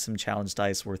will take some challenge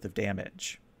dice worth of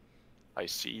damage. I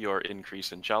see your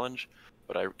increase in challenge,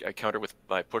 but I counter with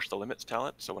my push the limits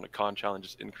talent. So when a con challenge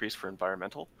is increased for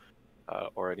environmental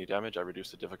or any damage, I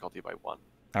reduce the difficulty by 1.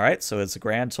 All right, so it's a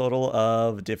grand total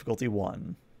of difficulty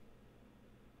 1.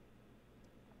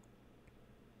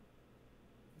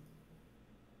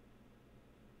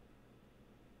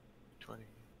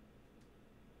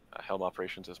 Helm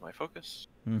operations is my focus.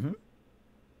 Mm-hmm.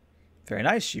 Very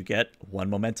nice. You get 1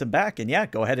 momentum back. And yeah,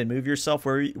 go ahead and move yourself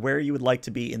where you would like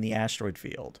to be in the asteroid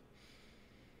field.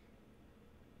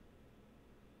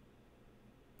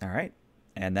 All right.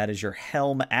 And that is your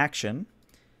helm action.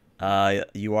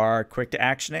 You are quick to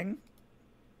actioning.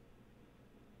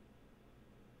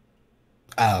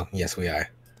 Oh, yes, we are.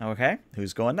 Okay.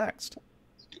 Who's going next?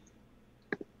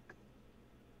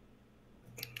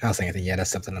 I was thinking you had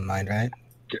something in mind, right?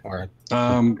 Or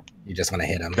you just want to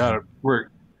hit him? Got it. We're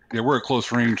at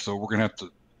close range, so we're gonna have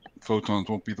to. Photons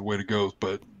won't be the way to go,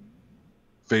 but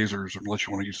phasers, unless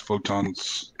you want to use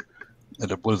photons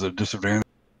at a disadvantage.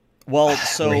 Well,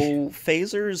 so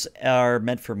phasers are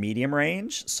meant for medium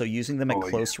range, so using them at Oh,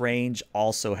 close range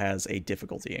also has a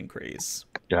difficulty increase.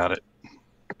 Got it.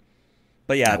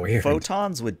 But yeah, we're here, friends.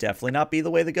 photons would definitely not be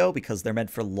the way to go because they're meant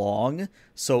for long,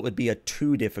 so it would be a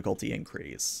 2 difficulty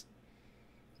increase.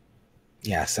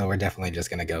 Yeah, so we're definitely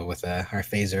just gonna go with our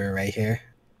phaser right here.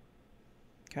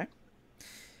 Okay.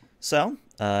 So,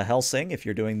 Helsing, if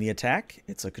you're doing the attack,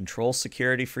 it's a control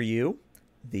security for you.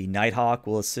 The Nighthawk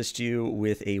will assist you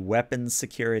with a weapons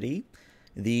security.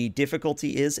 The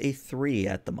difficulty is a 3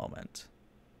 at the moment.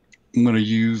 I'm gonna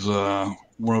use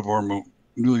one of our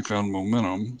newly found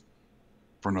momentum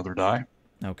for another die.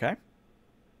 Okay.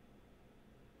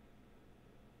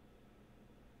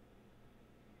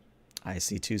 I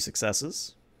see 2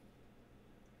 successes.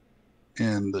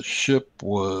 And the ship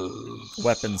was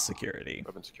Weapons security.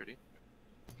 Weapon security.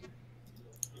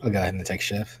 I'll go ahead and take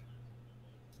shift.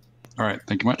 All right.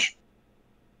 Thank you much.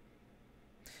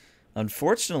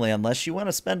 Unfortunately, unless you want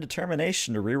to spend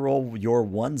determination to reroll your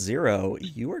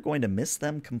 1-0, you are going to miss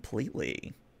them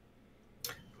completely.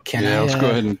 Let's go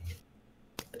ahead and.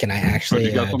 Can I actually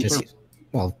You got something, just? sir?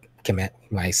 Well,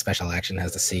 my special action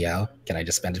has the CO. Can I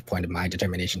just spend a point of my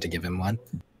determination to give him 1?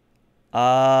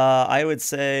 I would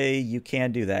say you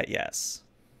can do that, yes.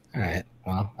 All right.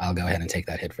 Well, I'll go ahead and take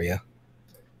that hit for you.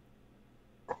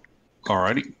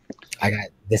 Alrighty. I got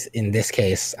this. In this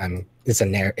case,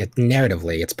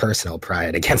 narratively, it's personal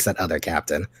pride against that other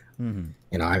captain. Mm-hmm.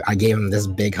 You know, I gave him this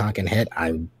big honking hit.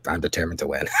 I'm determined to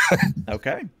win.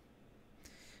 Okay.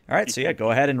 All right, so yeah,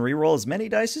 go ahead and reroll as many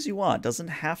dice as you want. Doesn't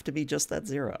have to be just that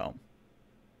 0.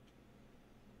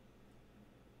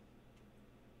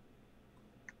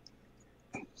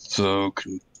 So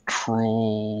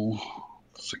control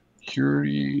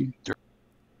security.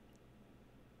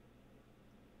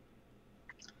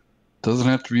 Doesn't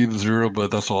have to be the 0,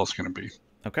 but that's all it's going to be.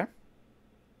 Okay.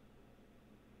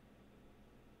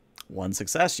 1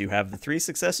 success. You have the 3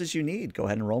 successes you need. Go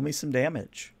ahead and roll me some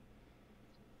damage.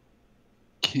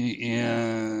 Okay,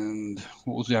 and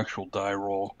what was the actual die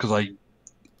roll? Because I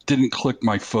didn't click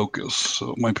my focus,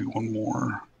 so it might be one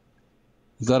more.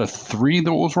 Is that a 3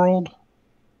 that was rolled?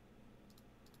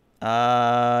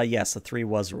 Yes, a 3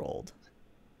 was rolled.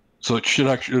 So it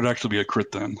would actually be a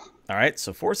crit then. All right,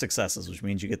 so 4 successes, which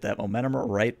means you get that momentum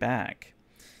right back.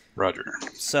 Roger.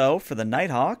 So for the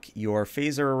Nighthawk, your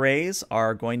phaser arrays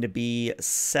are going to be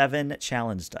 7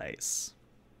 challenge dice.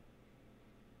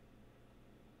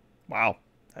 Wow,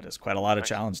 that is quite a lot of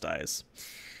challenge dice.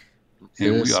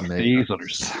 And we Yes, got mate.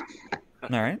 phasers. All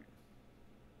right.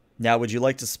 Now, would you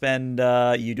like to spend...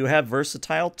 you do have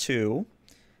Versatile 2,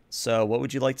 So what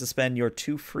would you like to spend your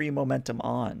 2 free momentum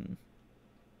on?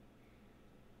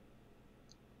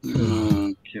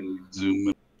 Can we zoom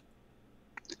in?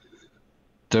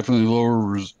 Definitely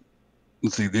lower.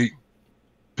 Let's see, the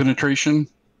penetration.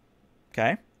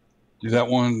 Okay. Do that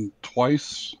one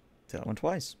twice. Do that one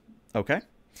twice. Okay. I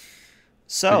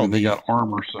So mean, they got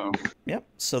armor, so Yep.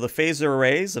 So the phaser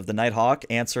arrays of the Nighthawk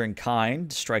answer in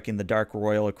kind, striking the Dark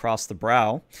Royal across the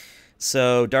brow.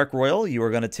 So Dark Royal, you are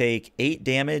going to take 8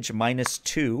 damage minus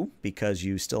 2 because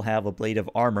you still have a blade of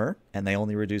armor, and they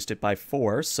only reduced it by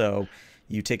 4. So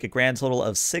you take a grand total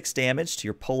of 6 damage to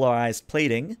your polarized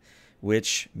plating,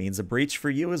 which means a breach for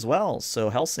you as well. So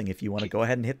Helsing, if you want to go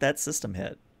ahead and hit that system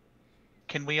hit.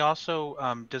 Can we also,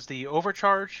 does the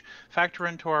overcharge factor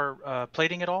into our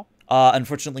plating at all?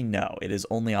 Unfortunately, no. It is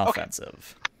only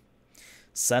offensive. Okay.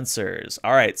 Sensors.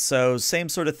 All right, so same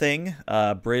sort of thing.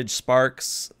 Bridge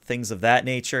sparks, things of that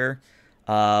nature.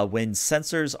 When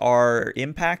sensors are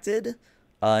impacted,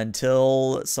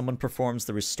 until someone performs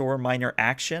the restore minor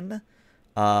action,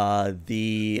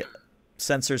 the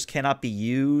sensors cannot be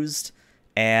used,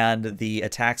 and the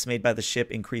attacks made by the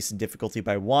ship increase in difficulty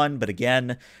by 1. But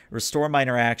again, restore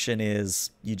minor action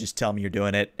is you just tell me you're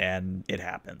doing it, and it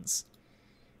happens.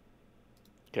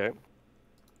 Okay.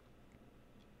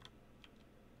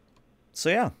 So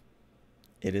yeah,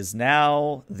 it is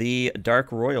now the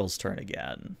Dark Royal's turn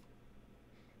again.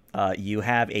 You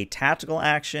have a tactical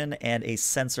action and a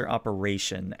sensor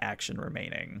operation action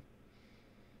remaining.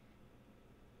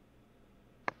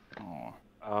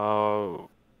 I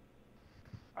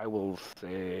will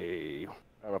say, I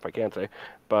don't know if I can say,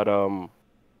 but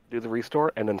do the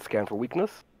restore and then scan for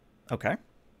weakness. Okay.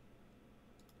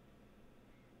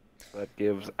 That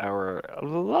gives our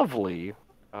lovely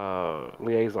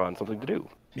liaison something to do.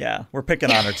 Yeah, we're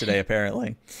picking on her today,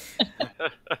 apparently.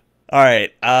 All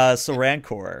right, so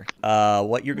Rancor,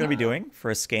 what you're going to be doing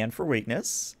for a scan for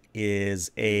weakness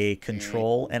is a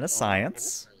control and a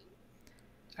science.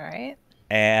 All right.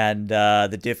 And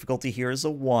the difficulty here is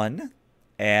a 1.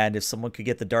 And if someone could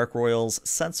get the Dark Royal's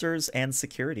sensors and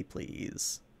security,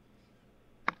 please.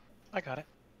 I got it.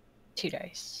 2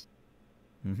 dice.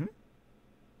 Mm-hmm.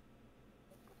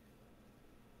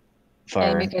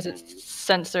 And because it's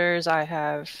sensors, I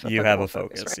have... You have a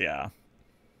focus, right? Yeah.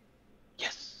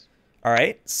 Yes. All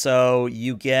right, so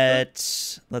you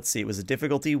get, let's see, it was a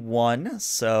difficulty 1,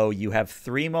 so you have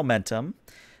 3 momentum.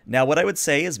 Now, what I would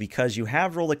say is because you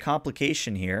have rolled a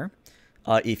complication here,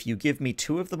 if you give me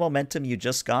 2 of the momentum you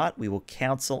just got, we will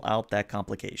cancel out that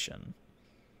complication.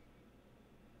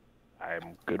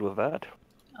 I'm good with that.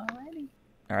 Alrighty.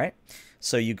 All right,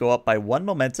 so you go up by 1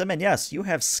 momentum, and yes, you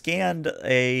have scanned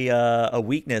a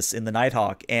weakness in the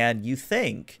Nighthawk, and you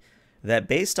think that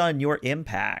based on your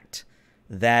impact,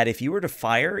 that if you were to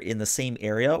fire in the same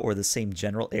area or the same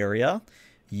general area,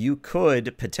 you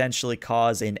could potentially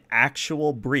cause an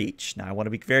actual breach. Now, I want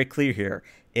to be very clear here.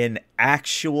 An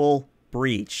actual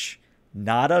breach.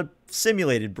 Not a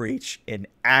simulated breach. An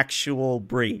actual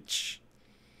breach.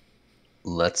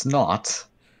 Let's not.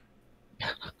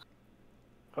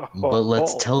 But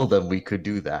let's tell them we could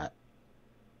do that.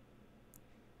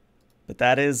 But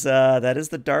that is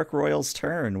the Dark Royal's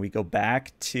turn. We go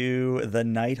back to the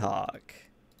Nighthawk.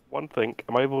 One thing,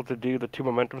 am I able to do the 2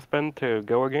 momentum spend to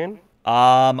go again?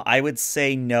 I would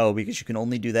say no, because you can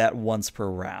only do that once per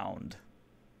round.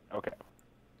 Okay.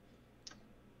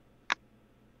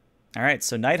 All right,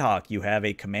 so Nighthawk, you have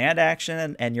a command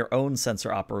action and your own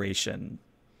sensor operation.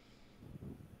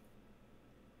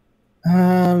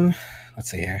 Let's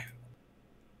see here.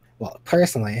 Well,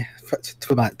 personally,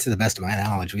 to the best of my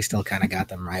knowledge, we still kind of got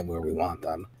them right where we want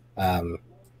them.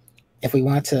 If we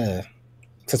want to,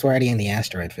 since we're already in the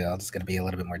asteroid field, it's going to be a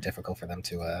little bit more difficult for them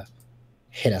to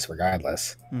hit us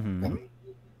regardless. Mm-hmm.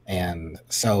 And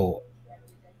so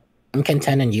I'm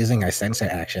content in using our sensor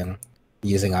action,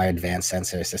 using our advanced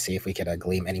sensors to see if we could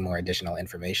glean any more additional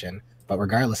information. But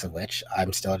regardless of which,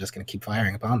 I'm still just going to keep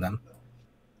firing upon them.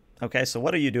 Okay, so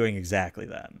what are you doing exactly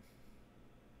then?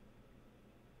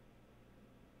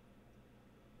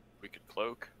 We could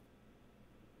cloak.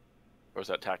 Or is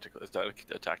that tactical? Is that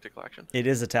a tactical action? It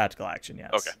is a tactical action,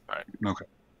 yes. Okay, all right. Okay.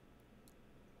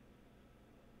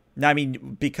 Now, I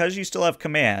mean, because you still have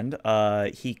command,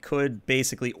 he could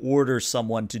basically order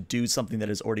someone to do something that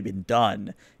has already been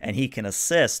done, and he can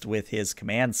assist with his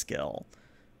command skill.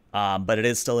 But it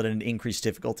is still at an increased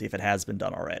difficulty if it has been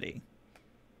done already.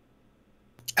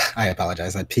 I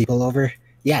apologize. That people over?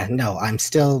 Yeah, no, I'm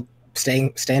still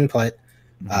staying put.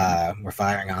 Mm-hmm. We're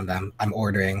firing on them. I'm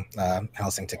ordering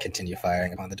Helsing to continue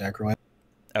firing upon the Dark Royal.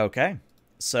 Okay.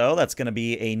 So that's going to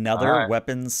be another All right.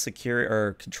 weapons security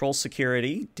or control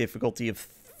security difficulty of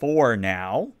 4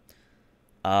 now.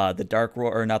 The Dark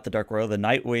Royal, or not the Dark Royal, the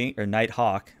Nightwing or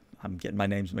Nighthawk. I'm getting my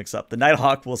names mixed up. The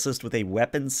Nighthawk will assist with a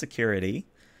weapons security.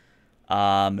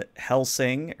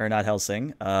 Helsing, or not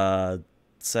Helsing,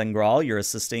 Sengral, you're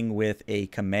assisting with a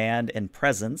command and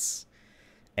presence.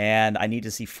 And I need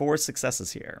to see 4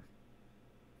 successes here.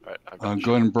 All right,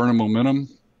 Go ahead and burn a momentum.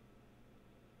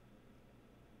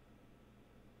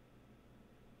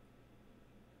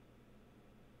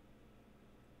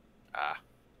 Ah.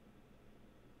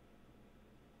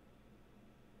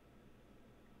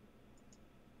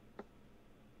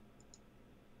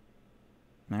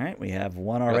 All right, we have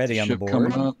 1 Got already on the ship board.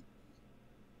 coming up.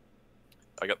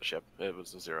 I got the ship. It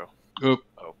was a 0.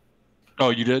 Oh,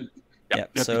 you did?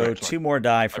 Yep. That's So right, 2 more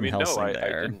die I from mean, Helsing no, I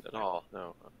there. didn't at all.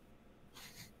 No.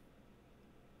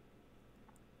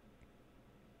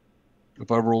 If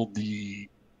I rolled the...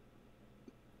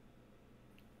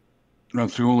 No,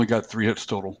 so we only got 3 hits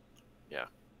total. Yeah.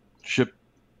 Ship.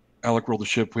 Alec rolled the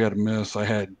ship. We had a miss. I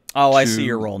had Oh, I 2. see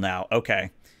your roll now.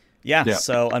 Okay. Yeah, Yeah.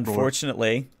 so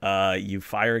unfortunately, you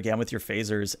fire again with your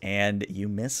phasers, and you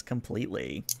miss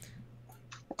completely.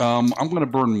 I'm going to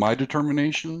burn my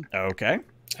determination. Okay.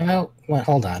 Oh, well,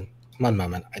 hold on. One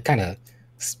moment. I kind of,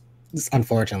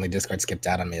 unfortunately, Discord skipped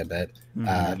out on me a bit.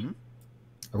 Mhm.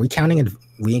 Are we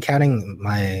counting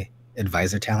my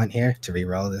advisor talent here to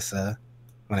reroll this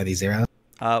one of these zeros?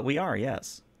 We are,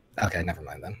 yes. Okay, never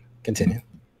mind then. Continue.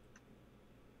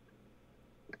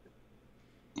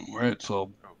 All right,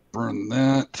 so I'll burn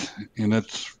that, and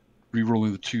that's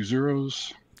re-rolling the 2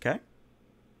 zeros. Okay.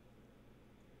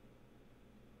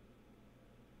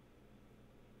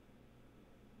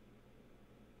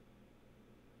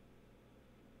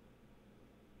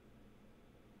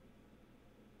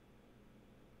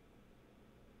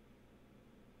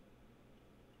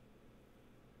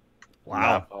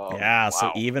 Wow. Yeah, so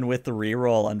wow. even with the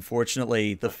reroll,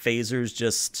 unfortunately, the phasers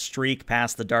just streak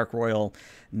past the Dark Royal,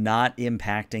 not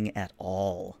impacting at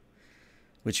all.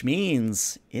 Which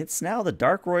means it's now the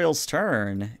Dark Royal's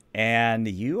turn, and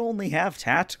you only have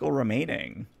tactical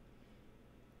remaining.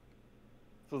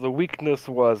 So the weakness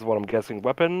was, what I'm guessing,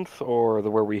 weapons, or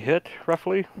where we hit,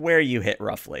 roughly? Where you hit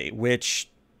roughly,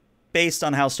 which, based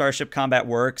on how Starship Combat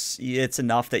works, it's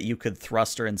enough that you could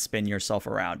thruster and spin yourself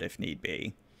around if need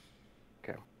be.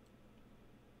 Okay.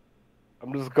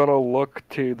 I'm just gonna look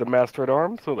to the Master at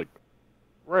Arms, so like,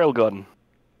 railgun.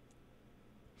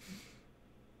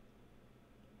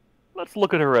 Let's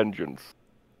look at her engines.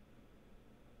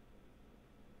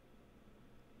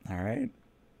 All right.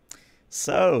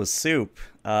 So, Soup,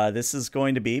 this is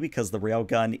going to be, because the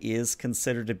railgun is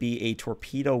considered to be a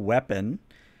torpedo weapon,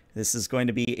 this is going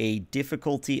to be a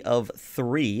difficulty of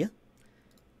 3,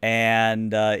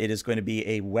 and it is going to be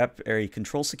a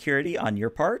control security on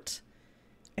your part,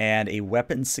 and a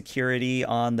weapon security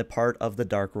on the part of the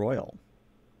Dark Royal.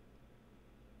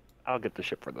 I'll get the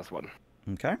ship for this one.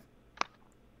 Okay.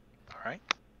 All right.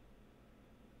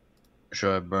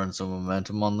 Should I burn some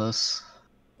momentum on this?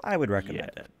 I would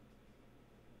recommend it.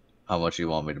 How much you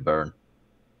want me to burn?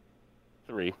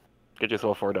 3. Get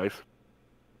yourself 4 dice.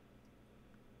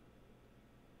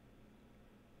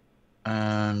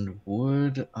 And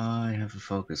would I have a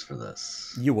focus for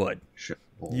this? You would.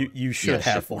 You should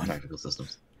have one. Tactical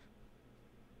systems.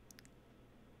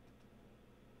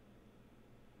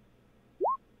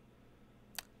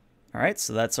 All right,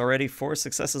 so that's already 4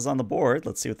 successes on the board.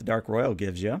 Let's see what the Dark Royal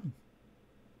gives you.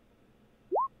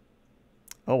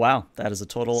 Oh, wow. That is a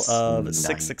total of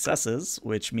 6 successes,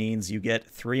 which means you get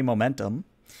 3 momentum.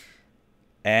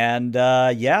 And,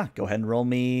 yeah, go ahead and roll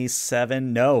me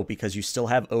 7. No, because you still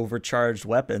have overcharged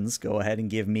weapons. Go ahead and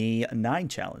give me 9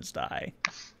 challenge die.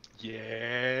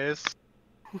 Yes.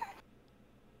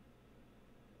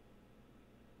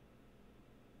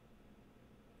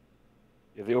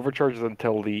 Yeah, the overcharge is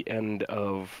until the end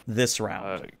of this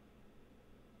round.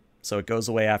 So it goes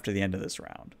away after the end of this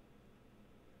round.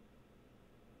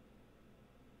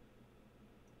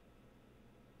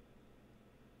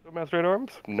 So Master at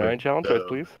Arms, 9 challenge dice,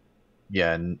 please.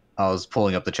 Yeah, and I was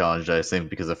pulling up the challenge dice thing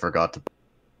because I forgot to.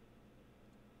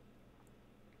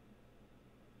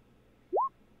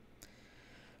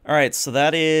 All right, so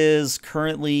that is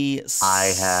currently.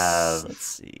 I have. Let's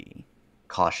see.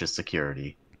 Cautious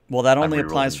security. Well, that only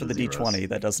applies for the D20.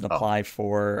 That doesn't apply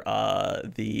for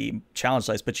the challenge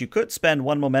dice. But you could spend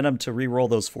 1 momentum to re-roll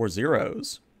those 4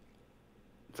 zeros.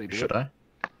 Should I?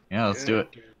 Yeah, let's do it.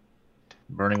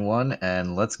 Burning 1,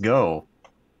 and let's go.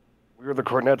 We're the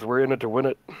Khornettes. We're in it to win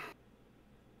it.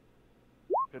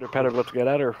 Pitter patter, let's get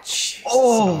at her. Jeez.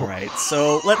 Oh! All right,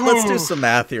 so let's do some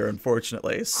math here,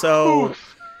 unfortunately. So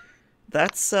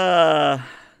that's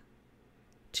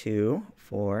 2,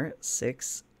 4,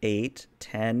 6, 8,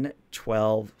 10,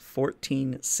 12,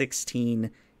 14,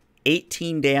 16,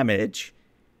 18 damage.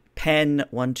 Pen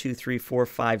 1, 2, 3, 4,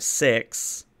 5,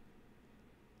 6.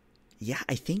 Yeah,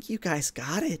 I think you guys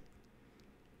got it.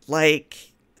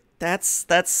 Like,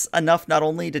 that's enough not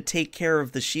only to take care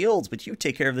of the shields, but you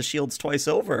take care of the shields twice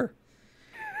over.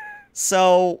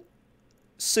 So,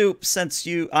 Soup, since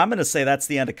I'm going to say that's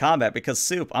the end of combat, because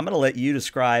Soup, I'm going to let you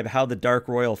describe how the Dark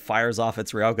Royal fires off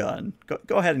its railgun.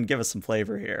 Go ahead and give us some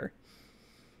flavor here.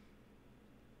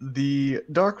 The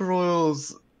Dark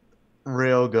Royal's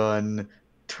railgun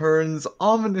turns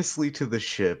ominously to the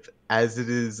ship as it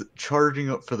is charging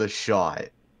up for the shot.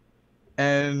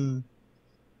 And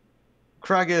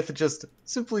Kragith just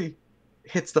simply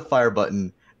hits the fire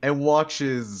button and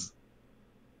watches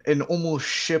an almost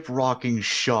ship-rocking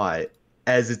shot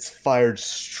as it's fired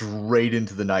straight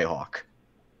into the Nighthawk.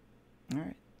 All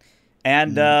right.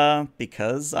 And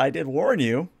because I did warn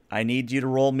you, I need you to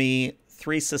roll me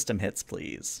 3 system hits,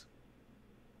 please.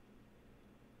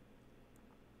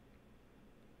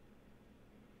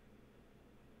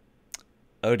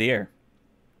 Oh dear.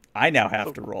 I now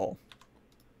have to roll.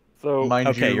 So, Mind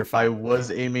okay, you, you're fine. I was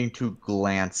aiming to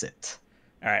glance it.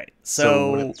 All right.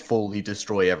 So it would fully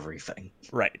destroy everything.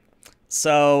 Right.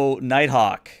 So,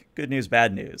 Nighthawk, good news,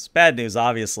 bad news. Bad news,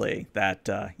 obviously, that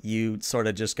you sort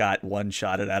of just got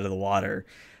one-shotted out of the water.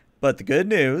 But the good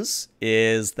news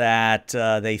is that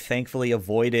they thankfully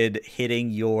avoided hitting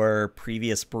your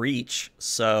previous breach.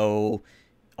 So,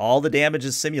 all the damage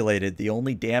is simulated. The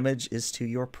only damage is to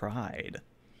your pride.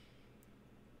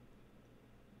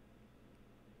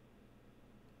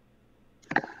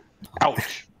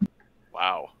 Ouch.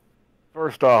 Wow.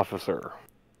 First officer,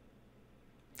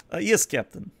 Yes,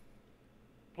 Captain.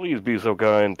 please be so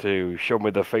kind to show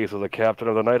me the face of the captain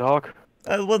of the Nighthawk.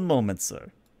 1 moment,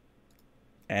 sir.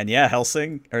 And yeah,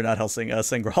 Helsing, or not Helsing,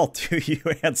 Sengral, do you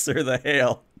answer the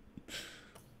hail?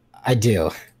 I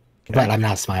do, but I'm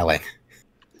not smiling.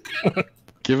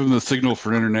 Give him the signal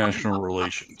for international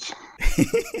relations.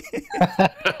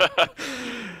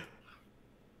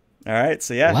 All right,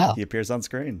 so yeah, Wow. he appears on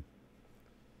screen.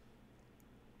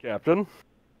 Captain,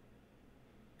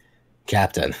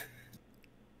 Captain,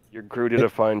 your crew did a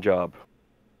fine job.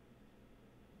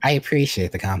 I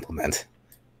appreciate the compliment.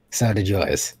 So did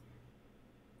yours.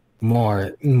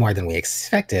 More than we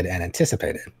expected and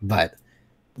anticipated, but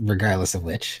regardless of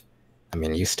which, I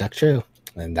mean, you stuck true,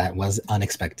 and that was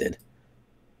unexpected.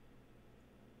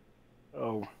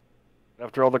 Oh,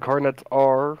 after all, the Khornettes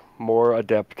are more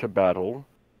adept to battle.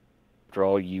 After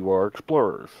all, you are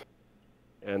explorers.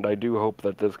 And I do hope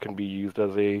that this can be used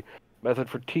as a method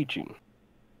for teaching.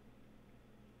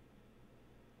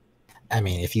 I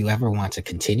mean, if you ever want to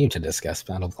continue to discuss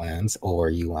battle plans,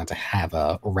 or you want to have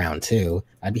a round 2,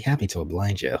 I'd be happy to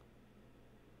oblige you.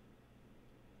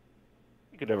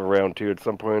 You could have a round 2 at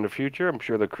some point in the future. I'm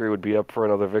sure the crew would be up for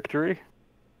another victory.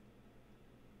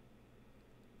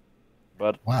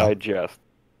 But Wow. I jest.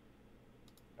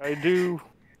 I do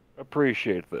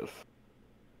appreciate this.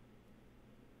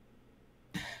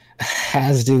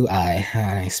 As do I.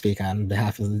 I speak on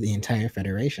behalf of the entire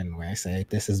Federation, where I say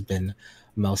this has been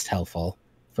most helpful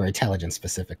for intelligence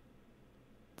specific.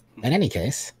 In any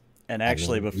case... And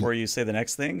actually, before you say the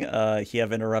next thing,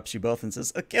 Hiev interrupts you both and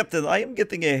says, Captain, I am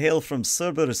getting a hail from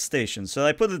Cerberus Station. Shall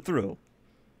I put it through?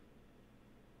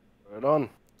 Right on.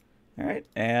 All right.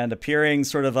 And appearing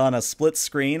sort of on a split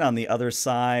screen on the other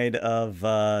side of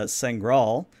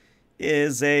Sengral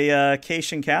is a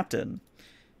Cation captain.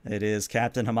 It is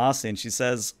Captain Hamasi, and she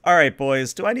says, all right,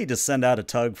 boys, do I need to send out a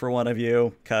tug for one of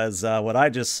you? Because what I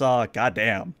just saw,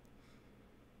 goddamn.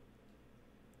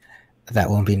 That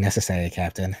won't be necessary,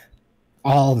 Captain.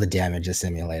 All the damage is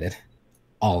simulated.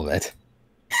 All of it.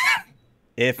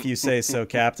 If you say so,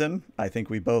 Captain. I think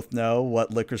we both know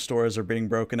what liquor stores are being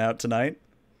broken out tonight.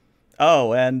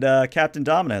 Oh, and Captain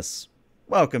Dominus,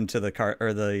 welcome to the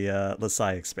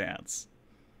Lesai Expanse.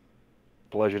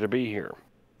 Pleasure to be here.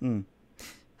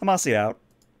 Hamasi out.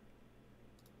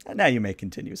 And now you may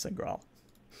continue, Sengral.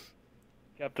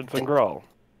 Captain Sengral,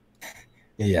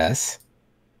 Yes.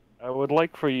 I would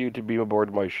like for you to be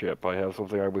aboard my ship. I have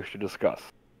something I wish to discuss.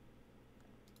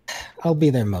 I'll be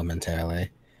there momentarily.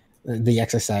 The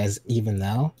exercise, even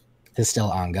though, is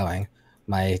still ongoing.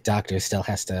 My doctor still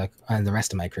has to, and the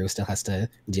rest of my crew still has to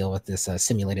deal with this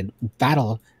simulated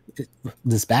battle,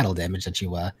 this battle damage that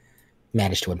you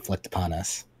managed to inflict upon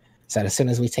us. So as soon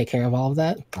as we take care of all of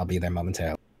that, I'll be there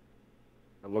momentarily.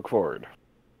 I look forward.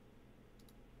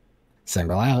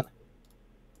 Single out.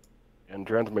 End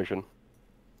transmission.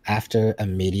 After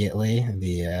immediately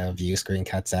the view screen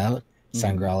cuts out,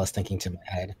 Sangral is thinking to my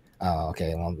head, Oh,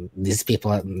 okay. Well, these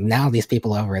people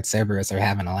over at Cerberus are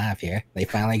having a laugh here. They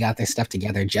finally got their stuff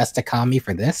together just to calm me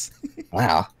for this.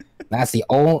 Wow, that's the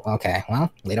old. Okay,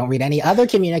 well, they don't read any other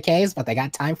communiques, but they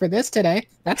got time for this today.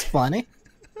 That's funny.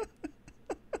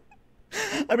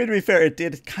 I mean, to be fair, it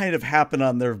did kind of happen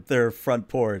on their front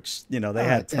porch. You know, they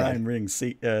had prime ring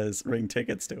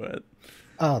tickets to it.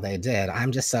 Oh, they did.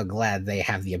 I'm just so glad they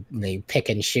pick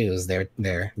and choose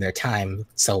their time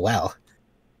so well.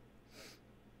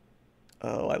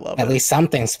 Oh, I love it. At least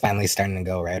something's finally starting to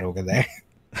go right over there.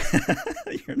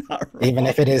 You're not wrong. Even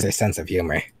if it is a sense of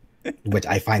humor, which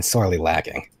I find sorely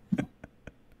lacking.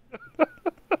 Look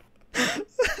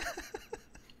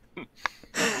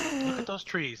at those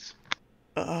trees.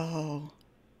 Oh,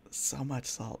 so much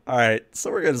salt. All right, so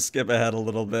we're going to skip ahead a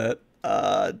little bit.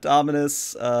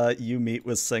 Dominus, you meet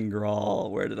with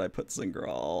Singral. Where did I put Singral?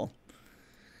 All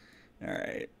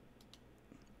right.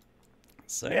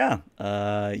 So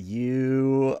yeah,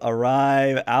 you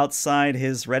arrive outside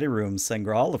his ready room,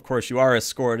 Singral. Of course, you are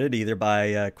escorted either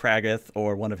by Kragith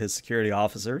or one of his security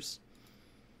officers.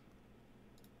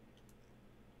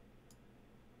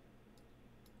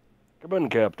 Come in,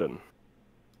 Captain.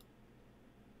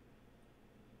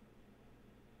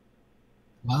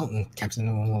 Well,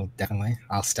 Captain, definitely.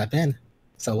 I'll step in.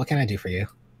 So what can I do for you?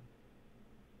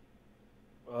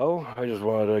 Well, I just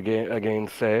wanted to again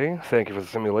say thank you for the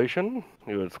simulation.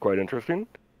 It was quite interesting.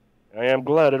 I am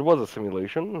glad it was a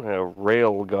simulation. A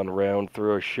rail gun round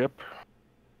through a ship.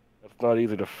 That's not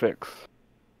easy to fix.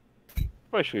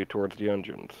 Especially towards the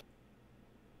engines.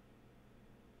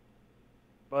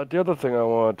 But the other thing I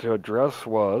wanted to address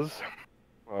was,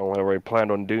 well, I already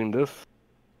planned on doing this,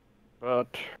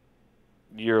 but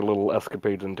your little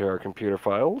escapades into our computer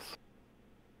files.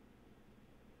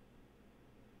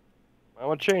 I'm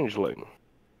a changeling,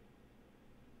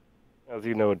 as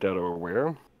you no doubt are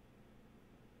aware.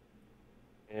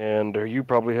 And you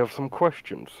probably have some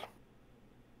questions.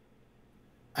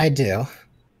 I do,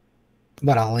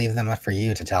 but I'll leave them up for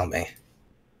you to tell me.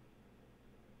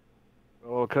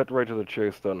 Well, I'll cut right to the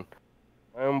chase then.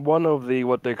 I'm one of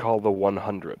what they call the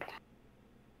 100.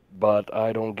 But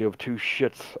I don't give two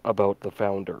shits about the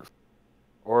founders,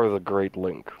 or the Great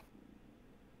Link.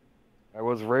 I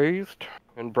was raised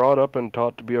and brought up and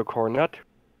taught to be a Khornette,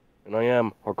 and I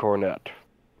am a Khornette,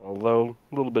 although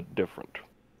a little bit different.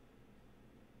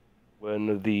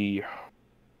 When the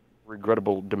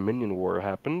regrettable Dominion War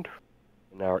happened,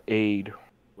 and our aid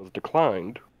was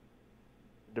declined,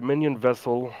 the Dominion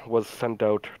vessel was sent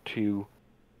out to,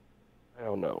 I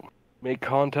don't know, make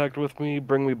contact with me,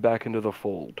 bring me back into the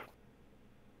fold.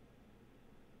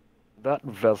 That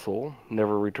vessel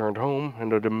never returned home,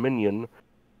 and the Dominion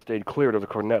stayed clear of the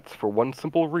Khornettes for one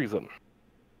simple reason.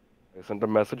 I sent a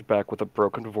message back with a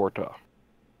broken Vorta.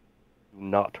 Do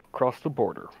not cross the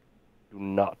border. Do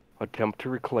not attempt to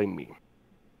reclaim me.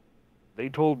 They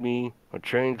told me a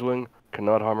changeling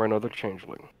cannot harm another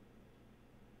changeling.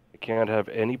 I can't have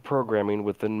any programming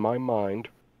within my mind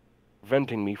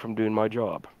preventing me from doing my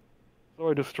job. So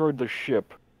I destroyed the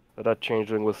ship that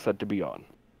changeling was said to be on.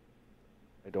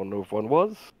 I don't know if one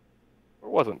was or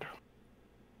wasn't,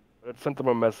 but it sent them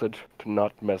a message to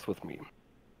not mess with me.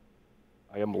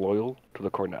 I am loyal to the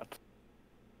Khornettes.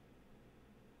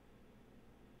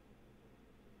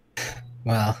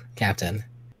 Well, Captain,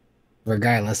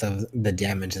 regardless of the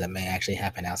damage that may actually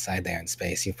happen outside there in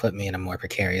space, you've put me in a more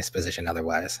precarious position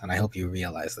otherwise, and I hope you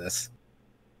realize this.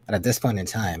 But at this point in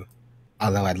time,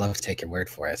 although I'd love to take your word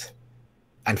for it,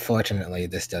 unfortunately,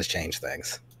 this does change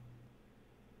things.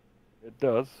 It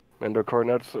does, and the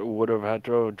Khornettes would have had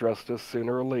to address this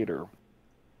sooner or later.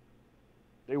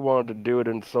 They wanted to do it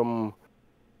in some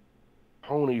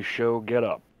pony show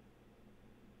get-up.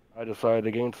 I decided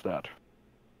against that.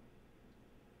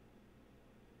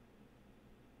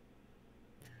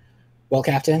 Well,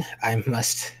 Captain,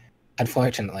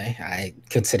 unfortunately,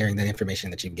 considering the information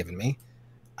that you've given me,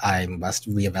 I must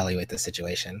reevaluate the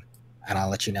situation, and I'll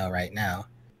let you know right now,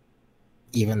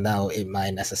 even though it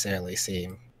might necessarily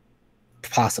seem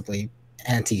possibly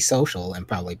antisocial and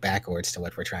probably backwards to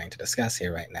what we're trying to discuss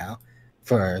here right now,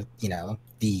 for,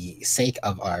 the sake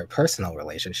of our personal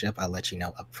relationship, I'll let you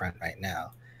know up front right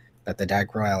now that the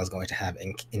Dark Royal is going to have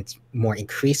more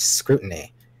increased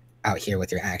scrutiny out here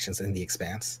with your actions in the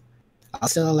Expanse. I'll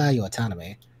still allow you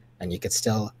autonomy, and you could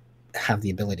still have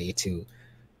the ability to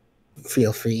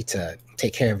feel free to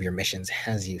take care of your missions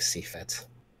as you see fit.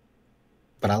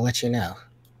 But I'll let you know.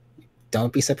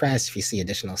 Don't be surprised if you see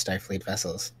additional Starfleet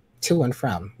vessels to and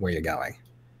from where you're going.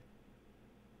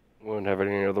 Wouldn't have it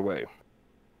any other way.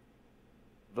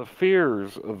 The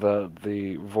fears that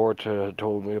the Vorta had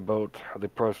told me about the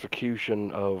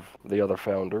persecution of the other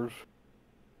founders,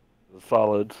 the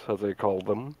Solids, as they called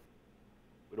them,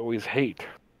 would always hate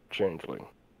Changeling.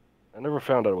 I never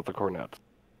found out with the Khornettes.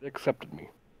 They accepted me.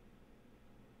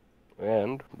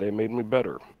 And they made me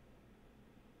better.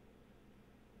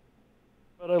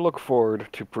 But I look forward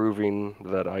to proving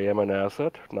that I am an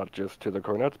asset, not just to the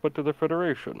Khornettes, but to the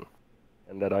Federation,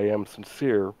 and that I am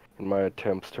sincere in my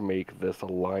attempts to make this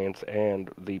alliance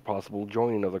and the possible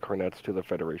joining of the Khornettes to the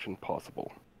Federation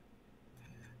possible.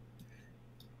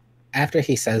 After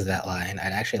he says that line,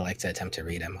 I'd actually like to attempt to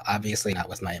read him. Obviously not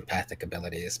with my empathic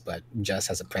abilities, but just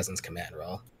as a presence command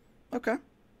roll. Okay.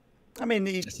 I mean,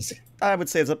 Just to see. I would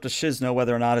say it's up to Shizno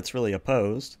whether or not it's really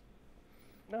opposed.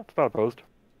 No, it's not opposed.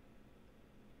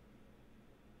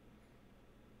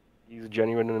 He's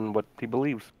genuine in what he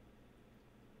believes.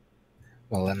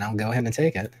 Well, then I'll go ahead and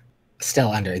take it.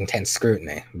 Still under intense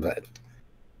scrutiny, but...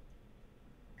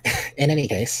 In any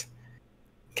case,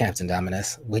 Captain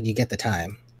Dominus, when you get the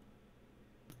time,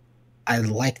 I'd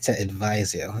like to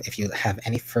advise you, if you have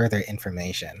any further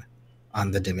information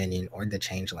on the Dominion or the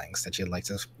Changelings that you'd like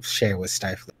to share with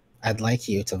Starfleet, I'd like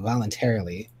you to volunteer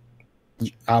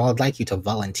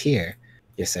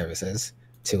your services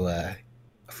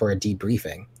for a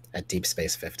debriefing at Deep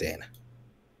Space 15. I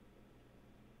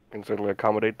can certainly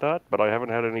accommodate that, but I haven't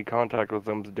had any contact with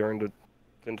them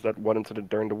since that one incident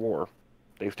during the war.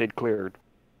 They stayed cleared.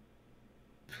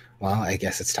 Well, I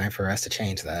guess it's time for us to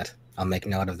change that. I'll make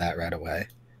note of that right away.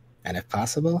 And if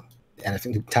possible, and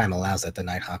if time allows it, the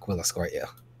Nighthawk will escort you.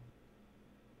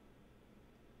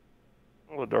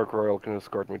 Well, the Dark Royal can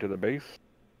escort me to the base.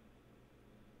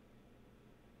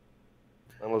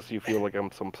 Unless you feel like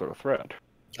I'm some sort of threat.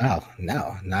 Oh,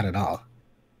 no, not at all.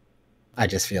 I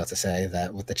just feel to say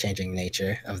that with the changing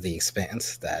nature of the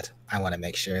Expanse, that I want to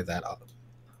make sure that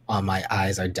all my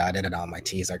I's are dotted and all my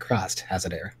T's are crossed, as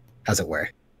it were.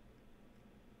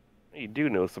 You do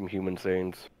know some human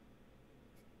sayings.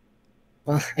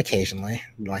 Well, occasionally.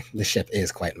 Like, the ship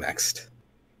is quite mixed.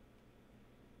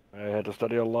 I had to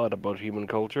study a lot about human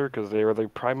culture because they are the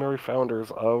primary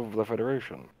founders of the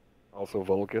Federation. Also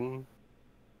Vulcan,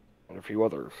 and a few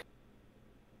others.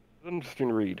 It's an interesting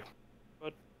read.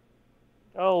 But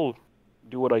I'll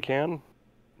do what I can,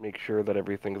 make sure that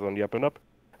everything's on the up and up,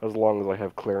 as long as I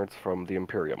have clearance from the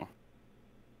Imperium.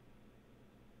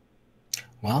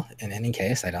 Well, in any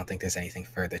case, I don't think there's anything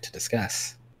further to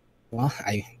discuss. Well,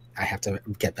 I have to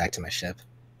get back to my ship.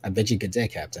 I bid you good day,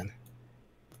 Captain.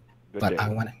 Good But day.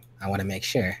 I want to make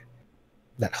sure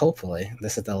that hopefully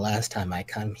this is the last time I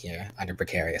come here under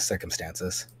precarious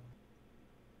circumstances.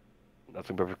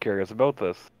 Nothing but precarious about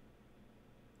this.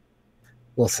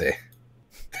 We'll see.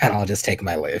 And I'll just take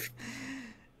my leave.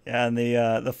 Yeah, and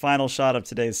the final shot of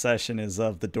today's session is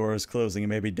of the doors closing and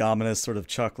maybe Dominus sort of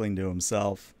chuckling to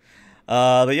himself.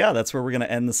 But yeah, that's where we're going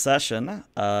to end the session.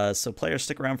 So players,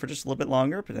 stick around for just a little bit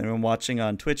longer. But anyone watching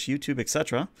on Twitch, YouTube,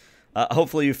 etc.,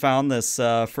 hopefully you found this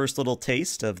first little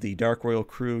taste of the Dark Royal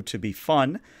crew to be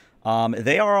fun.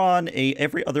 They are on a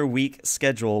every other week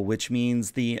schedule, which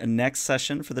means the next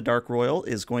session for the Dark Royal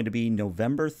is going to be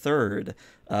November 3rd,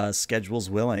 schedules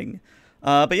willing.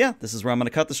 But yeah, this is where I'm going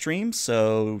to cut the stream.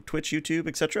 So Twitch, YouTube,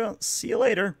 etc. See you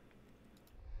later.